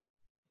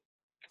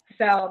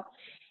 So,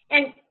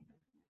 and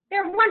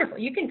they're wonderful.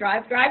 You can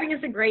drive. Driving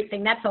is a great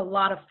thing. That's a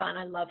lot of fun.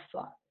 I love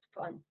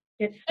fun.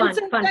 It's fun,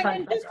 so fun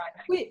driving.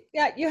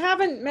 You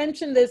haven't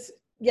mentioned this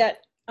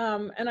yet,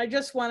 and I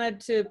just wanted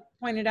to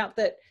point it out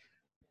that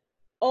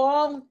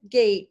all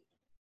gait,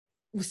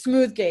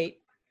 smooth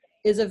gait,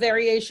 is a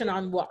variation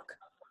on walk.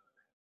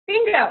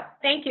 Bingo.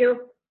 Thank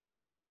you.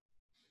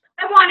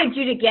 I wanted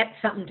you to get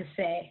something to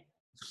say,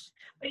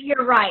 but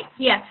you're right.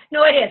 Yeah.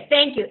 No, it is.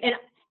 Thank you.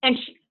 And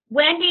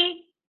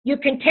Wendy, you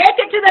can take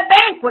it to the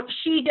bank, what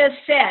she just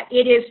said.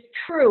 It is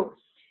true.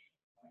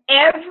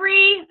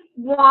 Every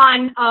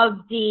one of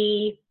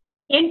the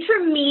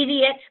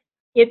intermediate,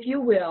 if you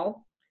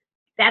will,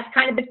 that's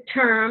kind of the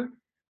term,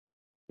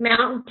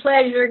 mountain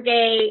pleasure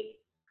gait,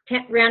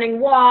 running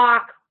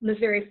walk,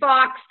 Missouri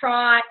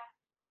foxtrot,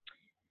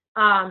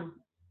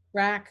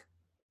 rack.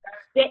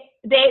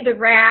 The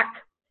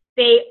rack,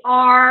 they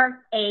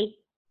are a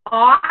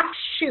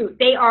offshoot.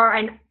 They are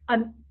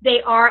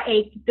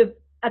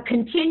a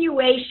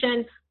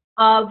continuation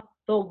of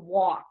the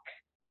walk.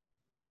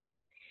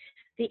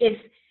 The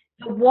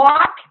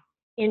walk,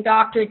 in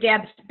Dr.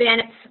 Deb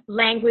Bennett's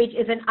language,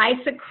 is an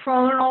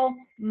isochronal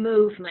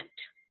movement.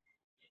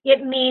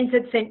 It means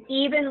it's an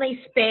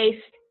evenly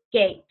spaced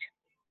gait.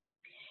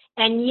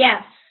 And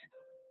yes,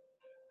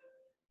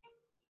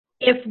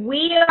 if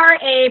we are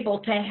able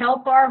to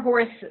help our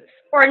horses,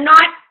 or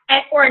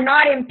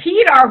not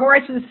impede our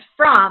horses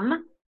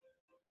from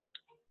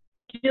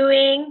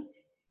doing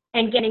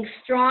and getting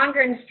stronger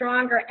and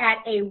stronger at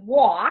a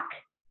walk,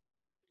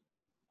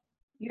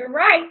 You're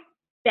right.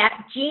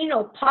 That gene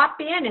will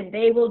pop in and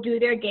they will do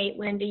their gait,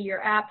 Wendy.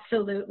 You're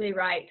absolutely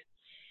right.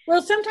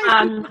 Well,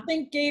 sometimes people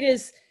think gait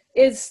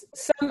is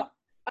some,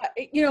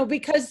 you know,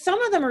 because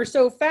some of them are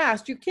so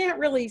fast, you can't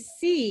really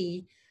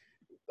see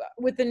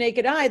with the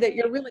naked eye that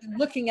you're really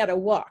looking at a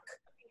walk.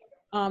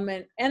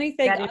 And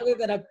anything other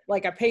than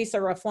a pace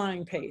or a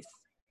flying pace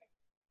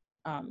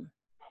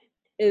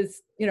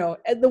is, you know,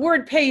 the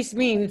word pace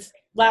means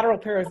lateral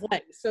pair of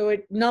legs, so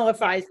it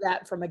nullifies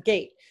that from a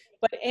gait.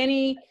 But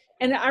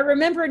and I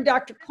remember in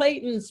Dr.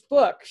 Clayton's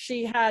book,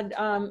 she had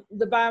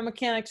the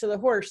biomechanics of the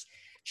horse.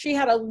 She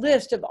had a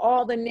list of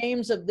all the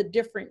names of the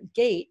different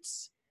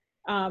gaits.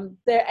 And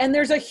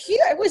there's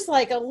it was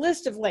like a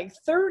list of like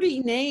 30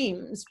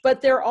 names,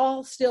 but they're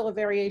all still a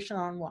variation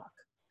on walk.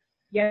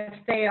 Yes,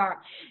 they are.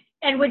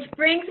 And which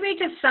brings me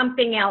to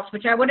something else,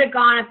 which I would have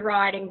gone with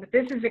riding, but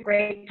this is a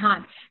great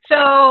time.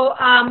 So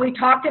we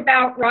talked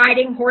about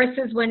riding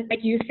horses when,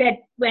 like you said,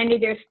 Wendy,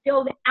 they're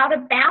still out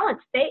of balance.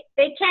 They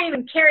can't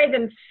even carry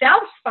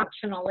themselves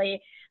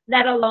functionally,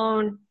 let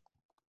alone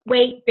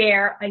weight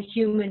bear a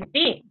human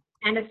being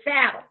and a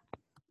saddle.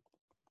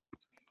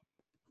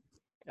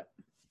 Yep.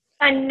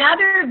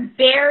 Another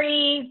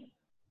very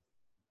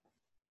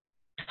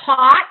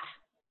taught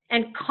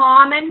and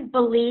common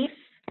belief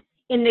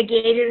in the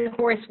gaited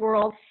horse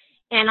world,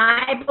 and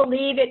I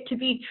believe it to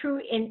be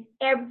true in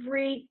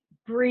every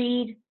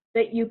breed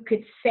that you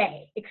could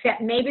say,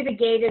 except maybe the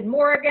gaited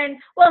Morgan.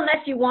 Well,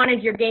 unless you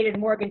wanted your gaited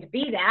Morgan to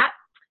be that.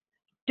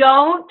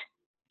 Don't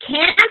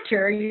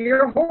canter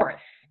your horse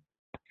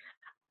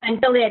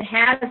until it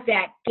has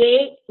that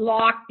gait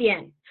locked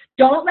in.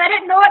 Don't let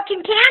it know it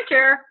can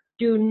canter.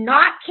 Do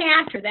not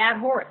canter that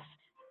horse.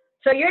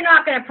 So you're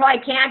not going to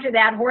probably canter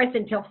that horse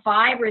until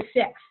 5 or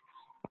 6.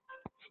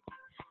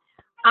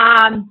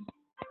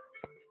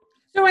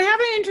 So I have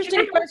an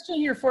interesting question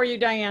here for you,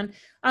 Diane.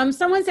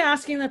 Someone's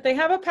asking that they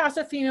have a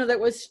Pasofino that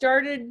was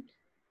started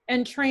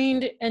and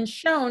trained and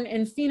shown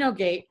in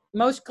Phenogate,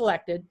 most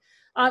collected.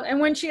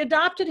 And when she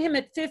adopted him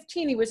at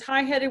 15, he was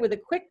high-headed with a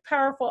quick,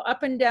 powerful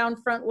up and down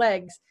front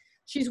legs.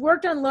 She's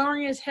worked on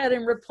lowering his head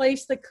and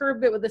replaced the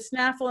curb bit with a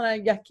snaffle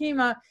and a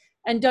yakima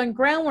and done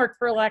groundwork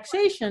for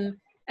relaxation,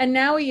 and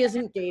now he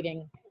isn't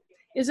gaiting.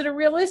 Is it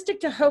realistic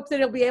to hope that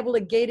he'll be able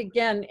to gait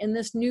again in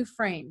this new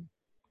frame?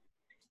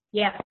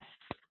 Yes.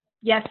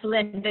 Yes,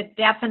 Linda,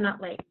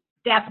 definitely.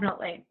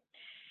 Definitely.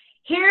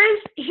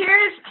 Here's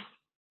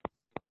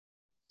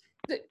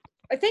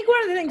I think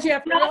one of the things you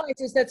have to realize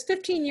is that's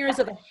 15 years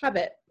of a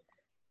habit.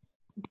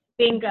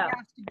 Bingo. You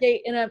have to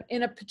gait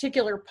in a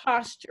particular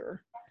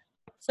posture.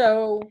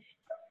 So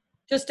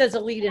just as a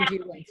lead into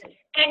your answer.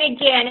 And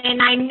again,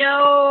 and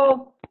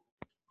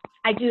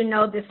I do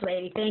know this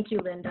lady. Thank you,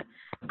 Linda.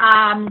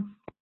 I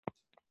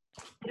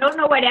don't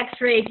know what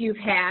x-rays you've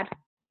had.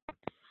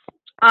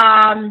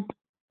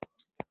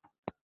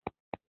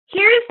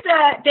 Here's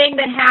the thing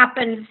that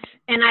happens,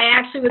 and I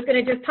actually was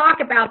going to just talk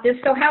about this,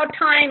 so how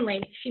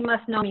timely. She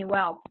must know me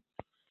well.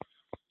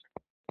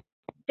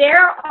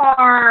 There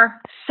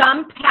are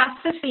some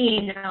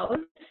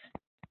Pasofinos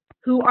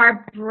who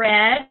are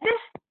bred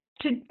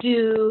to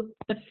do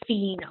the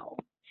Pheno.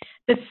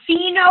 The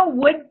Pheno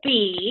would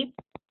be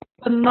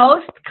the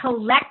most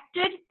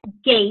collected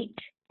gait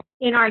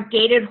in our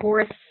gaited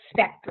horse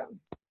spectrum.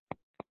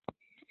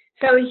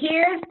 So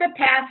here's the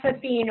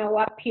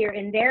Pasofino up here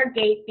in their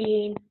gait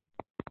being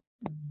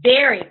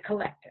very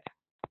collected.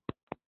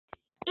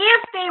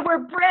 If they were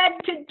bred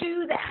to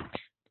do that,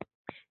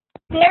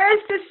 there's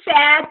the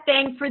sad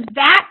thing for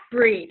that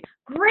breed.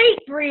 Great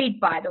breed,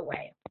 by the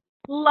way.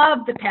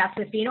 Love the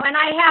Pasofino. And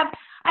I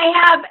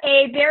have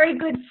a very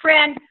good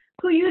friend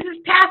who uses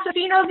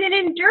Pasofinos in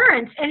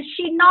endurance, and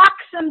she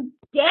knocks them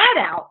dead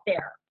out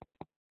there.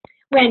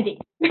 Wendy.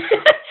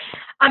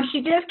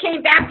 She just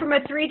came back from a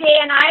 3-day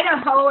in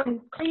Idaho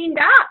and cleaned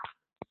up.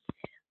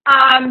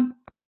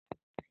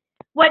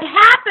 What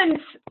happens,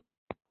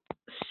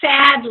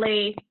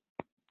 sadly,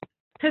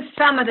 to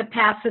some of the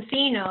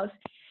Pasofinos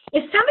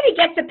is somebody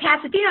gets a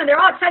Pasofino and they're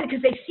all excited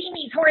because they've seen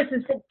these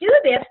horses that do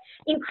this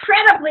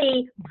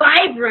incredibly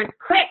vibrant,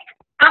 quick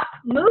up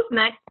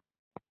movement,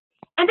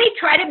 and they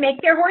try to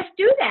make their horse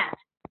do that.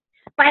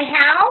 By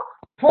how?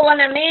 Pulling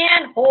them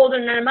in,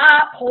 holding them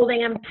up,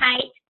 holding them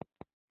tight,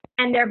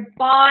 and their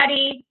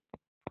body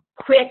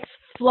quits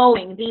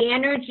flowing. The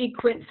energy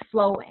quits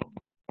flowing.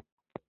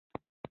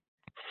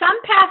 Some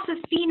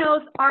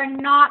Pasofinos are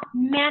not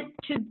meant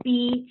to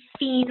be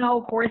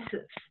Pheno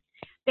horses.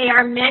 They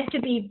are meant to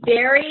be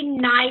very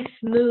nice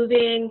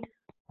moving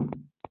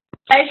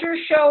pleasure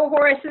show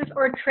horses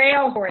or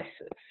trail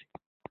horses.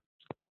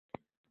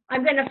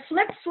 I'm going to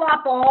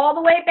flip-flop all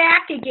the way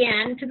back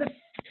again to the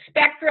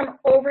spectrum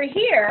over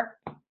here,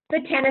 the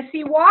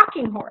Tennessee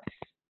walking horse.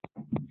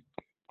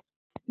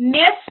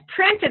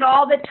 Misprinted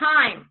all the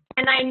time,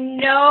 and I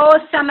know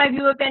some of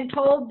you have been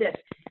told this.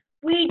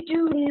 We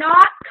do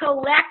not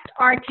collect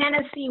our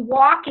Tennessee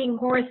walking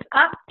horse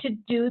up to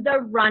do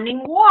the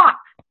running walk.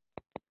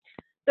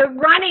 The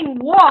running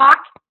walk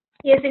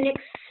is an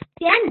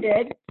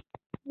extended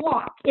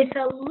walk. It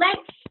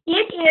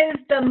is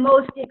the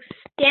most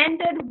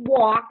extended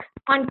walk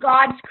on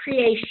God's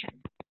creation.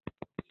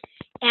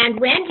 And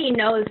Wendy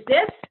knows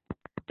this.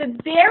 The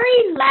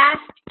very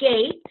last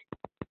gait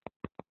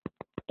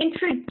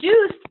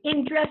introduced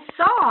in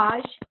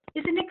dressage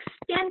is an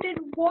extended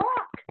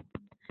walk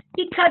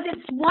because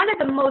it's one of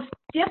the most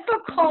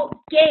difficult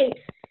gaits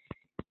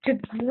to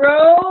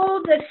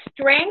grow the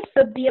strength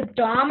of the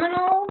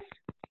abdominals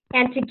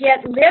and to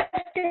get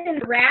lifted in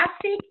the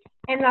thoracic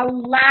and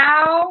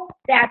allow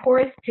that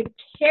horse to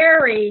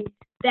carry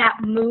that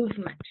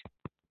movement.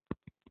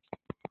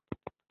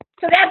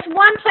 So that's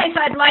one place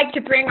I'd like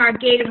to bring our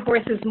gaited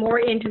horses more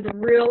into the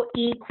real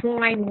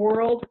equine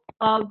world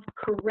of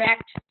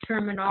correct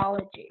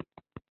terminology.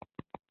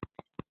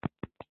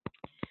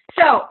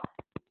 So,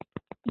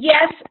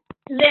 yes,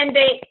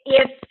 Linda,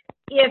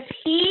 if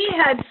he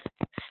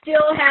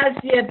still has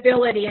the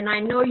ability, and I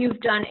know you've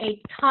done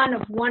a ton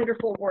of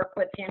wonderful work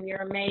with him,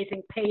 you're an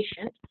amazing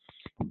patient,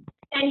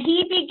 and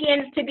he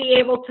begins to be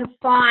able to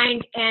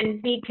find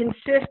and be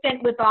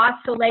consistent with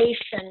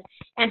oscillation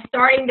and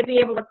starting to be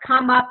able to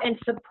come up and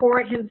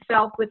support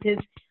himself with his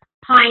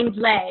hind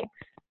legs,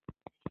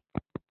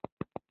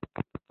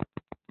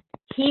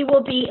 he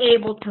will be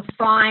able to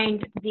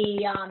find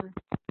the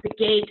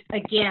gait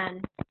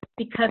again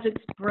because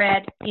it's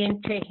bred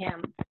into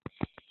him.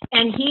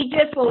 And he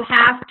just will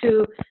have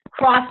to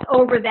cross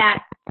over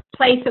that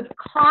place of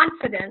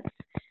confidence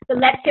that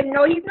lets him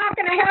know he's not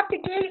going to have to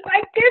gait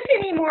like this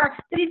anymore,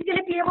 that he's going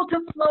to be able to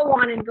flow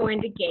on and go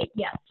into gait.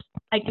 Yes,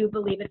 I do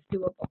believe it's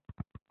doable.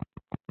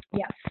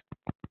 Yes.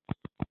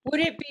 Would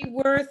it be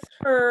worth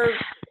her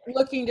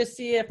looking to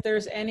see if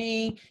there's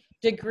any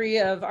degree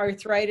of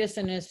arthritis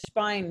in his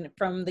spine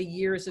from the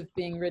years of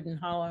being ridden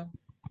hollow?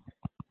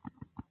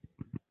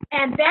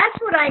 And that's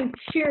what I'm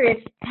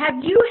curious.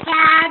 Have you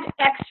had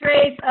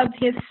x-rays of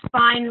his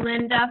spine,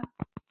 Linda?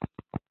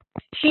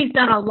 She's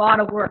done a lot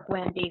of work,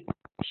 Wendy.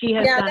 She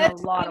has done a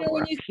lot of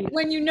work.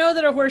 When you know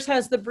that a horse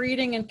has the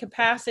breeding and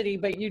capacity,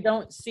 but you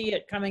don't see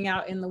it coming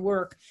out in the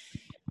work,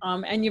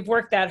 and you've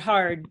worked that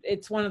hard,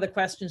 it's one of the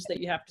questions that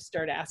you have to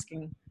start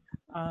asking.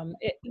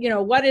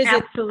 What is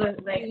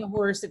Absolutely. it in a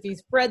horse? If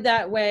he's bred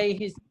that way,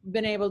 he's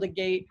been able to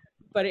gait,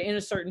 but in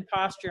a certain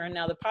posture, and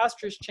now the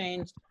posture's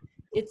changed.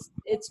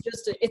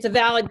 It's a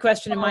valid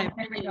question in my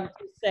opinion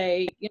to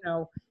say,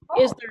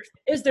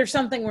 is there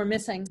something we're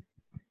missing?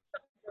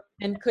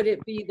 And could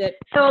it be that?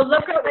 So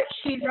look at what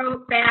she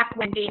wrote back,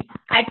 Wendy.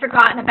 I'd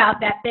forgotten about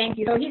that. Thank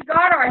you. So he's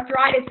got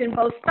arthritis in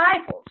both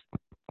stifles.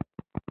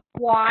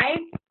 Why?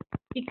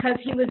 Because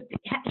he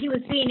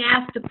was being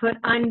asked to put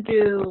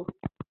undue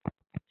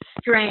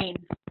strain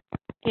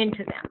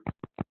into them.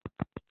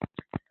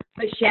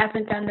 But she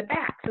hasn't done the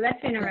back, so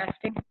that's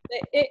interesting.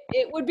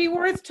 It would be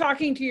worth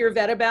talking to your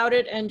vet about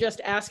it and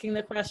just asking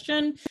the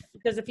question,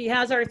 because if he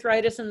has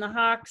arthritis in the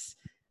hocks,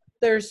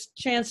 there's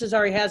chances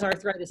are he has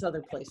arthritis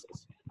other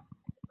places.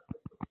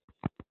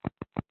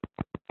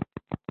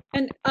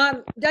 And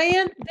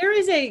Diane, there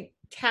is a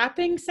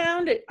tapping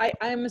sound.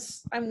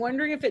 I'm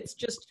wondering if it's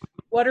just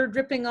water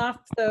dripping off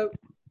the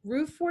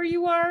roof where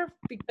you are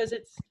because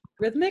it's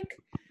rhythmic.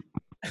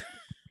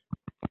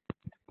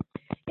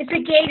 It's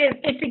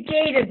a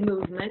gated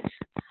movement.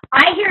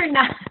 I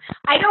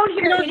don't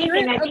hear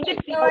anything. I think it's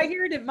I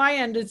hear it at my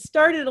end. It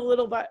started a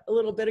little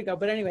bit ago,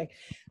 but anyway.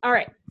 All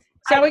right.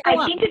 I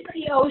think it's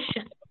the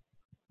ocean.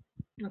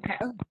 Okay.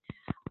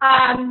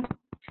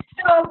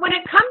 So when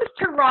it comes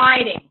to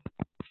riding,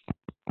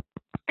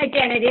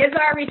 again, it is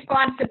our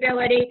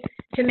responsibility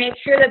to make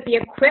sure that the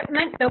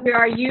equipment that we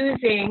are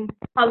using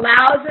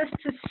allows us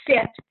to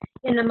sit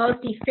in the most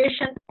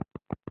efficient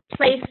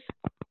place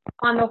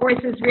on the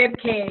horse's rib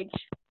cage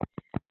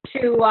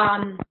to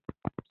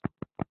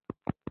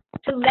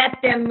let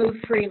them move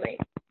freely.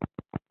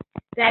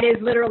 That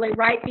is literally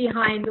right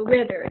behind the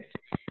withers.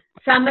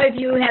 Some of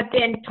you have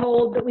been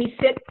told that we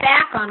sit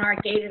back on our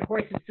gaited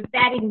horses,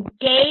 that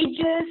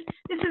engages.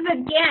 This is,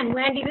 again,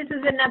 Wendy, this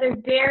is another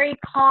very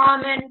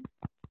common,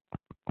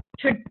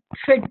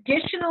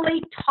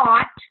 traditionally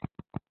taught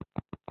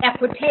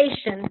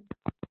equitation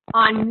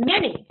on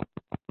many.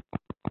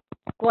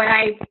 Boy,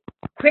 I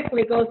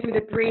quickly go through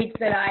the breeds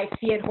that I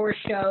see at horse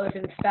shows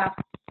and stuff,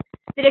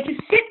 that if you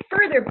sit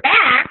further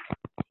back,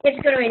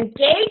 it's going to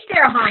engage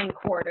their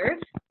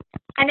hindquarters,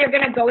 and they're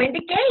going to go into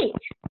gait.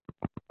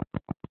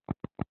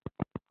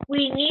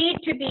 We need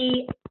to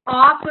be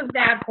off of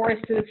that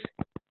horse's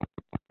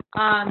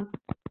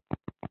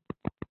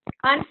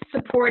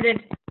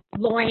unsupported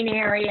loin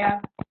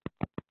area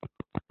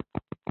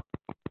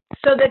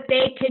so that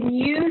they can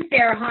use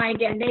their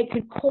hind end. They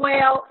can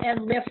coil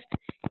and lift,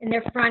 and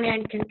their front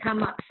end can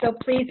come up. So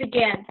please,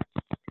 again,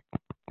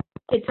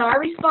 it's our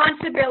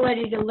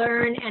responsibility to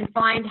learn and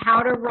find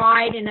how to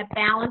ride in a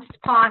balanced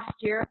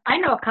posture. I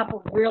know a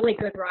couple of really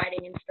good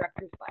riding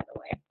instructors, by the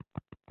way.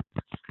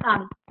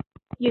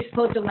 You're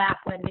supposed to laugh,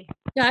 Wendy.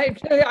 Yeah,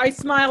 I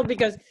smiled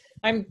because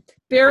I'm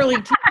barely,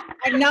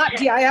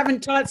 I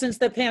haven't taught since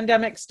the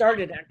pandemic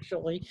started,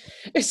 actually.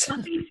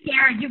 Don't be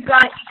scared. You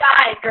got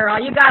it, girl.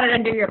 You got it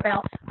under your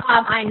belt.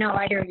 I know,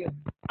 I hear you.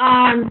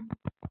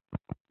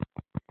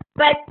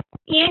 But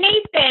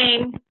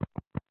anything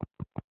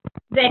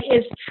that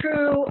is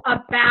true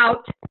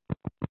about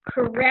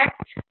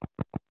correct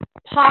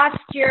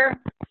posture,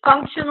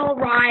 functional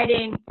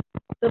riding,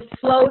 the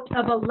float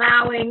of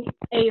allowing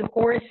a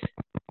horse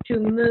to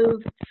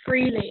move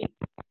freely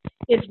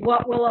is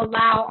what will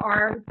allow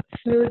our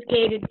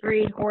smooth-gaited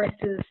breed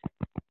horses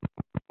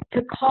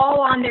to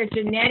call on their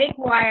genetic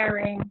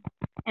wiring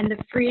and the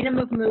freedom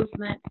of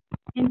movement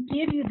and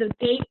give you the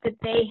gait that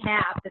they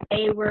have, that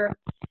they were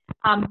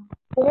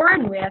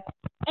born with,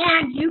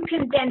 and you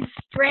can then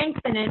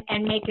strengthen it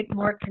and make it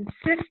more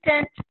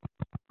consistent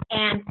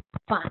and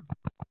fun.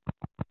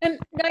 And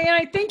Diane,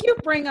 I think you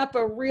bring up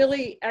a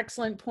really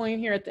excellent point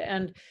here at the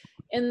end,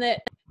 in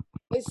that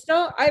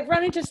I've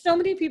run into so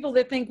many people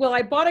that think, well,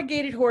 I bought a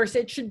gaited horse,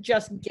 it should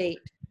just gait.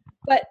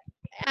 But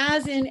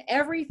as in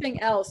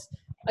everything else,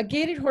 a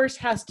gaited horse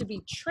has to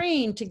be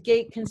trained to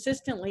gait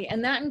consistently,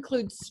 and that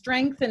includes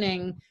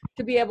strengthening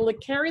to be able to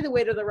carry the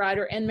weight of the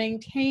rider and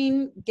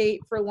maintain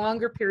gait for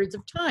longer periods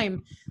of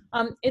time.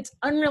 It's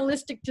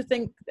unrealistic to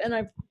think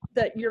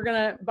that you're going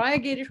to buy a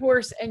gaited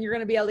horse and you're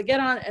going to be able to get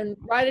on and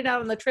ride it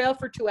out on the trail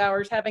for 2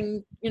 hours,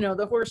 having,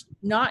 the horse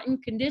not in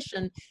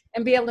condition,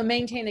 and be able to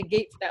maintain a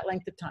gait for that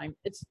length of time.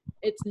 It's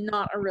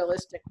not a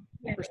realistic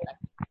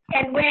perspective.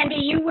 And Wendy,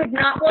 you would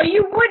not, well,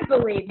 you would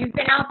believe, you've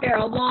been out there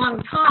a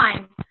long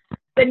time,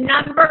 the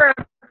number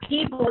of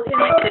people,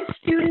 and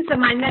students of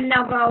mine, then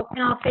they'll go,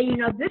 and I'll say,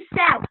 this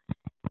saddle,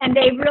 and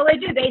they really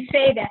do, they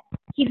say that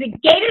he's a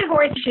gaited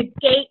horse, he should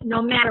gait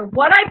no matter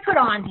what I put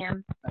on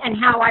him and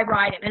how I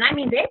ride him. And I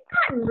mean, they've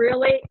gotten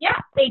really,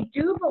 they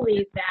do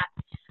believe that.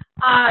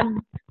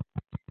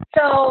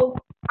 So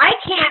I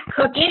can't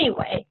cook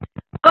anyway,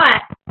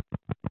 but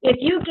if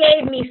you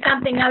gave me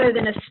something other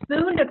than a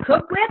spoon to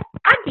cook with,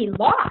 I'd be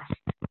lost.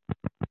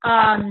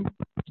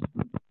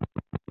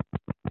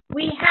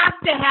 We have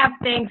to have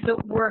things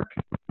that work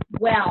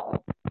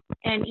well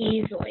and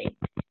easily.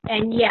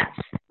 And yes,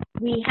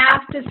 we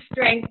have to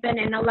strengthen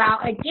and allow,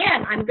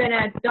 again, I'm going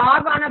to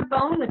dog on a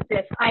bone with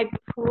this. I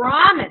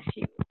promise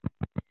you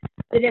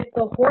that if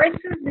the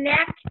horse's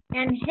neck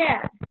and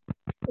head,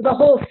 the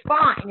whole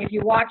spine, if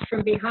you watch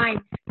from behind,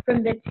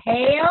 from the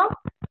tail,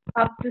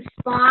 up the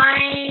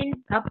spine,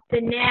 up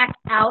the neck,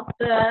 out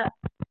the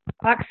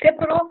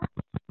occipital,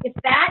 if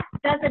that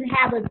doesn't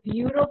have a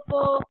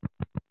beautiful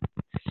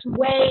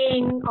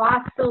swaying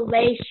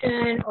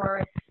oscillation or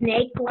a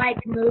snake-like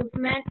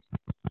movement,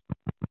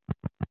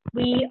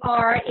 we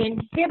are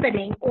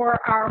inhibiting, or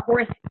our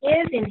horse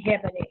is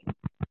inhibiting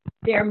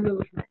their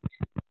movement.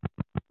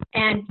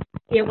 And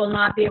it will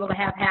not be able to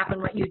have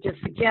happen what you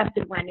just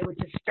suggested, Wendy, which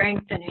is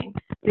strengthening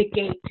the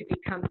gait to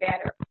become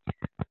better.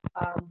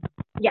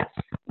 Yes.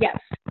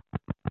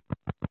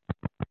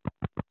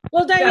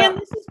 Well, Diane,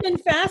 this has been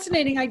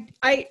fascinating.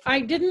 I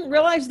didn't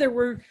realize there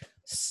were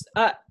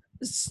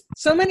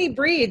so many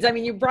breeds. I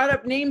mean, you brought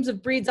up names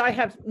of breeds I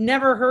have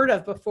never heard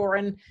of before,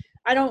 and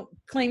I don't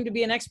claim to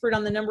be an expert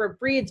on the number of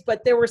breeds,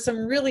 but there were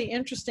some really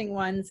interesting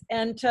ones.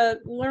 And to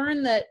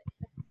learn that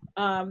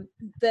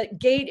that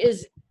gait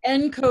is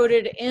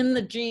encoded in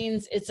the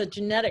genes, it's a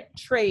genetic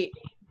trait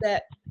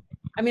that,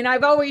 I mean,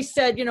 I've always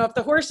said, if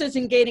the horse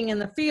isn't gaiting in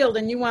the field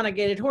and you want a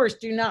gaited horse,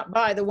 do not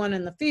buy the one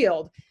in the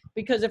field,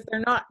 because if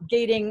they're not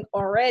gaiting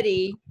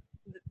already,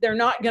 they're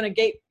not going to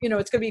gait,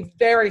 it's going to be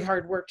very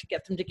hard work to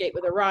get them to gait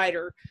with a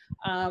rider.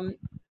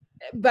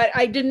 But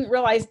I didn't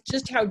realize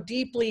just how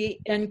deeply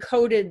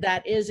encoded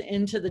that is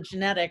into the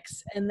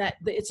genetics, and that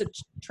it's a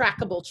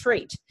trackable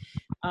trait,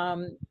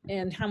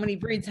 and how many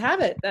breeds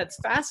have it. That's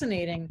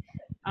fascinating.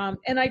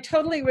 And I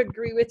totally would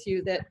agree with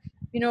you that,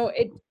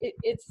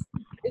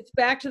 it's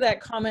back to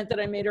that comment that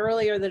I made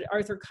earlier that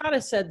Arthur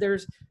Cotta said,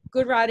 there's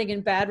good riding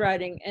and bad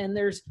riding, and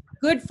there's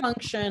good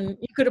function.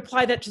 You could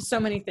apply that to so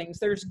many things.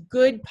 There's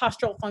good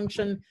postural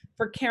function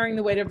for carrying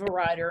the weight of a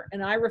rider,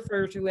 and I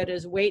refer to it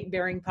as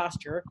weight-bearing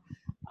posture,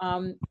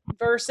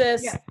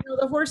 versus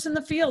the horse in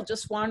the field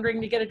just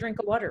wandering to get a drink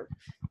of water,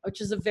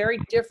 which is a very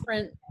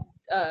different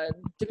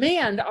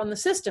demand on the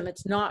system.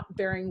 It's not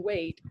bearing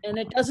weight, and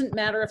it doesn't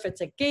matter if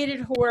it's a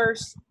gaited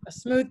horse, a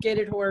smooth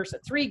gaited horse, a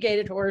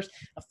 3-gaited horse,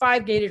 a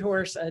 5-gaited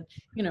horse, a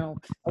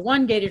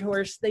 1-gaited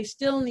horse. They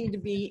still need to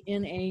be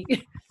in a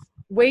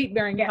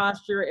weight-bearing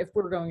posture if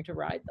we're going to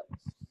ride them.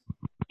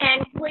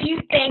 And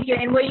thank you.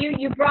 And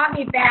you brought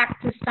me back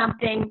to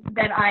something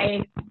that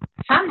I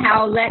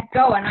somehow let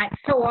go, and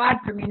it's so odd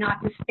for me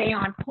not to stay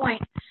on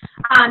point.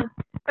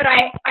 But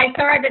I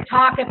started to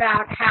talk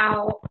about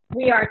how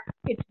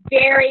it's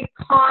very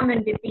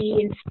common to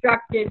be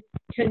instructed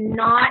to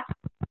not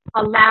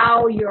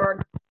allow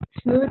your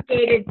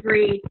smooth-gaited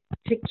breed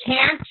to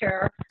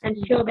canter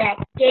until that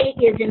gait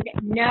is in.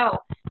 No.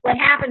 What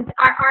happens,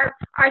 our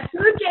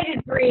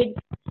smooth-gaited breeds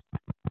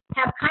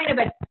have kind of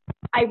an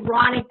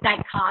ironic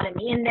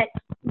dichotomy in that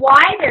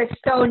why they're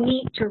so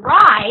neat to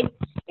ride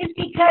is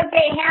because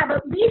they have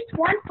at least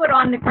one foot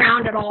on the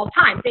ground at all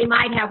times. They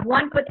might have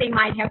 1 foot, they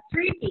might have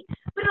 3 feet,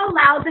 but it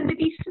allows them to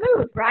be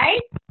smooth,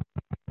 right?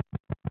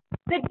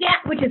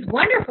 Which is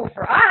wonderful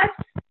for us,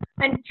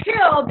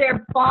 until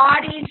their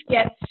bodies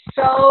get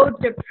so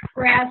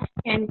depressed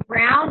and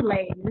ground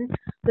laden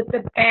that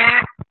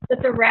the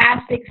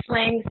thoracic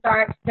sling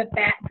starts to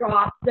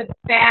drop, the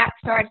back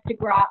starts to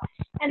drop,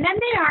 and then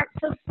they aren't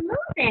so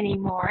smooth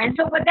anymore. And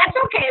so, but that's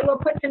okay. We'll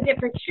put some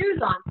different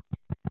shoes on.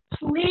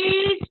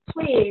 Please,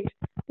 please,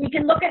 we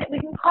can look at it. We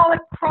can call it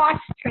cross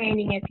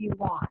training if you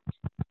want.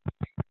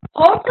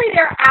 Hopefully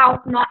they're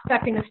out, not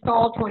stuck in a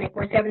stall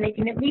 24/7. They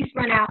can at least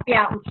run out, be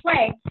out and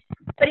play.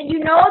 But you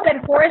know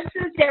that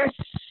horses, they're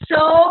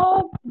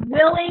so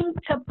willing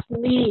to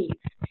please.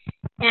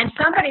 And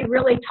somebody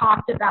really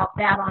talked about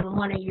that on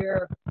one of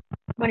your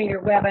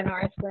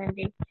webinars,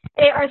 Wendy.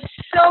 They are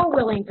so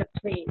willing to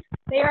please.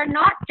 They are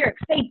not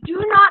jerks. They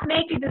do not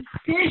make a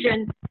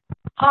decision,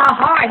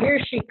 ha, here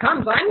she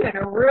comes. I'm going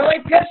to really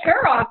piss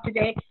her off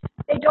today.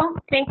 They don't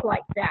think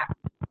like that.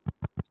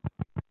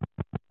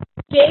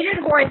 Gaited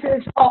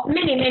horses,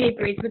 many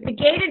breeds, but the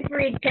gaited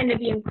breeds tend to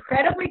be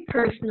incredibly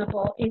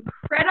personable,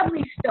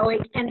 incredibly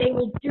stoic, and they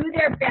will do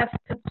their best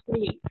to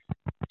please.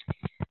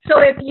 So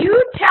if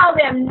you tell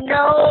them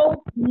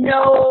no,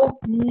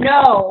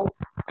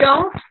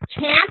 don't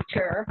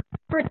canter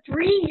for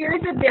 3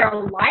 years of their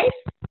life,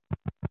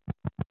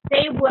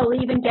 they will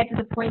even get to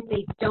the point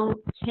they don't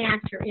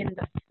canter in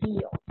the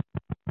field.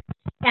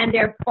 And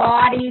their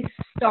bodies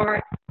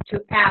start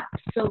to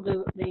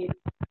absolutely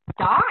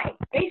die.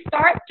 They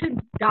start to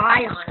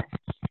die on us.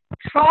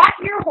 Trot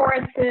your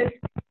horses,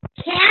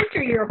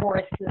 canter your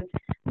horses,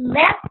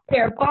 let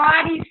their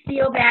bodies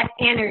feel that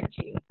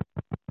energy.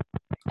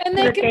 And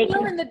they can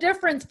learn the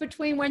difference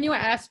between when you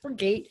ask for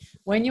gait,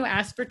 when you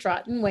ask for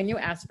trot, and when you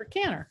ask for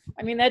canter.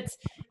 I mean, it's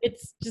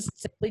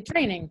just simply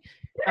training.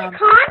 What a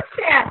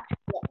concept!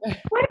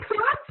 What a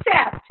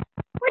concept!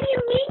 What do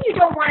you mean you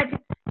don't want to?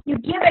 You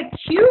give a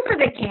cue for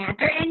the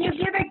canter, and you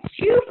give a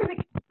cue for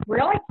the.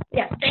 Really?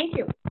 Yes. Thank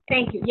you.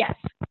 Yes.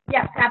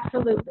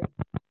 Absolutely.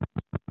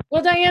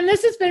 Well, Diane,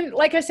 this has been,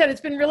 like I said,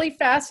 it's been really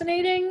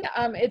fascinating.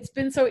 It's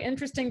been so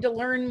interesting to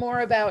learn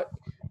more about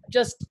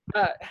just,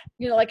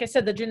 like I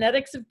said, the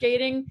genetics of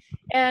gaiting.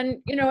 And,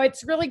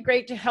 it's really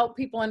great to help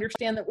people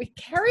understand that we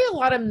carry a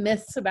lot of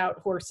myths about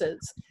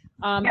horses.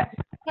 Yes.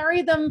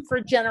 Carry them for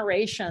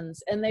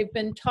generations, and they've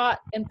been taught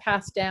and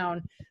passed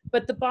down.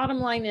 But the bottom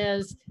line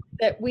is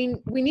that we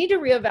need to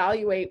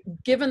reevaluate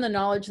given the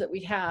knowledge that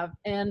we have.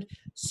 And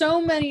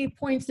so many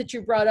points that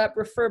you brought up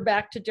refer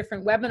back to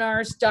different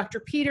webinars. Dr.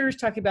 Peters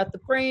talking about the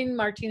brain,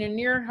 Martina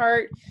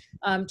Nearhart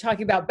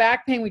talking about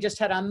back pain we just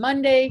had on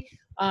Monday,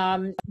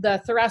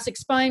 the thoracic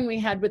spine we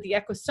had with the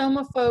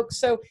Ecosoma folks.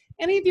 So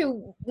any of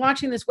you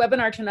watching this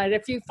webinar tonight,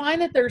 if you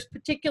find that there's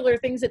particular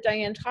things that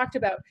Diane talked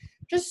about,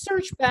 just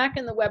search back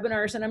in the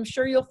webinars, and I'm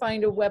sure you'll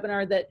find a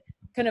webinar that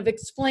kind of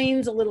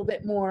explains a little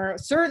bit more,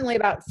 certainly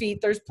about feet.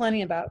 There's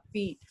plenty about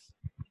feet.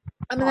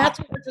 I mean, that's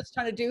what we're just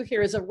trying to do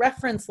here is a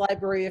reference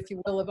library, if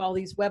you will, of all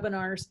these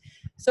webinars.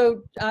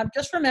 So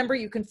just remember,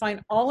 you can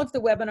find all of the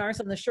webinars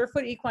on the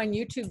Surefoot Equine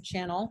YouTube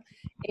channel.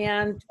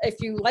 And if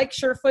you like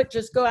Surefoot,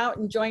 just go out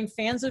and join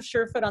Fans of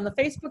Surefoot on the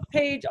Facebook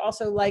page.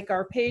 Also like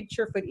our page,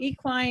 Surefoot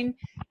Equine.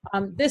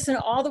 This and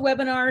all the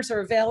webinars are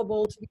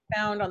available to be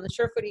found on the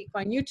Surefoot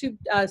Equine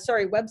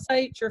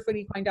website,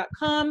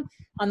 surefootequine.com.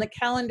 On the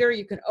calendar,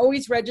 you can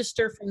always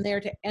register from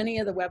there to any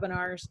of the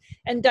webinars.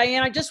 And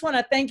Diane, I just want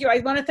to thank you. I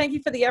want to thank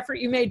you for the effort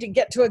you made to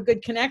get to a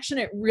good connection.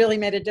 It really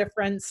made a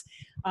difference.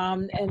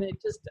 And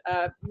it just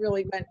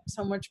really went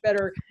so much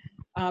better.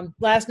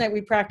 Last night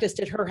we practiced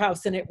at her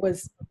house, and it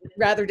was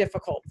rather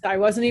difficult. I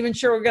wasn't even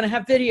sure we were going to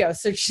have video,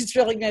 so she's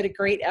really made a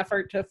great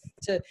effort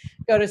to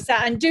go to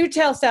Sally. And do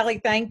tell Sally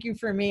thank you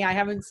for me. I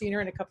haven't seen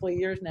her in a couple of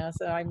years now,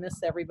 so I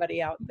miss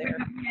everybody out there.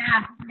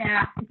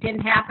 Yeah. It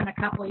didn't happen a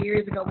couple of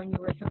years ago when you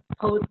were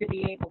supposed to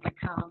be able to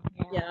come.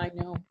 Yeah, I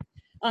know.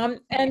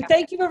 And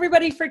thank you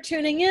everybody for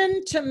tuning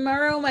in.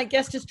 Tomorrow my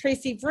guest is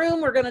Tracy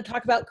Vroom. We're going to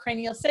talk about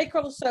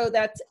craniosacral, so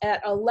that's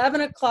at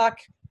 11 o'clock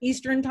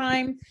Eastern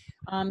time.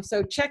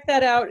 So check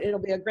that out. It'll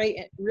be a great,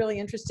 really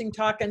interesting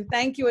talk. And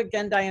thank you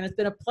again, Diane. It's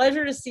been a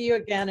pleasure to see you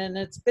again, and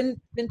it's been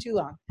too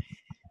long.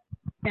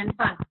 Been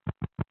fun.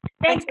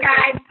 Thanks,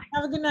 guys.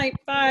 Have a good night.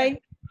 Bye.